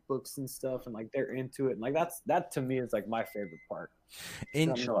comic books and stuff, and like they're into it. And like that to me is like my favorite part.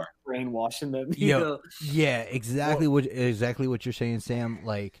 And like, brainwashing them. Yeah, exactly what you're saying, Sam.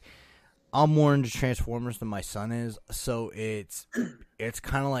 Like. I'm more into Transformers than my son is, so it's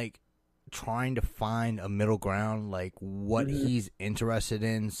kind of like trying to find a middle ground, like what he's interested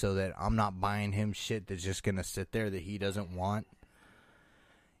in, so that I'm not buying him shit that's just gonna sit there that he doesn't want.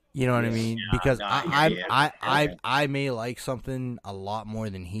 You know what I mean? Because I may like something a lot more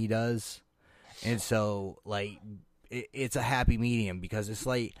than he does, and so like it's a happy medium because it's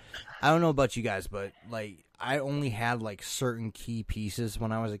like I don't know about you guys, but like. I only had like certain key pieces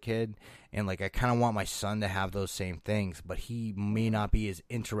when I was a kid, and like I kind of want my son to have those same things, but he may not be as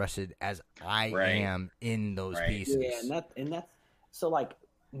interested as I am in those pieces. Yeah, and that's so like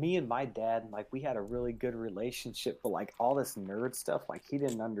me and my dad, like we had a really good relationship, but like all this nerd stuff, like he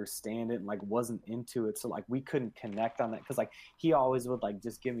didn't understand it and like wasn't into it, so like we couldn't connect on that because like he always would like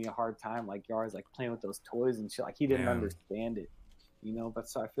just give me a hard time, like you're always like playing with those toys and shit, like he didn't understand it, But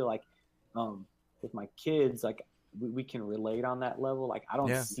so I feel like, with my kids, like we can relate on that level. Like I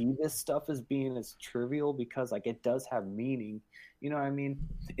don't see this stuff as being as trivial because like it does have meaning. You know what I mean?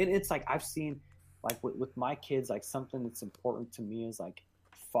 It's like I've seen like with my kids, like something that's important to me is like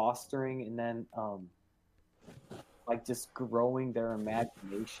fostering and then like just growing their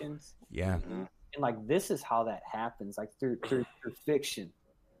imaginations. Yeah. And like this is how that happens, like through fiction.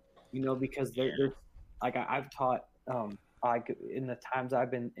 Because they're like I've taught like in the times I've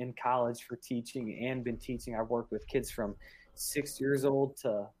been in college for teaching and been teaching, I've worked with kids from 6 years old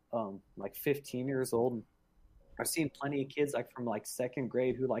to like 15 years old. I've seen plenty of kids like from like second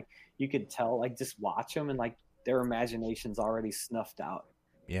grade who like you could tell like just watch them and like their imagination's already snuffed out.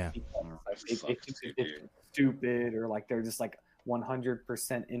 Yeah. Like, they think it's stupid or like they're just like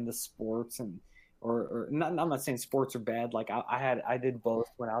 100% into sports and or not. I'm not saying sports are bad. Like I did both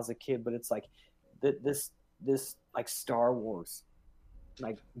when I was a kid, but it's like this like Star Wars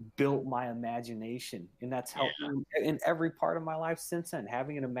like built my imagination, and that's helped me in every part of my life since then.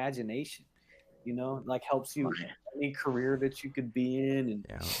 Having an imagination, you know, like helps you in any career that you could be in,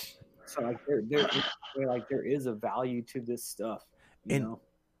 and so like there is a value to this stuff, you know.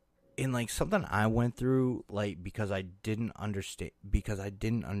 And like something I went through, like because I didn't understand,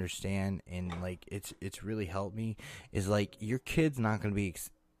 and like it's really helped me, is like your kid's not going to be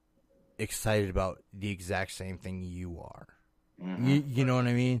excited about the exact same thing you are. You know what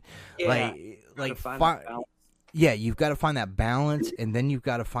I mean? Yeah. You've got to find that balance, and then you've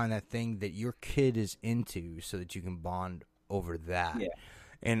got to find that thing that your kid is into, so that you can bond over that. Yeah.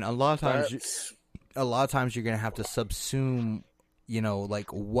 And a lot of times you're gonna have to subsume, you know,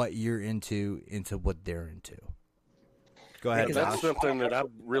 like what you're into what they're into. Go ahead. Yeah, that's something that I've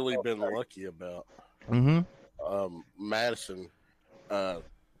really been lucky about. Madison,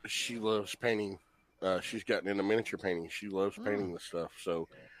 she loves painting. She's gotten into miniature painting. She loves painting the stuff. So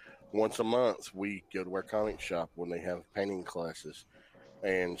once a month, we go to our comic shop when they have painting classes,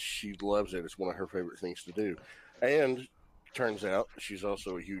 and she loves it. It's one of her favorite things to do. And turns out she's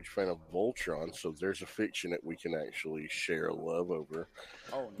also a huge fan of Voltron, so there's a fiction that we can actually share a love over.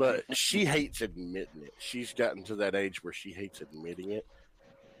 Oh, no. But she hates admitting it. She's gotten to that age where she hates admitting it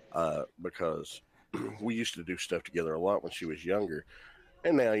because we used to do stuff together a lot when she was younger.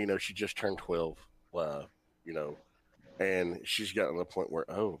 And now, you know, she just turned 12, you know, and she's gotten to the point where,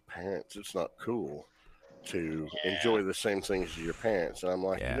 parents, it's not cool to enjoy the same things as your parents. And I'm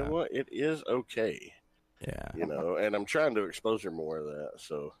like, you know what? It is okay. Yeah. You know, and I'm trying to expose her more of that.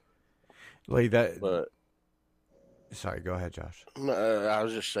 So, like that. But sorry, go ahead, Josh. I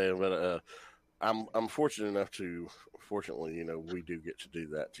was just saying, but I'm fortunate enough to, fortunately, you know, we do get to do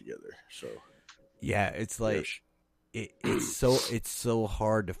that together. So, yeah, it's like it's so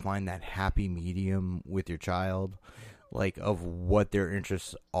hard to find that happy medium with your child, like of what their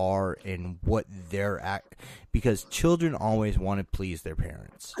interests are and what they're at, because children always want to please their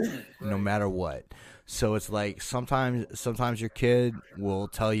parents, no matter what. So it's like sometimes your kid will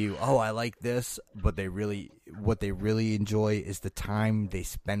tell you, "Oh, I like this," but what they really enjoy is the time they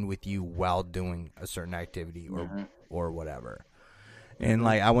spend with you while doing a certain activity or whatever. And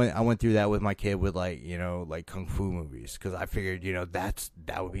like I went through that with my kid with like, you know, like kung fu movies, because I figured, you know, that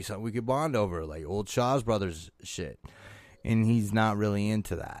would be something we could bond over, like old Shaw's Brothers shit. And he's not really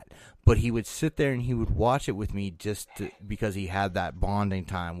into that, but he would sit there and he would watch it with me because he had that bonding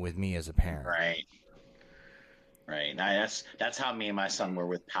time with me as a parent. Right. That's how me and my son were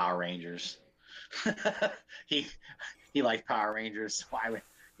with Power Rangers. he liked Power Rangers, so I would,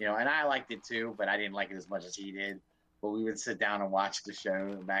 you know, and I liked it too, but I didn't like it as much as he did. But we would sit down and watch the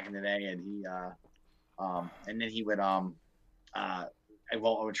show back in the day, and he, and then he would,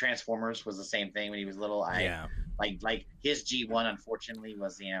 Transformers was the same thing when he was little. Like his G1, unfortunately,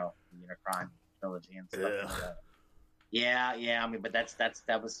 was, you know, Unicron trilogy and stuff like that. Yeah. I mean, but that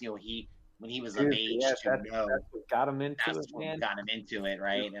was, you know, when he was of age to know. That's what got him into it, man. Got him into it,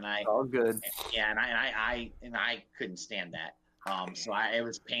 right? And all good. Yeah, and I couldn't stand that. So it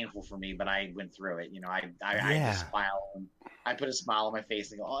was painful for me, but I went through it. You know, I just smile, and I put a smile on my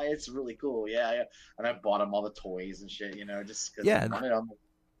face and go, "Oh, it's really cool, yeah." And I bought him all the toys and shit, you know, just because I wanted them.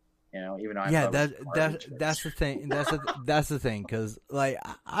 You know, even though that's the thing. That's the thing, because like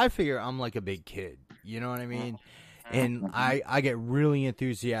I figure I'm like a big kid. You know what I mean? And I get really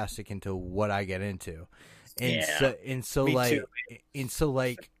enthusiastic into what I get into, and so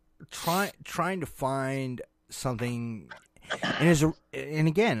trying to find something. And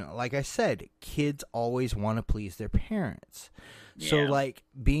again, like I said, kids always want to please their parents. So like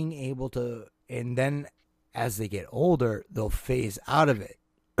being able to, and then as they get older, they'll phase out of it.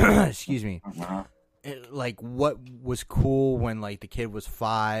 Excuse me. Like what was cool when like the kid was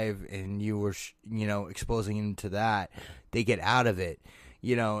 5 and you were, you know, exposing him to that, they get out of it,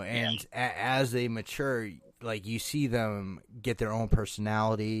 you know, and as they mature, like you see them get their own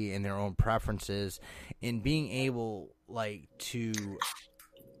personality and their own preferences, and being able like to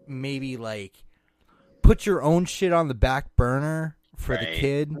maybe like put your own shit on the back burner for the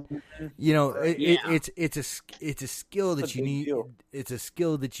kid, you know, it's a skill that you need. It's a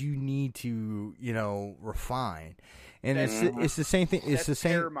skill that you need to, you know, refine, and it's the same thing. It's the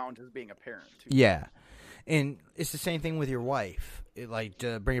same. Paramount as being a parent too. Yeah, And it's the same thing with your wife. Like,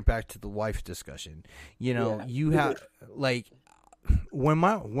 to bring it back to the wife discussion, you know, Yeah. you have like when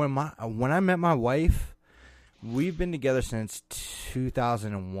I met my wife, we've been together since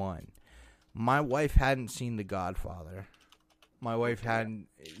 2001. My wife hadn't seen The Godfather. My wife hadn't,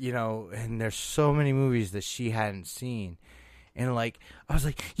 you know, and there's so many movies that she hadn't seen. And, like, I was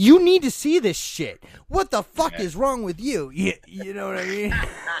like, you need to see this shit. What the fuck is wrong with you? You know what I mean?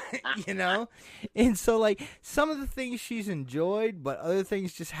 You know? And so, like, some of the things she's enjoyed, but other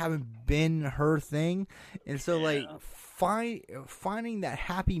things just haven't been her thing. And so, like, finding that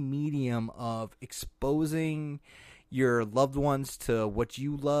happy medium of exposing your loved ones to what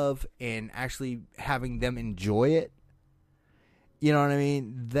you love and actually having them enjoy it. You know what I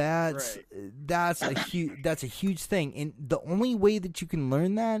mean? That's a huge thing, and the only way that you can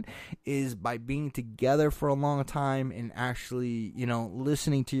learn that is by being together for a long time and actually, you know,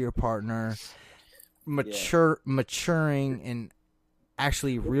 listening to your partner, maturing, and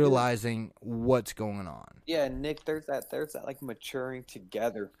actually realizing what's going on. Yeah, Nick, there's that like maturing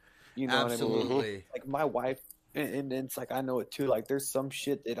together. You know what I mean? Absolutely. Like my wife, and it's like I know it too. Like there's some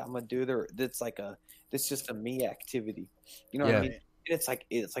shit that I'm gonna do there that's like it's just a me activity. You know what I mean? And it's like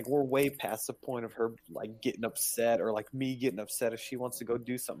we're way past the point of her like getting upset or like me getting upset if she wants to go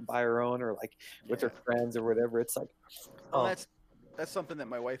do something by her own or like with her friends or whatever. It's like, Well, that's something that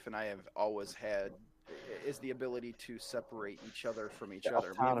my wife and I have always had, is the ability to separate each other from each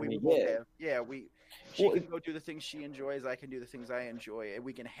other. Autonomy, She can go do the things she enjoys, I can do the things I enjoy, and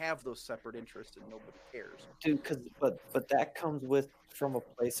we can have those separate interests and nobody cares. dude, but that comes from a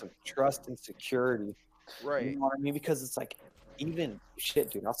place of trust and security. Right. You know what I mean? Because it's like, even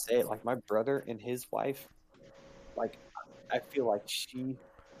shit, dude, I'll say it, like my brother and his wife, like I feel like she,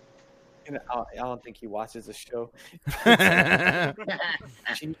 and I don't think he watches the show.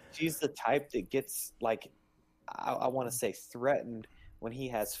 She's the type that gets like, I want to say threatened when he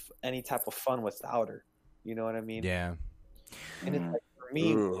has any type of fun without her. You know what I mean? Yeah. And it's like for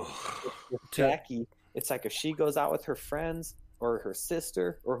me, with Jackie, it's like if she goes out with her friends or her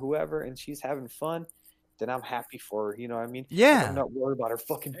sister or whoever and she's having fun, then I'm happy for her. You know what I mean? Yeah. I'm not worried about her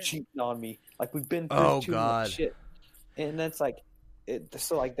fucking cheating on me. Like we've been through too much shit. And that's like,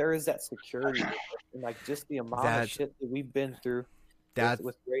 so like there is that security and like just the amount of shit that we've been through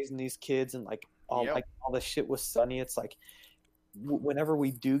with raising these kids and like all the shit with Sonny. It's like whenever we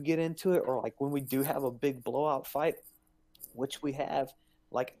do get into it or like when we do have a big blowout fight, which we have,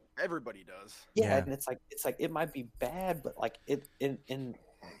 like everybody does. Yeah. And it's like it might be bad, but like it in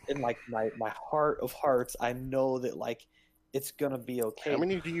like my heart of hearts, I know that like it's gonna be okay. How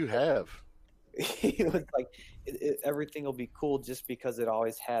many do you have? It was like everything will be cool just because it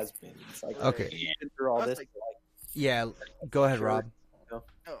always has been. It's like okay, been through all this. Go ahead, Rob. No,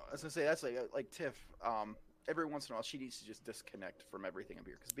 I was gonna say that's like Tiff. Every once in a while, she needs to just disconnect from everything up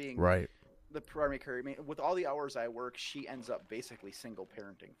here because being the primary career. I mean, with all the hours I work, she ends up basically single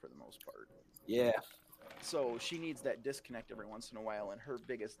parenting for the most part. Yeah. So she needs that disconnect every once in a while, and her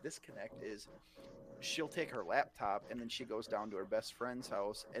biggest disconnect is she'll take her laptop and then she goes down to her best friend's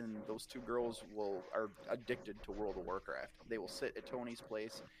house, and those two girls are addicted to World of Warcraft. They will sit at Tony's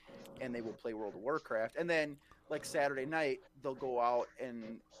place and they will play World of Warcraft, and then like Saturday night they'll go out,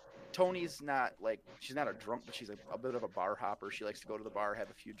 and Tony's not like, she's not a drunk, but she's a bit of a bar hopper. She likes to go to the bar, have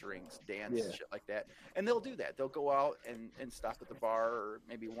a few drinks, dance, shit like that. And they'll do that. They'll go out and stop at the bar, or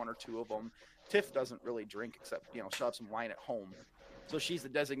maybe one or two of them. Tiff doesn't really drink except, she'll have some wine at home. So she's the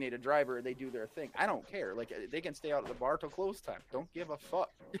designated driver, and they do their thing. I don't care. Like, they can stay out at the bar till close time. Don't give a fuck.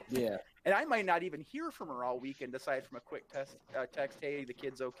 Yeah. And I might not even hear from her all weekend, aside from a quick text, hey, the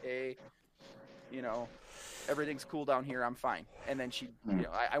kid's okay. Everything's cool down here. I'm fine. And then she,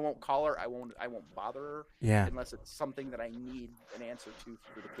 I won't call her. I won't bother her. Yeah. Unless it's something that I need an answer to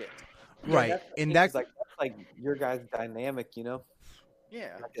for the kids. Right. And that's like your guys' dynamic,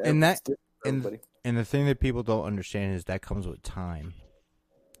 Yeah. And the thing that people don't understand is that comes with time.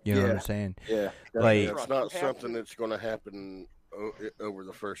 You know what I'm saying? Yeah. Like, it's not something that's going to happen over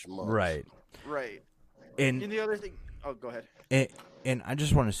the first month. Right. Right. And the other thing, oh, go ahead. And I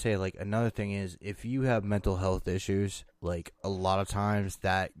just want to say, like, another thing is, if you have mental health issues, like, a lot of times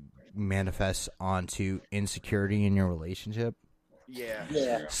that manifests onto insecurity in your relationship. Yeah.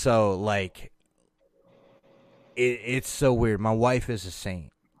 Yeah. So, like, it's so weird. My wife is a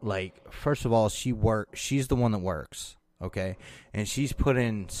saint. Like, first of all, she's the one that works, okay? And she's put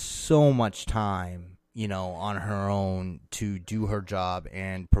in so much time, on her own to do her job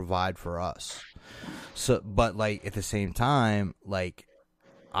and provide for us. So, but, like, at the same time, like,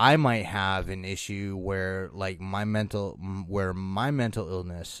 I might have an issue where like my mental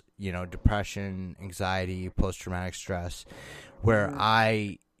illness, depression, anxiety, post-traumatic stress, where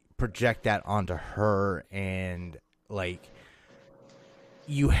I project that onto her, and like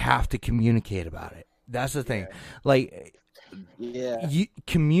you have to communicate about it. That's the thing. Like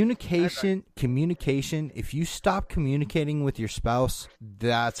communication, if you stop communicating with your spouse,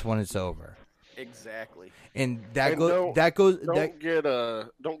 that's when it's over. Exactly. And don't get a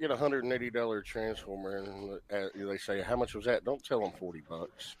 $180 transformer, and they say, how much was that? Don't tell them $40.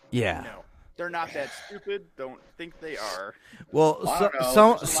 Yeah. No, they're not that stupid. Don't think they are. Well,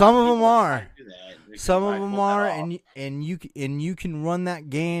 some of them are. Some of them are, and you can run that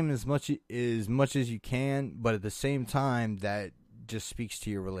game as much as you can, but at the same time, that just speaks to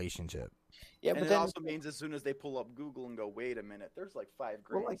your relationship. Yeah, And but it then also means as soon as they pull up Google and go, wait a minute, there's like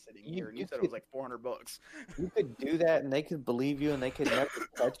 $5,000 like, sitting you- here, and you you said it could- was like $400. you could do that, and they could believe you, and they could never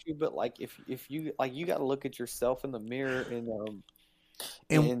touch you. But like, if you like, you got to look at yourself in the mirror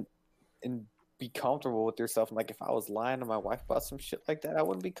and be comfortable with yourself. And like, if I was lying to my wife about some shit like that, I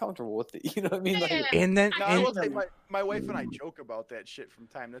wouldn't be comfortable with it. You know what I mean? Like, And then, Now, I will say my wife and I joke about that shit from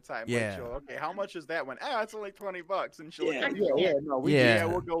time to time. Yeah. Like, she'll, okay, how much is that one? It's only $20, and she'll yeah, like, no,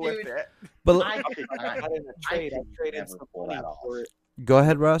 we'll go with Dude. that. but I could I got in a trade. I could traded never some pull money that off. for it. go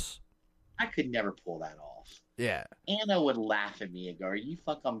ahead, Russ. I could never pull that off. Yeah. Anna would laugh at me and go, "Are you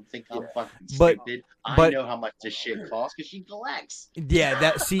fucking think I'm fucking But- stupid? I but- know how much this shit costs because she collects." Yeah,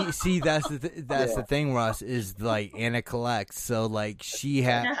 that's the thing, Russ, is like Anna collects, so like she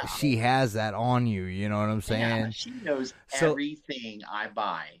has that on you. You know what I'm saying? Yeah, she knows So- everything I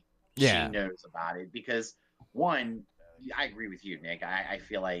buy. Yeah. She knows about it because one, I agree with you, Nick. I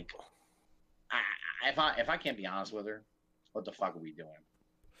feel like if I can't be honest with her, what the fuck are we doing?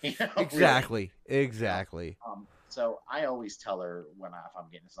 You know, really. Exactly. So I always tell her if I'm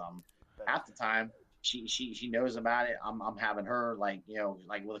getting some. Half the time, she knows about it. I'm having her like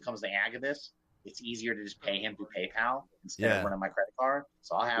when it comes to Agabus, it's easier to just pay him through PayPal instead of running my credit card.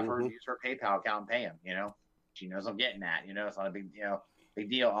 So I'll have her use her PayPal account and pay him. She knows I'm getting that. It's not a big deal.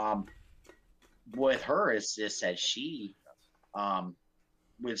 With her is just that she,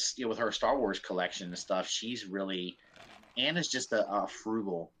 with her Star Wars collection and stuff, she's really Anna's just a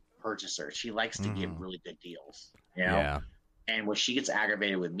frugal purchaser. She likes to get really good deals. Yeah. And what she gets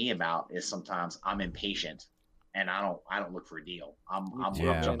aggravated with me about is sometimes I'm impatient and I don't look for a deal. I'm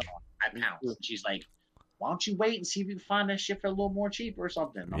Yeah. jumping on. I pounce. And she's like, "Why don't you wait and see if you can find that shit for a little more cheap or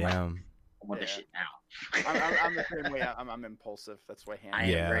something?" I'm like, I want this shit now. I'm the same way. I'm impulsive. That's why I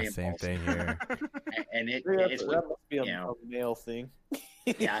am very same impulsive. thing here. And it's That must be a know. male thing.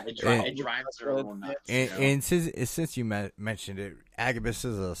 yeah, it drives her a little nuts. And since you mentioned it, Agabus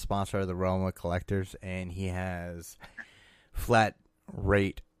is a sponsor of the Roma Collectors, and he has flat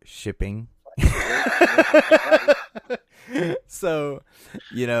rate shipping. So,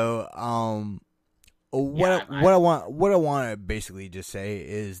 what I want to basically just say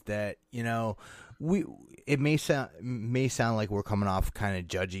is that it may sound like we're coming off kind of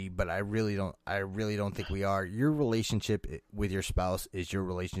judgy, but I really don't think we are. Your relationship with your spouse is your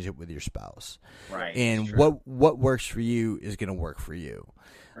relationship with your spouse, Right. and True. what works for you is going to work for you.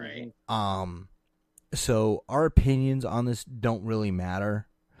 Right. So our opinions on this don't really matter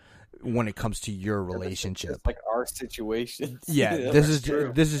when it comes to your relationship. It's like our situations. Yeah, You know? this is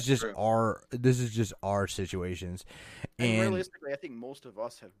true. just True. our situations, And and realistically, I think most of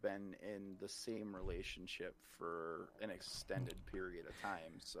us have been in the same relationship for an extended period of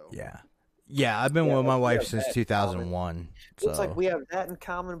time. So yeah, I've been with my we wife have since that 2001. So It's like we have that in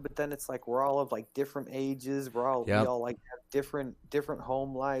common, but then it's like we're all of like different ages. Yep. We all like have different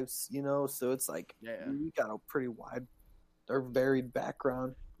home lives, So it's like we got a pretty wide or varied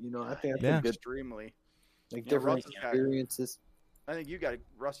background. I think that's a good, extremely. like Yeah, different Russ has got- experiences. I think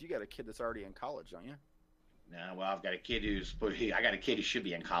Russ, you got a kid that's already in college, don't you? No, well, I've got a kid who should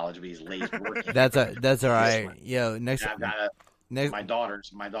be in college, but he's late working. that's all right. one. Yo, next And I've got next. my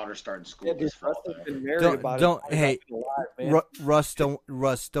daughter's starting school Yeah, dude, this fall. Russ has been married Don't- about don't- it. hey, I'm not gonna lie, man.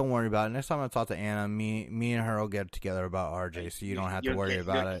 Russ, don't worry about it. Next time I talk to Anna, me and her will get together about RJ, so you don't have to worry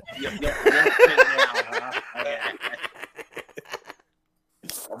about it. You're kidding now, huh? Okay.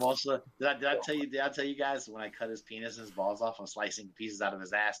 I'm also did I tell you guys when I cut his penis and his balls off, I'm slicing pieces out of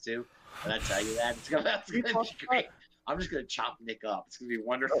his ass too? Did I tell you that? That's gonna be great. I'm just gonna chop Nick up. It's gonna be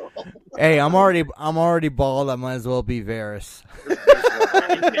wonderful. Hey, I'm already bald. I might as well be Varys.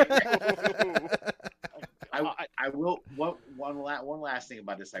 I will. One last thing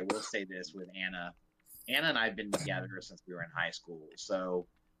about this. I will say this with Anna. Anna and I have been together since we were in high school. So,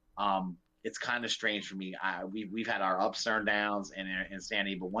 it's kind of strange for me. We've had our ups and downs and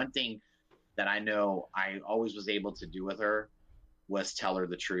insanity, but one thing that I know I always was able to do with her was tell her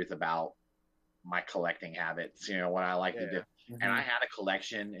the truth about my collecting habits. You know what I like to do. Mhm. And I had a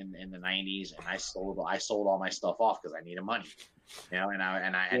collection in the 90s, and I sold all my stuff off because I needed money. You know, and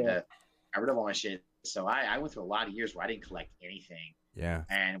I had to get rid of all my shit. So I went through a lot of years where I didn't collect anything. Yeah.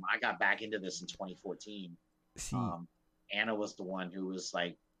 And when I got back into this in 2014, See. Anna was the one who was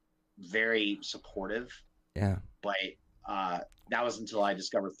like very supportive. Yeah. But that was until I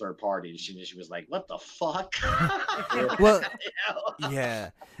discovered third parties. She was like, "What the fuck?" Well, You know? yeah.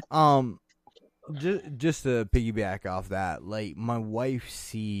 Just to piggyback off that, like my wife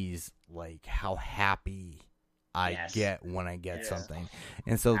sees like how happy I Yes. get when I get Yes. something,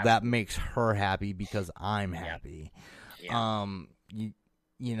 and so that makes her happy because I'm happy. Yeah.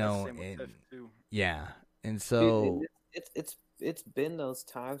 You know, Same with and, Tiff, too. yeah, and Dude, so it's been those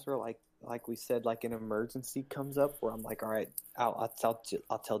times where like we said, like an emergency comes up where I'm like, all right, I'll tell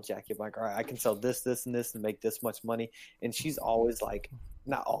Jackie, I'm like, all right, I can sell this, this, and this and make this much money, and she's always like,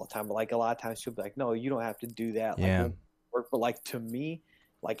 not all the time, but like a lot of times she'll be like, no, you don't have to do that. Like, Yeah. we'll work, but like to me,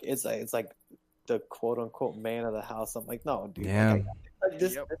 like it's like the quote unquote man of the house. I'm like, no, dude, Yeah. like,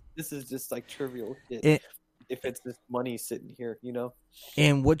 this Yep. this is just like trivial shit. It- if it's just money sitting here, you know.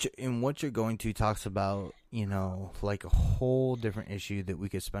 And what you're going to talks about, you know, like a whole different issue that we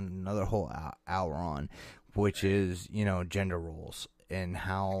could spend another whole hour on, which is, you know, gender roles and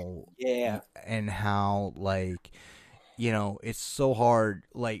how like, you know, it's so hard.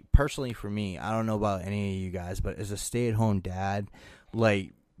 Like personally for me, I don't know about any of you guys, but as a stay-at-home dad,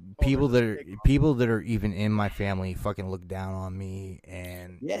 like people that are even in my family fucking look down on me.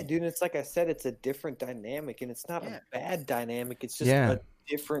 And Yeah, dude, it's like I said, it's a different dynamic, and it's not Yeah. a bad dynamic. It's just Yeah. a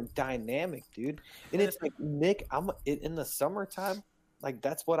different dynamic, dude. And it's like, Nick, I'm in the summertime, like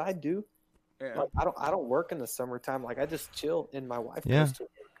that's what I do. Yeah. Like I don't work in the summertime. Like I just chill, and my wife Yeah. goes to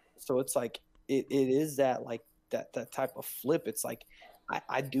work. So it's like it is that like that type of flip. It's like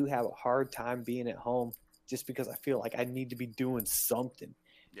I do have a hard time being at home just because I feel like I need to be doing something.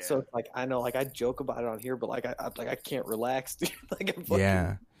 Yeah. So it's like I know, like I joke about it on here, but like I can't relax, dude. Like I'm fucking,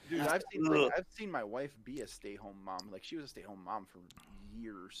 yeah. Dude, I've seen my wife be a stay-home mom. Like she was a stay-home mom for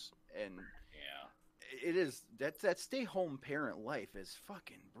years, and it is that stay-home parent life is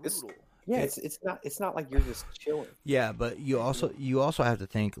fucking brutal. Yeah, it's not like you're just chilling. Yeah, but you also have to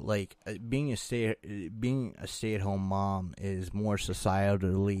think like being a stay-at-home mom is more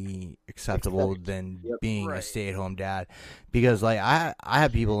societally acceptable than being a Right. stay-at-home dad, because like I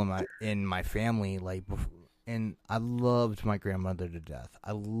have people in my family like, and I loved my grandmother to death.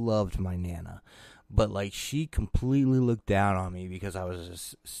 I loved my nana, but like she completely looked down on me because I was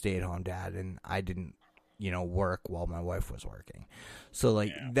a stay-at-home dad and I didn't, you know, work while my wife was working. So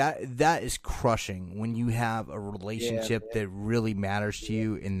like that is crushing when you have a relationship that really matters to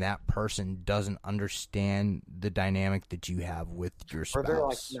you and that person doesn't understand the dynamic that you have with your spouse. Or they're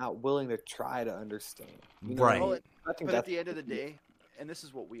like not willing to try to understand. You know? Right. Well, I think but at that's the end of the day, and this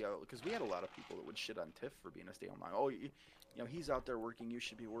is what we because we had a lot of people that would shit on Tiff for being a stay-at-home mom. Oh, you know, he's out there working, you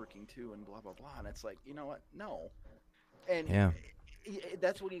should be working too, and blah blah blah. And it's like, you know what? No. And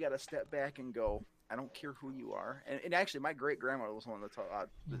that's when you got to step back and go, I don't care who you are. And actually, my great grandmother was one that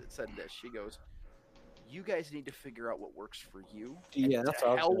said this. She goes, "You guys need to figure out what works for you. And Yeah, that's to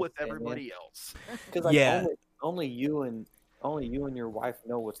what I was hell gonna with say, man. everybody else." because like Yeah. only you and your wife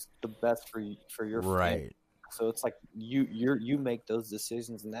know what's the best for you, for your family. Right. So it's like you make those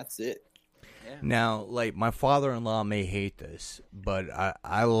decisions, and that's it. Yeah. Now, like my father-in-law may hate this, but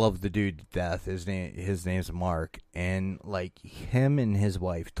I love the dude to death. His name's Mark, and like him and his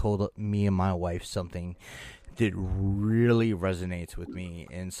wife told me and my wife something that really resonates with me,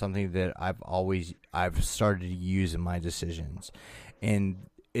 and something that I've started to use in my decisions, and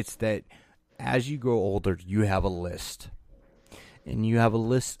it's that as you grow older, you have a list. And you have a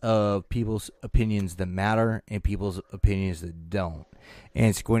list of people's opinions that matter and people's opinions that don't. And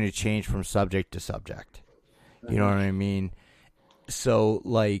it's going to change from subject to subject. You know what I mean? So,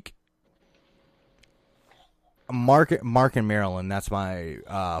 like, Mark and Marilyn, that's my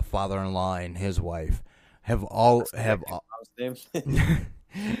father-in-law and his wife, have Names.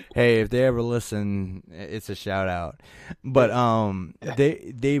 hey, if they ever listen, it's a shout out. But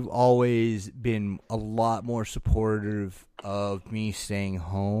they've always been a lot more supportive of me staying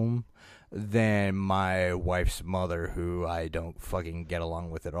home than my wife's mother, who I don't fucking get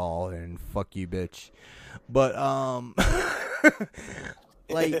along with at all, and fuck you, bitch. But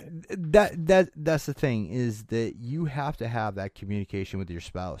like that's the thing, is that you have to have that communication with your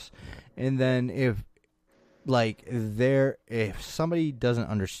spouse. And then if somebody doesn't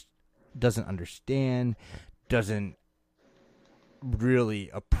doesn't understand, doesn't really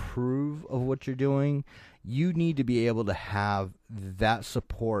approve of what you're doing, you need to be able to have that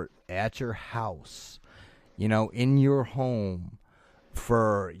support at your house, in your home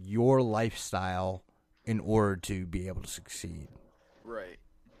for your lifestyle in order to be able to succeed. Right.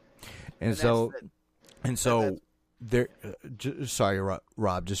 And so there. Sorry,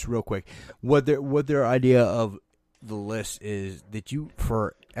 Rob. Just real quick, what their idea of the list is that you,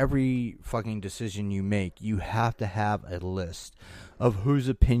 for every fucking decision you make, you have to have a list of whose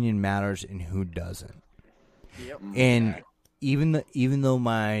opinion matters and who doesn't. Yep. And even though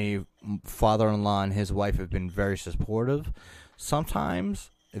my father-in-law and his wife have been very supportive, sometimes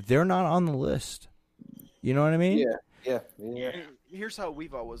they're not on the list. You know what I mean? Yeah. And here's how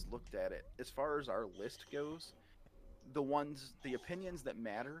we've always looked at it. As far as our list goes, the opinions that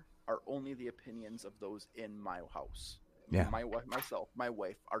matter are only the opinions of those in my house. Yeah. My wife, myself, my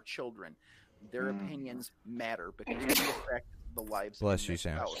wife, our children. Their opinions matter because they affect the lives Bless of you, this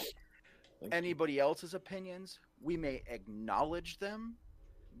Sam. house. Anybody else's opinions, we may acknowledge them,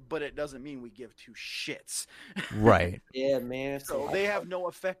 but it doesn't mean we give two shits. Right. Yeah, man. So they have no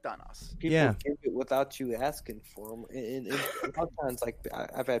effect on us. People give it without you asking for them. And sometimes, like,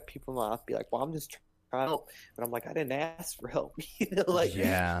 I've had people in my house be like, "Well, I'm just trying to help," but I'm like, "I didn't ask for help."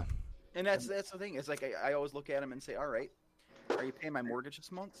 Yeah. And that's the thing. It's like I always look at them and say, "All right, are you paying my mortgage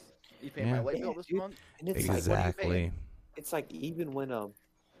this month? Are you paying my light bill this month?" And it's Exactly. it's like even when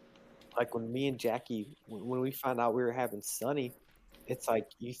like when me and Jackie, when we found out we were having Sonny, it's like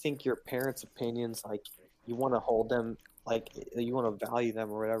you think your parents' opinions, like you want to hold them, like you want to value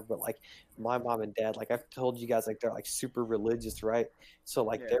them or whatever. But like my mom and dad, like I've told you guys, like they're like super religious, right? So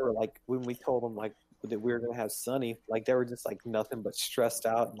like they were like when we told them like that we were gonna have Sonny, like they were just like nothing but stressed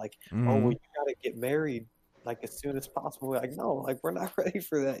out and like, oh, well, you gotta get married like as soon as possible. We're like, no, like we're not ready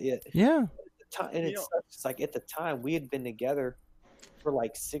for that yet. Yeah. And it's like at the time we had been together for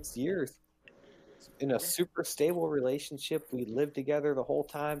like 6 years in a super stable relationship. We lived together the whole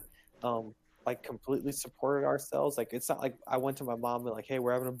time, like completely supported ourselves. Like it's not like I went to my mom and like, hey,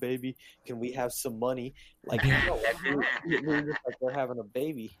 we're having a baby, can we have some money? Like, no, we're just like, we're having a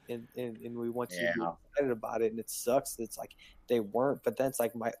baby and we want you to be excited about it. And it sucks. It's like they weren't, but then it's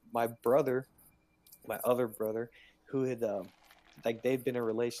like my brother, my other brother, who had like they'd been in a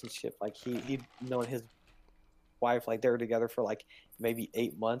relationship, like he'd known his wife, like they were together for like maybe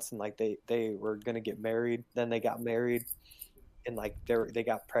 8 months, and like they were gonna get married. Then they got married, and like they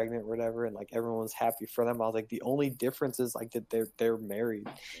got pregnant or whatever, and like everyone was happy for them. I was like, the only difference is like that they're married.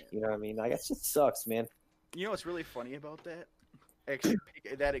 You know what I mean? Like it just sucks, man. You know what's really funny about that? Actually,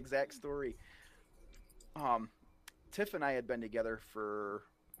 that exact story. Tiff and I had been together for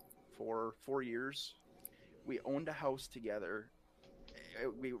 4 years. We owned a house together.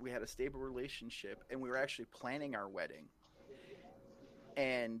 We had a stable relationship, and we were actually planning our wedding.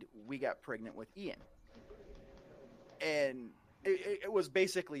 And we got pregnant with Ian. And it was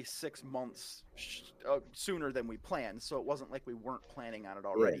basically 6 months sooner than we planned, so it wasn't like we weren't planning on it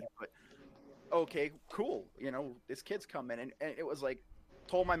already. Yeah. But okay, cool. This kid's coming, and it was like,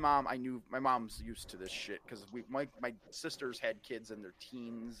 told my mom. I knew my mom's used to this shit because my sisters had kids in their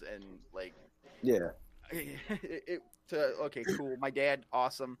teens, and like, yeah. Okay, cool. My dad,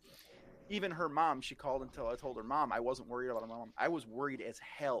 awesome. Even her mom, she called until I told her mom I wasn't worried about her mom. I was worried as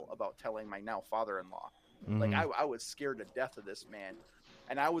hell about telling my now father-in-law. Mm-hmm. Like I was scared to death of this man,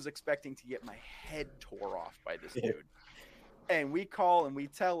 and I was expecting to get my head tore off by this dude. And we call and we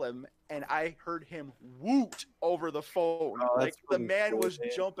tell him, and I heard him woot over the phone. Oh, like the man was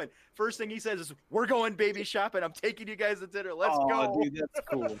jumping. First thing he says is, "We're going baby shopping. I'm taking you guys to dinner. Let's go." Dude, that's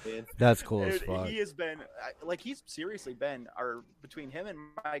cool, man. That's cool as fuck. He has been he's seriously been between him and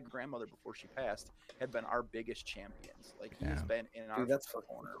my grandmother before she passed had been our biggest champions. Like he's been in our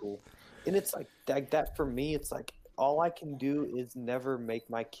corner. Cool. And it's like that for me. It's like all I can do is never make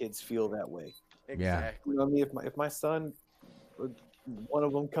my kids feel that way. Exactly. You know what I mean? If my son, one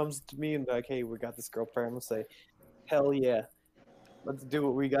of them comes to me and like, hey, we got this girl pregnant, I'm gonna say, hell yeah, let's do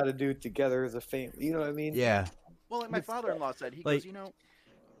what we got to do together as a family. You know what I mean? Yeah. Well, like my father-in-law said, he goes,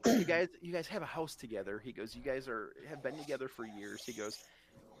 you guys have a house together. He goes, you guys have been together for years. He goes,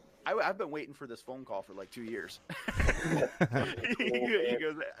 I've been waiting for this phone call for like 2 years. He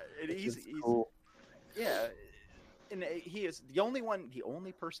goes, and he's cool. Yeah, and he is the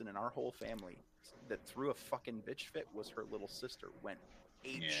only person in our whole family that threw a fucking bitch fit was her little sister. Went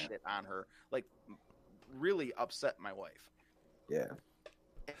ape shit on her, like really upset my wife. Yeah.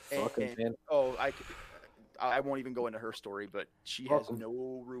 And I won't even go into her story, but she has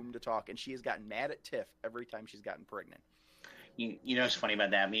no room to talk, and she has gotten mad at Tiff every time she's gotten pregnant. You know what's funny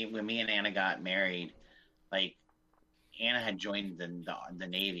about that? When me and Anna got married, like Anna had joined the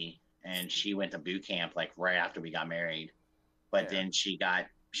Navy, and she went to boot camp like right after we got married. But then she ended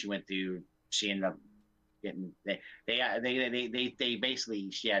up getting they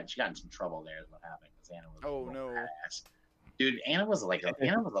basically she got in some trouble there is what happened because Anna was a little badass. Dude, Anna was like a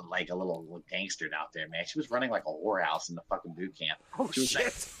little gangster out there, man. She was running like a whorehouse in the fucking boot camp.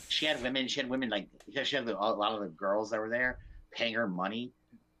 She had women like because she had a lot of the girls that were there paying her money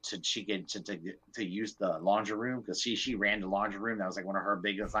to use the laundry room because she ran the laundry room. That was like one of her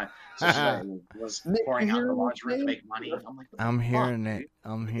biggest times. So she was pouring out the laundry room to make money. I'm like, I'm hearing it.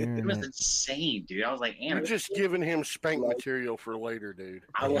 I'm hearing it. It was insane, dude. I was like, Anna, you're just giving him spank material for later, dude.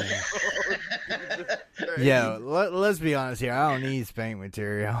 Yeah, let's be honest here. I don't need spank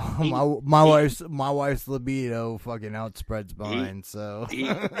material. my wife's libido fucking outspreads mine. So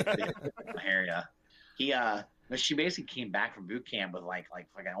she basically came back from boot camp with like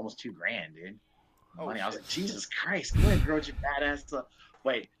almost $2,000, dude. Money. I was like, Jesus Christ, go ahead, girl, you badass stuff.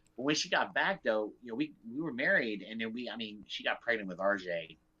 Wait, when she got back though, we were married, and then she got pregnant with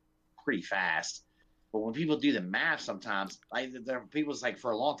RJ pretty fast. But when people do the math, sometimes people's like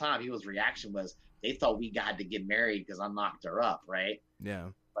for a long time, people's reaction was they thought we got to get married because I knocked her up, right?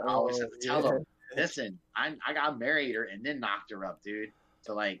 Yeah. But I always have to tell them, listen, I got married her and then knocked her up, dude.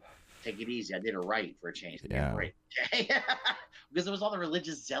 So like, take it easy. I did it right for a change. Yeah. Right. Because it was all the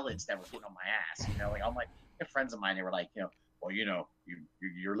religious zealots that were getting on my ass. Like all my friends of mine, they were like, well,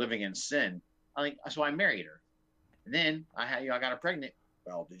 you're living in sin. So I married her, and then I got her pregnant.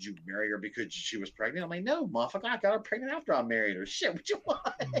 Well, did you marry her because she was pregnant? I'm like, no, motherfucker, I got her pregnant after I married her. Shit, what you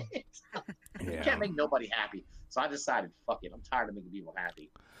want? You can't make nobody happy. So I decided, fuck it. I'm tired of making people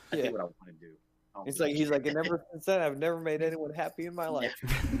happy. I do what I want to do. He's like, and ever since then, I've never made anyone happy in my life.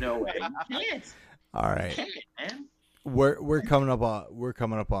 No way. You can't. All right. You can't, man. We're coming up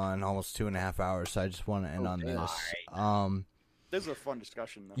on almost 2.5 hours, so I just want to end on this. Right. This is a fun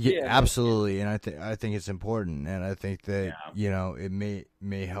discussion, though. Yeah, absolutely, and I think it's important, and I think that it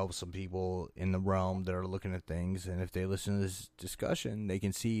may help some people in the realm that are looking at things, and if they listen to this discussion, they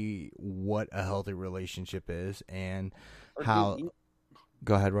can see what a healthy relationship is and how.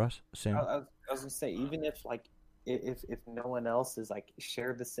 Go ahead, Russ. Sam. I was gonna say, even if if no one else is like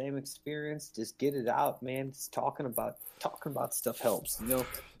shared the same experience, just get it out, man. Just talking about stuff helps, And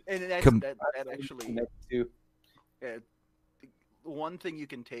that actually, one thing you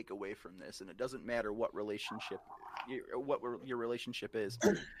can take away from this, and it doesn't matter what your relationship is,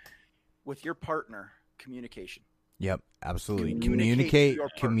 with your partner, communication. Yep, absolutely. Communicate.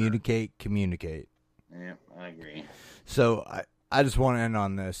 Yeah, I agree. So I just want to end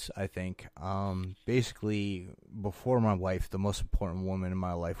on this, I think. Basically, before my wife, the most important woman in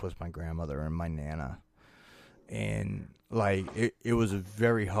my life was my grandmother and my Nana. And, it was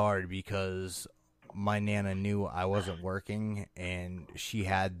very hard because my Nana knew I wasn't working, and she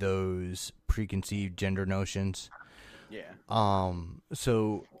had those preconceived gender notions. Yeah.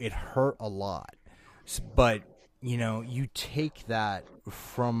 So it hurt a lot. But, you take that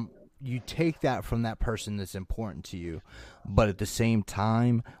from that person that's important to you, but at the same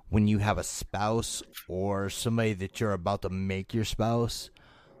time, when you have a spouse or somebody that you're about to make your spouse,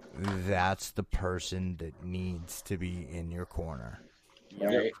 that's the person that needs to be in your corner.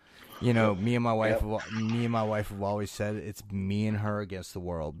 Right. Me and my wife have always said it's me and her against the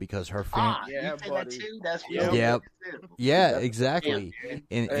world because her family. You say that too? That's Yeah, exactly.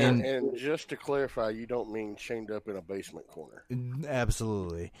 And just to clarify, you don't mean chained up in a basement corner.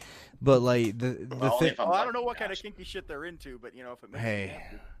 Absolutely, but the thing. Well, I don't know what kind of kinky shit they're into, but if it makes me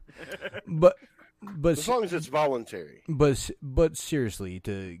happy. but as long as it's voluntary. But seriously,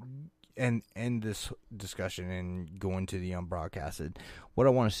 to end this discussion and go into the unbroadcasted, what I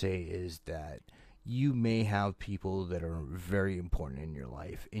want to say is that you may have people that are very important in your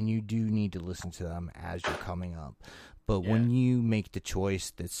life, and you do need to listen to them as you're coming up. But when you make the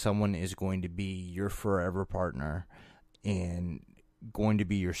choice that someone is going to be your forever partner and going to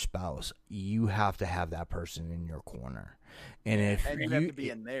be your spouse, you have to have that person in your corner. And you have to be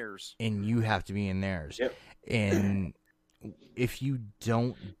in theirs. And you have to be in theirs. Yep. And if you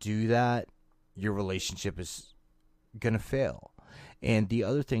don't do that, your relationship is going to fail. And the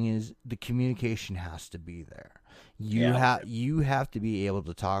other thing is the communication has to be there. You have to be able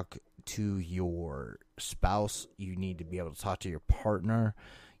to talk to your spouse. You need to be able to talk to your partner.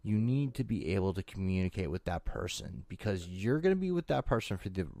 You need to be able to communicate with that person because you're going to be with that person for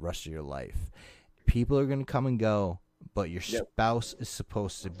the rest of your life. People are going to come and go, but your spouse is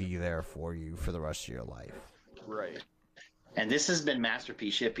supposed to be there for you for the rest of your life. Right. And this has been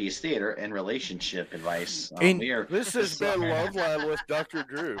Masterpiece Shitpiece Theater and Relationship Advice. And This has been Loveline with Dr.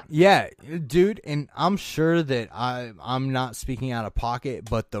 Drew. Yeah, dude, and I'm sure that I'm not speaking out of pocket,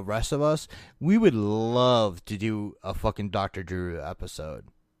 but the rest of us, we would love to do a fucking Dr. Drew episode.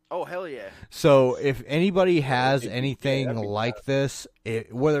 Oh, hell yeah. So if anybody has Yeah, anything that'd be like this,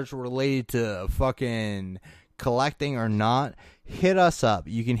 whether it's related to fucking collecting or not, hit us up.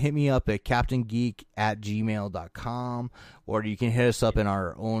 You can hit me up at captaingeek@gmail.com, or you can hit us up in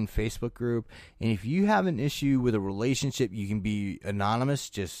our own Facebook group. And if you have an issue with a relationship, you can be anonymous.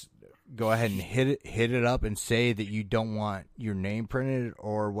 Just go ahead and hit it up and say that you don't want your name printed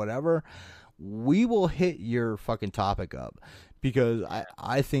or whatever. We will hit your fucking topic up, because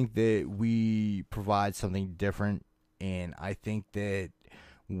I think that we provide something different, and I think that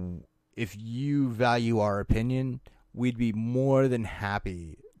if you value our opinion, we'd be more than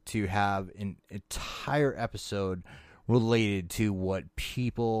happy to have an entire episode related to what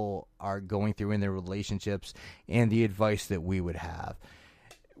people are going through in their relationships and the advice that we would have.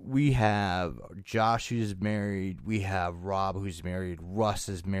 We have Josh, who's married. We have Rob, who's married. Russ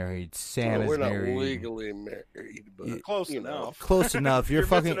is married. Sam is We're not married. legally married, but Close you know. enough. Close enough. You're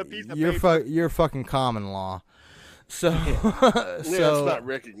You're missing fucking. a piece of You're fucking common law. So, Yeah, it's so not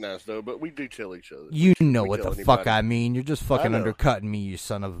recognized though, but we do tell each other. you know we what the tell fuck anybody. I mean. You're just fucking know. undercutting me, you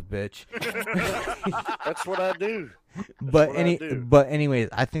son of a bitch. That's what I do. But what I do. anyways,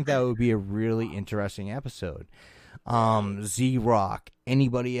 I think that would be a really interesting episode. Z-Rock,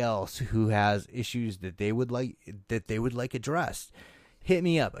 anybody else who has issues that they would like addressed, hit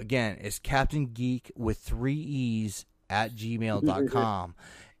me up. Again, it's Captain Geek with 3 E's @gmail.com.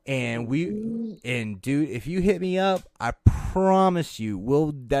 And dude, if you hit me up, I promise you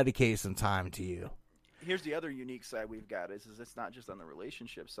we'll dedicate some time to you. Here's the other unique side we've got is it's not just on the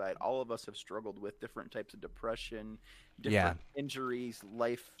relationship side. All of us have struggled with different types of depression, different injuries,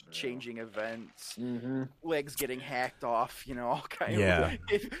 life-changing events, legs getting hacked off, all kinds Yeah.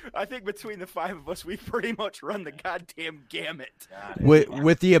 of. I think between the 5 of us, we've pretty much run the goddamn gamut.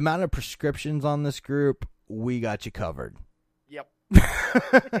 With the amount of prescriptions on this group, we got you covered. Yep.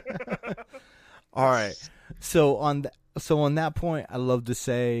 All right. So on that point, I love to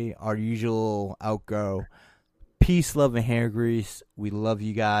say our usual outgo. Peace, love, and hair grease. We love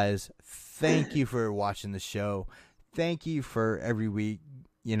you guys. Thank you for watching the show. Thank you for every week,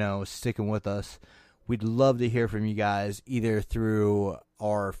 sticking with us. We'd love to hear from you guys either through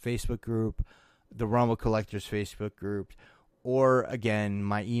our Facebook group, the Rumble Collectors Facebook group, or again,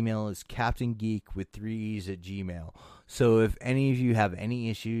 my email is captaingeek with 3 E's @gmail. So if any of you have any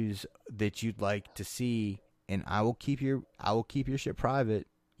issues that you'd like to see, and I will keep your shit private,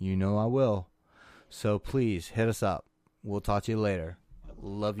 I will. So please hit us up. We'll talk to you later.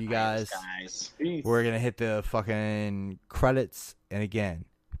 Love you guys. Guys. Peace. We're gonna hit the fucking credits, and again,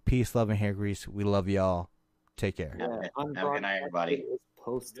 peace, love, and hair grease. We love y'all. Take care. Yeah, Have a good night, everybody. It's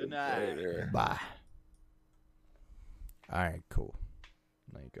posted. Good night. Right there. Bye. All right, cool.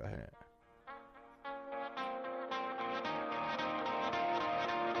 Now you go ahead.